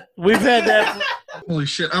is we've had that. Holy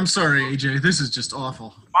shit! I'm sorry, AJ. This is just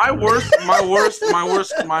awful. my bust.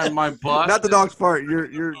 Not the dog's fart.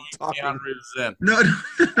 You're talking. Keanu Reeves in. No,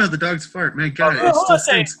 the dog's fart. Man, God, it still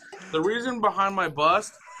stinks. The reason behind my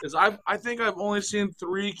bust is I think I've only seen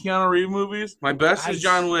 3 Keanu Reeves movies. My best is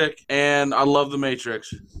John Wick, and I love The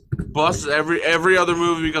Matrix. Bust is every other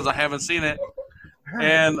movie because I haven't seen it.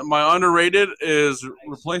 And my underrated is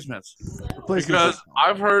Replacements. Because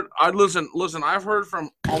I've heard from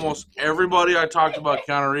almost everybody I talked about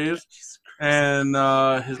Keanu Reeves, and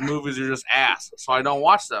his movies are just ass, so I don't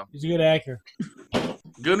watch them. He's a good actor.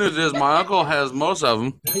 Good news is my uncle has most of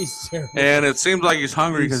them, and it seems like he's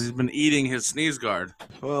hungry because he's been eating his sneeze guard.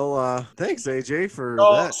 Well, thanks AJ for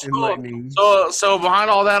that enlightening. So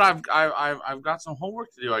behind all that, I've got some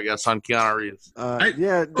homework to do, I guess, on Keanu Reeves.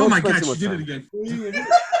 Yeah. Oh my spend gosh, too you much did it time. again.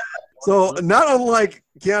 So, not unlike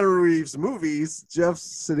Keanu Reeves' movies, Jeff's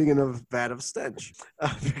sitting in a vat of stench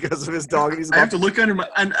because of his dog. And he's I have to look under my.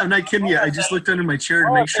 I'm not kidding you. I just looked under my chair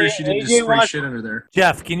to make sure she didn't just spray shit under there.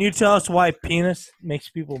 Jeff, can you tell us why penis makes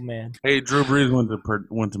people mad? Hey, Drew Brees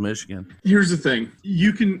went to Michigan. Here's the thing: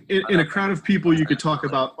 you can in a crowd of people, you could talk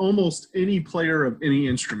about almost any player of any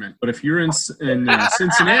instrument. But if you're in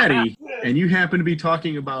Cincinnati and you happen to be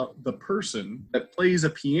talking about the person that plays a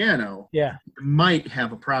piano, yeah, you might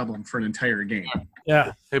have a problem for an entire game.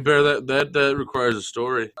 Yeah. Hey, Bear, that requires a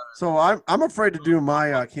story. So I'm afraid to do my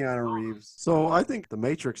Keanu Reeves. So I think The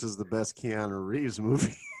Matrix is the best Keanu Reeves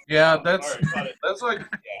movie. Yeah, that's like.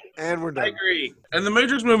 And we're done. I agree. And the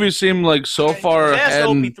Matrix movies seem like so far ahead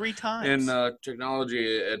told me 3 times. in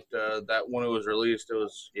technology at that when it was released. It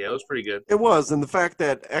was pretty good. It was, and the fact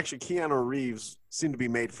that actually Keanu Reeves seemed to be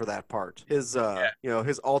made for that part. His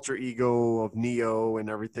his alter ego of Neo and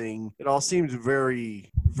everything. It all seemed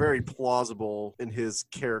very, very plausible in his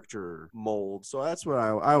character mold. So that's what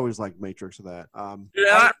I always liked Matrix of that.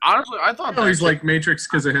 Yeah, honestly, I thought I always liked Matrix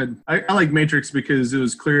because I like Matrix because it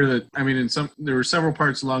was clear that there were several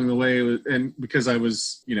parts along the way, and because I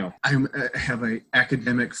was I have an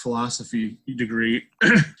academic philosophy degree.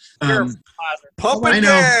 Pump and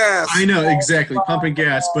gas. I know exactly, pump and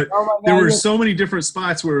gas. But there were so many different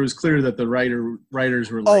spots where it was clear that the writers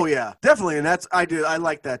were. Oh yeah, definitely, and I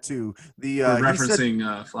like that too.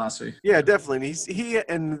 Referencing philosophy. Yeah, definitely.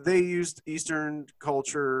 And they used Eastern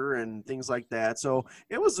culture and things like that. So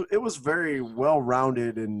it was very well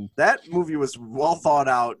rounded, and that movie was well thought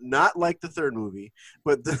out. Not like the third movie,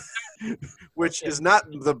 but which is not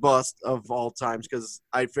the bust of all times because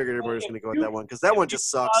I figured everybody was going to go with that one because that one just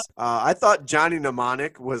sucks. I thought Johnny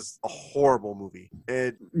Mnemonic was a horrible movie.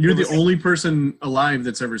 You're the only person alive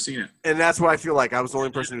that's ever seen it, and that's what I feel like. I was the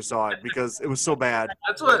only person who saw it because it was so bad.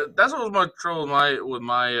 That's what was my trouble with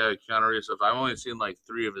my Keanu Reeves stuff. I've only seen like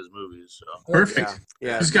 3 of his movies. So perfect.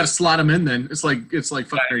 Yeah. You just got to slot him in. Then it's like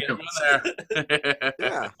fucking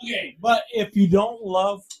Yeah. Okay, but if you don't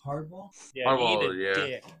love Hardball,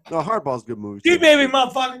 No, Hardball's a good movie. Gee, baby,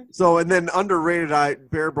 motherfucker. So and then underrated.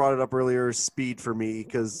 Bear brought it up earlier. Speed for me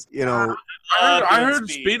because I heard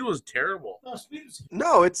Speed was terrible.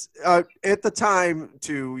 No, it's at the time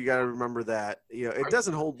too. You got to remember that it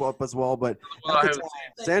doesn't hold up as well, but at the time,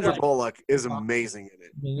 Sandra Bullock is amazing in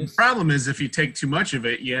it. The problem is if you take too much of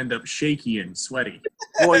it, you end up shaky and sweaty.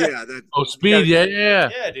 Well, yeah. Speed,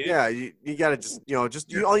 yeah, dude. Yeah, you got to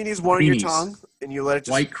just all you need is one on your tongue, and you let it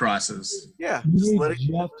just white crosses. Yeah, just let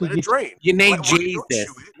it drain. You need Jesus.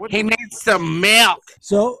 He needs some milk.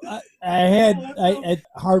 So I had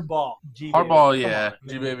Hardball. Hardball, yeah.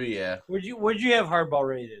 G baby, yeah. Where'd you have Hardball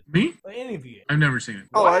rated? Me? Any of you? I've never seen it.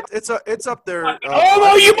 Oh, it's up there.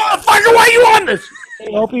 Oh, you motherfucker! Why you on this?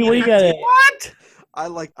 Hey, Opie, what you got it? What? I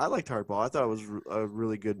liked Hardball. I thought it was a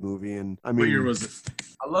really good movie, and I mean, What year was it?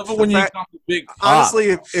 I love it when you come to big pop.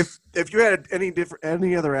 Honestly, if you had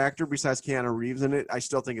any other actor besides Keanu Reeves in it, I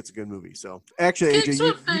still think it's a good movie. So actually, AJ,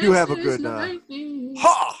 you do have a good.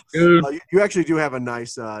 You actually do have a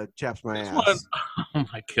nice chaps my ass. Oh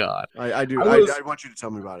my god! I do. I want you to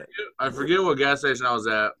tell me about it. I forget what gas station I was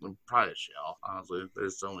at. Probably a Shell. Honestly,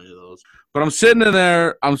 there's so many of those. But I'm sitting in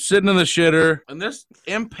there. I'm sitting in the shitter, and this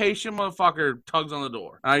impatient motherfucker tugs on the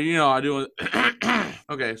door. I do.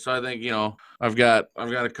 Okay, so I think I've got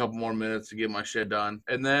a couple more minutes to get my shit done,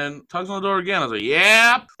 and then tugs on the door again. I was like,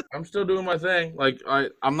 "Yeah, I'm still doing my thing." Like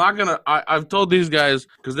I'm not gonna. I've told these guys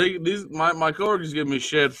because my coworkers give me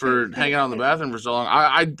shit for hanging out in the bathroom for so long.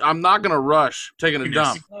 I'm not gonna rush taking a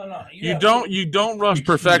dump. You don't rush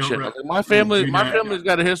perfection. Like my family's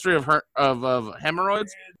got a history of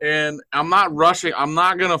hemorrhoids, and I'm not rushing. I'm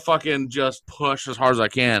not gonna fucking just push as hard as I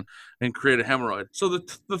can and create a hemorrhoid. So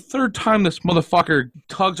the third time this motherfucker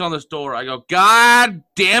tugs on this door, I go, God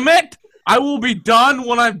damn it! I will be done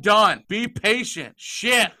when I'm done. Be patient.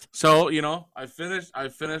 Shit. So, I finish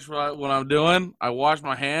what I'm doing. I wash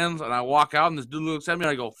my hands and I walk out and this dude looks at me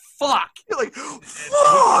and I go, fuck. You're like,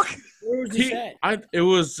 fuck. Where was this at? It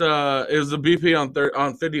was the BP on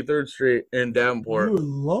 53rd Street in Davenport. You were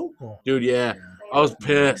local. Dude, yeah. I was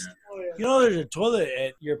pissed. There's a toilet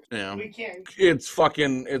at your. Yeah. It's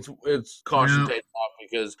caution taped off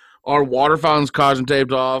because our water fountain's caution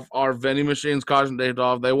taped off. Our vending machine's caution taped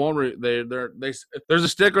off. They won't. There's a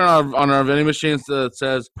sticker on our vending machines that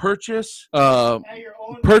says purchase at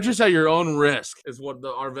your own risk is what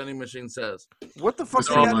our vending machine says. What the fuck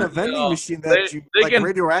do you got in the vending machine that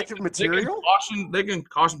radioactive material? They can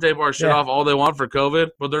caution tape our shit off all they want for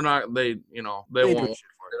COVID, but they're not. They won't.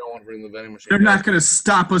 They don't want to bring the vending machine. They're not going to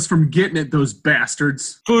stop us from getting it, those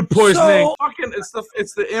bastards. Food poisoning.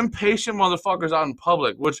 It's the impatient motherfuckers out in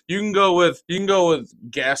public, which you can go with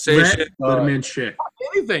gas station. Let them in shit.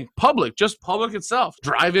 Anything. Public. Just public itself.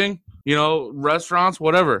 Driving. Restaurants,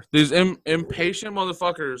 whatever. These impatient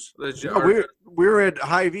motherfuckers that we were at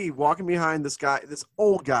Hy-Vee walking behind this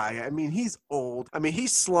old guy. I mean, he's old. I mean,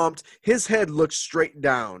 he's slumped. His head looks straight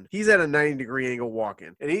down. He's at a 90-degree angle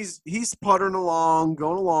walking. And he's puttering along,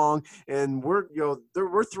 going along, and we're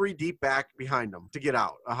 3 deep back behind him to get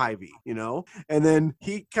out a Hy-Vee, And then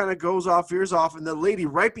he kind of veers off, and the lady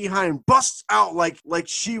right behind busts out like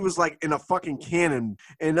she was like in a fucking cannon.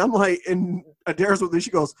 And I'm like, and Adara's with me,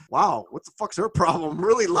 she goes, wow, what the fuck's her problem?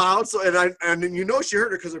 Really loud. So and she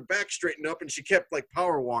heard her because her back straightened up and she kept like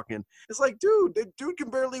power walking. It's like, dude, the dude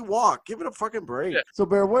can barely walk. Give it a fucking break. Yeah. So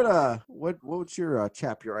Bear, what's your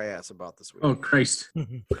chap your ass about this week? Oh Christ.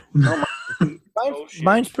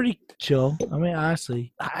 Mine's pretty chill. I mean,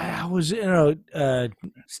 honestly, I was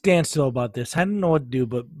standstill about this. I didn't know what to do,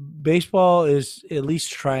 but baseball is at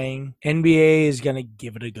least trying. NBA is gonna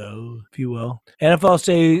give it a go, if you will.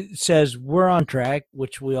 NFL says we're on track,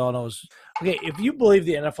 which we all know is okay. If you believe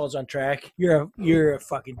the NFL's on track, you're a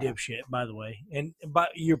fucking dipshit, by the way, but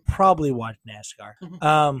you're probably watching NASCAR.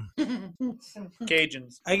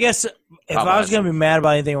 Cajuns. I guess if I was gonna be mad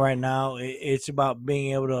about anything right now, it's about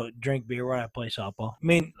being able to drink beer while I play softball. I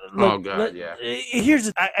mean, look,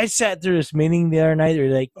 I sat through this meeting the other night. They're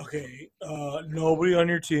like, okay, nobody on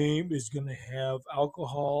your team is gonna have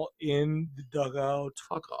alcohol in the dugout.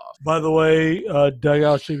 Fuck off. By the way,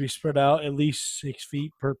 dugout should be spread out at least 6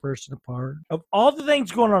 feet per person apart. Of all the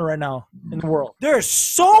things going on right now in the world, there's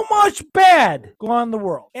so much bad going on in the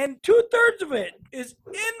world, and 2/3 of it is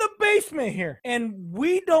in the basement here, and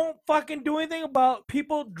we don't fucking do anything about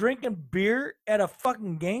people drinking beer at a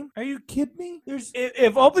fucking game. Are you kidding me?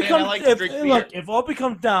 If Opie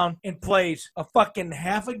comes down and plays a fucking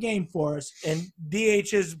half a game for us and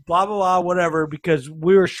DHs blah blah blah whatever because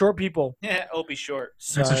we were short people. Yeah, Opie's short.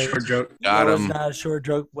 That's a short joke. Got him. It's not a short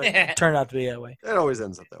joke, but it turned out to be that way. It always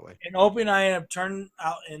ends up that way. And Opie and I end up turning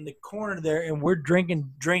out in the corner there, and we're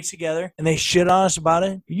drinking drinks together, and they shit on us about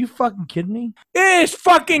it. Are you fucking kidding me? It is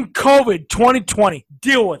fucking COVID 2020.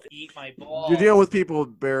 Deal with it. Eat my balls. You're dealing with people,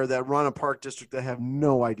 Bear, that run a park district that have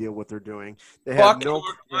no idea what they're doing. They have no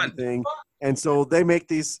thing. And so they make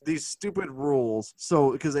these stupid rules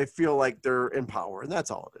because they feel like they're in power, and that's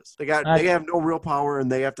all it is. They have no real power,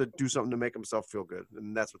 and they have to do something to make themselves feel good,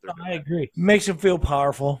 and that's what they're doing. I agree. Makes them feel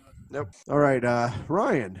powerful. Nope. All right,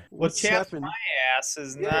 Ryan. What's happening? My ass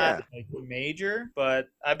is not major, but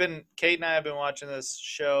Kate and I have been watching this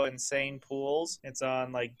show, Insane Pools. It's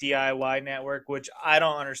on like DIY Network, which I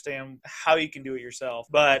don't understand how you can do it yourself.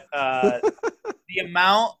 But the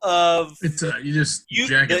amount of It's you just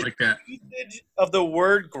jack it like that. usage of the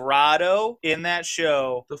word grotto in that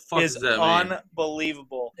show The fuck is does that mean?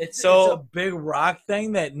 unbelievable. It's So a big rock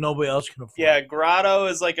thing that nobody else can afford. yeah, grotto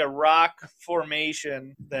is like a rock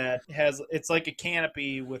formation that it's like a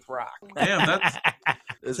canopy with rock. Damn, that's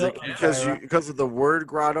Is So- it because of the word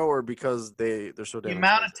grotto or because they're so The damn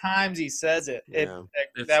amount of expensive? times he says it, Yeah.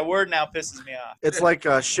 that word now pisses me off. It's like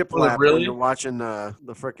shiplap Oh, really? when you're watching the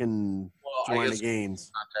frickin' I Joanna guess-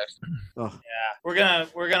 Gaines. Oh, We're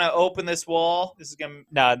gonna open this wall. This is gonna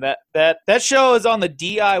that show is on the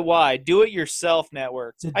DIY Do It Yourself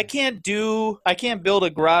network. I can't build a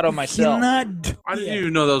grotto myself. Cannot do I didn't it.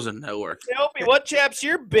 even know that was a network. Help me, what chaps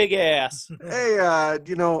your big ass? hey,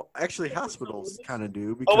 actually hospitals kind of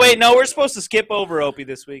do. Oh wait, no, we're supposed to skip over Opie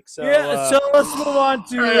this week. So Yeah, so let's move on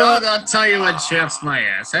to. I'll tell you what chefs my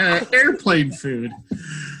ass. Airplane food.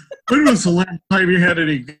 When was the last time you had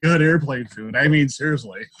any good airplane food? I mean,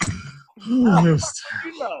 seriously. Almost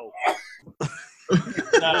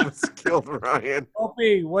killed Ryan.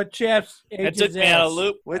 Opie, what chefs? that took me out of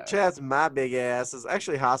loop. What chat's my big ass is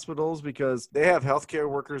actually hospitals because they have healthcare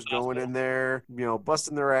workers going in there,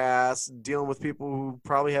 busting their ass, dealing with people who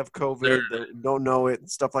probably have COVID, that don't know it,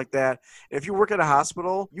 and stuff like that. If you work at a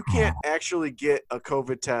hospital, you can't actually get a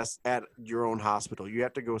COVID test at your own hospital. You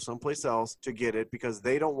have to go someplace else to get it because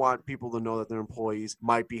they don't want people to know that their employees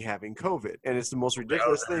might be having COVID. And it's the most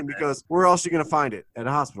ridiculous thing because where else are you going to find it? At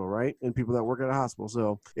a hospital, right? And people that work at a hospital.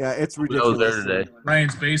 So, yeah, it's I was ridiculous. there today.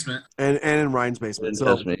 Ryan's basement. And in Ryan's basement.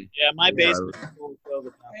 So, me. Yeah, my basement.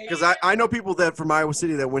 because I know people that from Iowa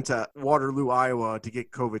City that went to Waterloo, Iowa to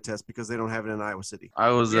get COVID tests because they don't have it in Iowa City. I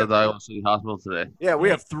was at the Iowa City Hospital today. Yeah, we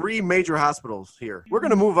have 3 major hospitals here. We're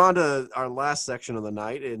going to move on to our last section of the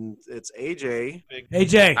night, and it's AJ.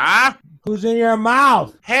 AJ, Ah, who's in your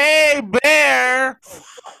mouth? hey bear,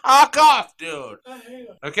 fuck off, dude.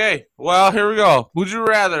 Okay, well here we go. Would you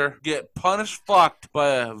rather get punished fucked by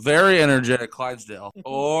a very energetic Clydesdale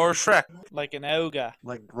or Shrek? Like an ogre.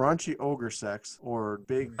 Like raunchy ogre sex or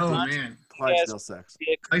big Oh, deep man. Clydesdale sex.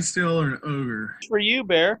 I still are an ogre. For you,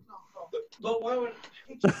 Bear.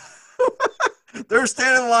 They're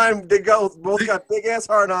standing in line. They both got big-ass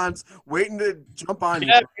hard-ons waiting to jump on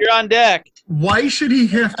Yeah, you're on deck. Why should he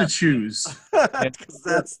have to choose? you. Because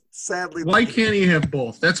that's sadly... Why can't he have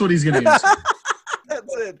both? That's what he's going to answer.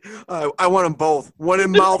 That's it. I want them both. One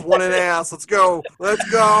in mouth, one in ass. Let's go. Let's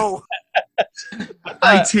go.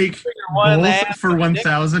 I take one in the both ass for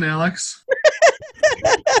 1,000, Alex.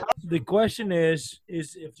 The question is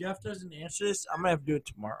if Jeff doesn't answer this, I'm gonna have to do it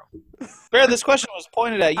tomorrow. Bear, this question was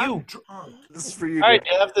pointed at you. This is for you. All right,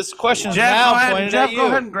 Jeff, this question is Jeff, now go ahead, pointed Jeff, at go you.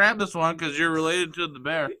 ahead and grab this one because you're related to the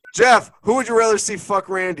bear. Jeff, who would you rather see fuck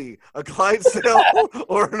Randy? A Clydesdale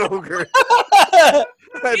or an ogre?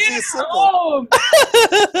 That's simple.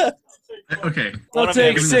 Okay. I'll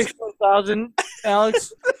take 6,000,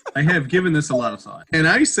 Alex. I have given this a lot of thought. And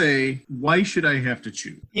I say, why should I have to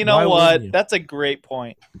choose? You know Why what? wouldn't you? That's a great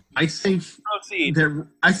point. I think Proceed.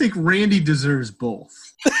 Randy deserves both.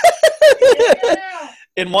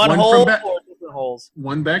 In one One hole from or different holes?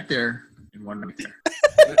 One back there and one right there.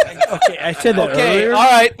 Okay, I said that Okay, earlier. all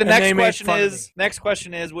right. The and they made next fun of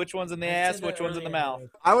question is which one's in the ass, which one's in the mouth?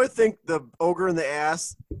 I would think the ogre in the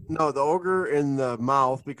ass. No, the ogre in the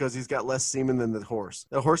mouth because he's got less semen than the horse.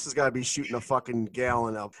 The horse has got to be shooting a fucking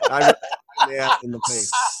gallon of the ass in the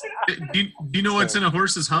face. Do you know what's in a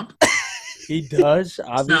horse's hump? He does,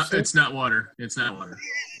 obviously. It's not water. It's not water.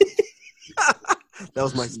 That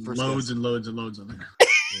was my first Loads guess. and loads and loads of it.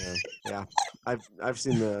 Yeah. I've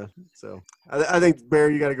seen the so. I think Bear,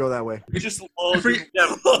 you got to go that way. Just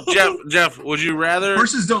Jeff, would you rather?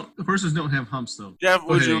 Horses don't have humps though. Jeff, Go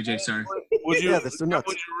would ahead, you? AJ, sorry. Would you? Yeah, they're nuts.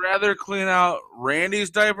 Would you rather clean out Randy's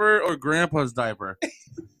diaper or Grandpa's diaper?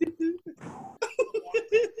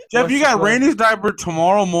 Jeff, you got Randy's diaper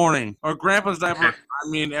tomorrow morning, or Grandpa's diaper. I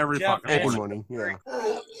mean, every fucking Every morning. morning.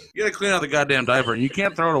 Yeah. You gotta clean out the goddamn diaper. You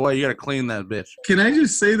can't throw it away. You gotta clean that bitch. Can I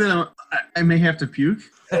just say that I may have to puke?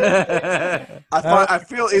 I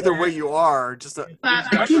feel either way you are. Just I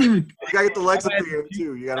can't even. you gotta get the legs up there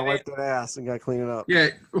too. You gotta wipe that ass and gotta clean it up. Yeah,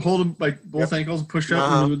 hold them like both ankles, push up,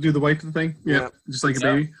 and we'll do the wipe thing. Yeah, just like a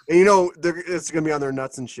baby. And you know, it's gonna be on their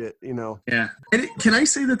nuts and shit. You know. Yeah. And can I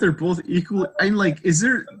say that they're both equal? And like, is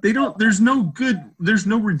there? They don't. There's no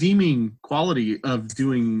redeeming quality of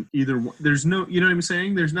doing either one. There's no. You know what I'm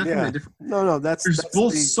saying? There's nothing Yeah. that different. No, that's They're that's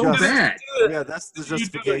both the so just- bad. that's the You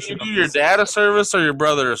justification. do your dad a service or your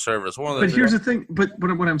brother a service. One of the But two. here's the thing. But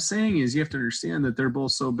what I'm saying is, you have to understand that they're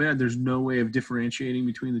both so bad. There's no way of differentiating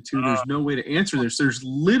between the two. There's no way to answer this. There's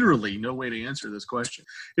literally no way to answer this question.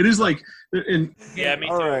 It is like, and Yeah, me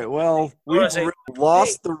too. All right. Well, we've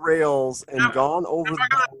lost the rails and gone over. I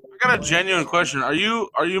got a genuine question. Are you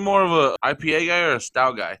more of a IPA guy or a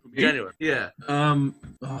stout guy? Genuine. Yeah.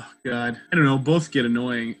 Oh God, I don't know. Both get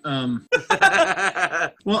annoying.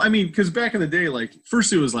 Well, I mean, because back in the day, like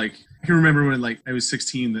first it was like I can remember when like I was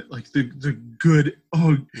 16 that like the good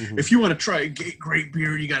if you want to try great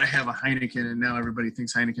beer you got to have a Heineken, and now everybody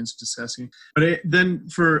thinks Heineken's disgusting. But then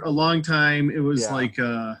for a long time it was like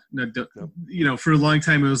you know, for a long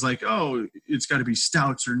time it was like, oh, it's got to be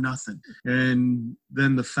stouts or nothing, and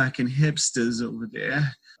then the fucking hipsters over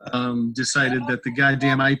there decided that the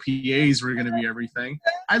goddamn IPAs were going to be everything.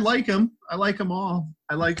 I like them. I like them all.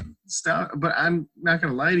 I like stout, but I'm not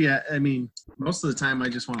going to lie to you. I mean, most of the time I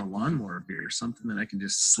just want a lawnmower beer, something that I can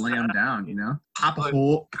just slam down, you know? Pop a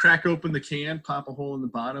hole, crack open the can, pop a hole in the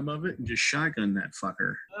bottom of it, and just shotgun that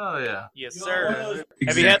fucker. Oh, yeah. Yes, sir.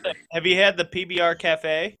 Exactly. Have you had the PBR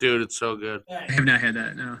Cafe? Dude, it's so good. I have not had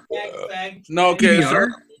that, no. No, okay. PBR?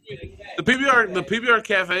 So the PBR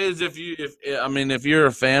Cafe is if you're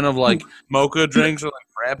a fan of like mocha drinks or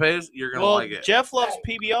like frappes, you're gonna like it. Jeff loves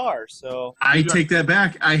PBR, so I take that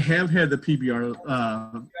back. I have had the PBR.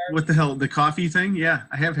 What the hell? The coffee thing? Yeah,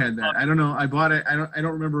 I have had that. I don't know. I bought it. I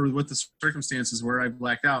don't remember what the circumstances were. I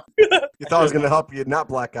blacked out. You thought it was going to help you not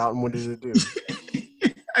black out, and what did it do?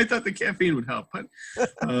 I thought the caffeine would help, but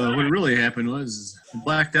what really happened was I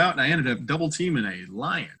blacked out, and I ended up double teaming a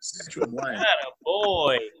lion. Statue of lion.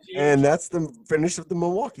 Boy. And that's the finish of the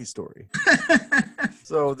Milwaukee story.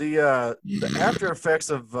 So the after effects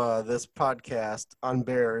of this podcast on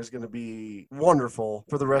Bear is going to be wonderful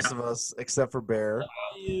for the rest of us, except for Bear.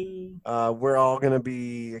 We're all going to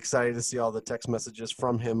be excited to see all the text messages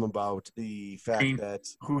from him about the fact that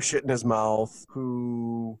who shit in his mouth,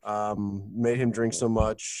 who made him drink so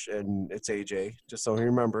much, and it's AJ. Just so he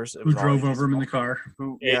remembers. Who drove over him in the car?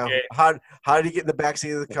 How did he get in the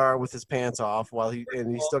backseat of the car with his pants off while he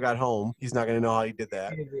still got home? He's not going to know how he did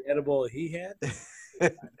that. The edible he had.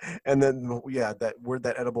 And then where'd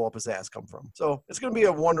that edible up his ass come from? So it's going to be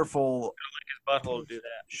a wonderful butthole do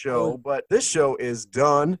that show. But this show is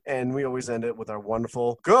done, and we always end it with our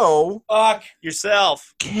wonderful go fuck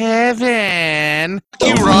yourself, Kevin.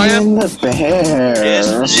 You, Ryan. The bear. Yes,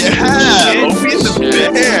 Opie the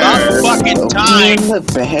bear. About fucking time. The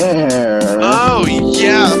bear. Oh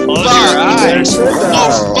yeah. Close your eyes.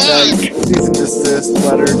 Oh fuck. Cease and desist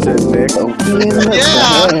letter to Nick.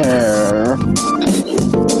 Yeah.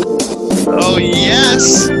 Oh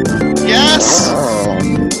yes. Yes.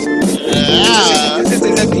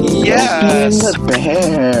 Yes. The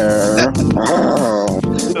bear.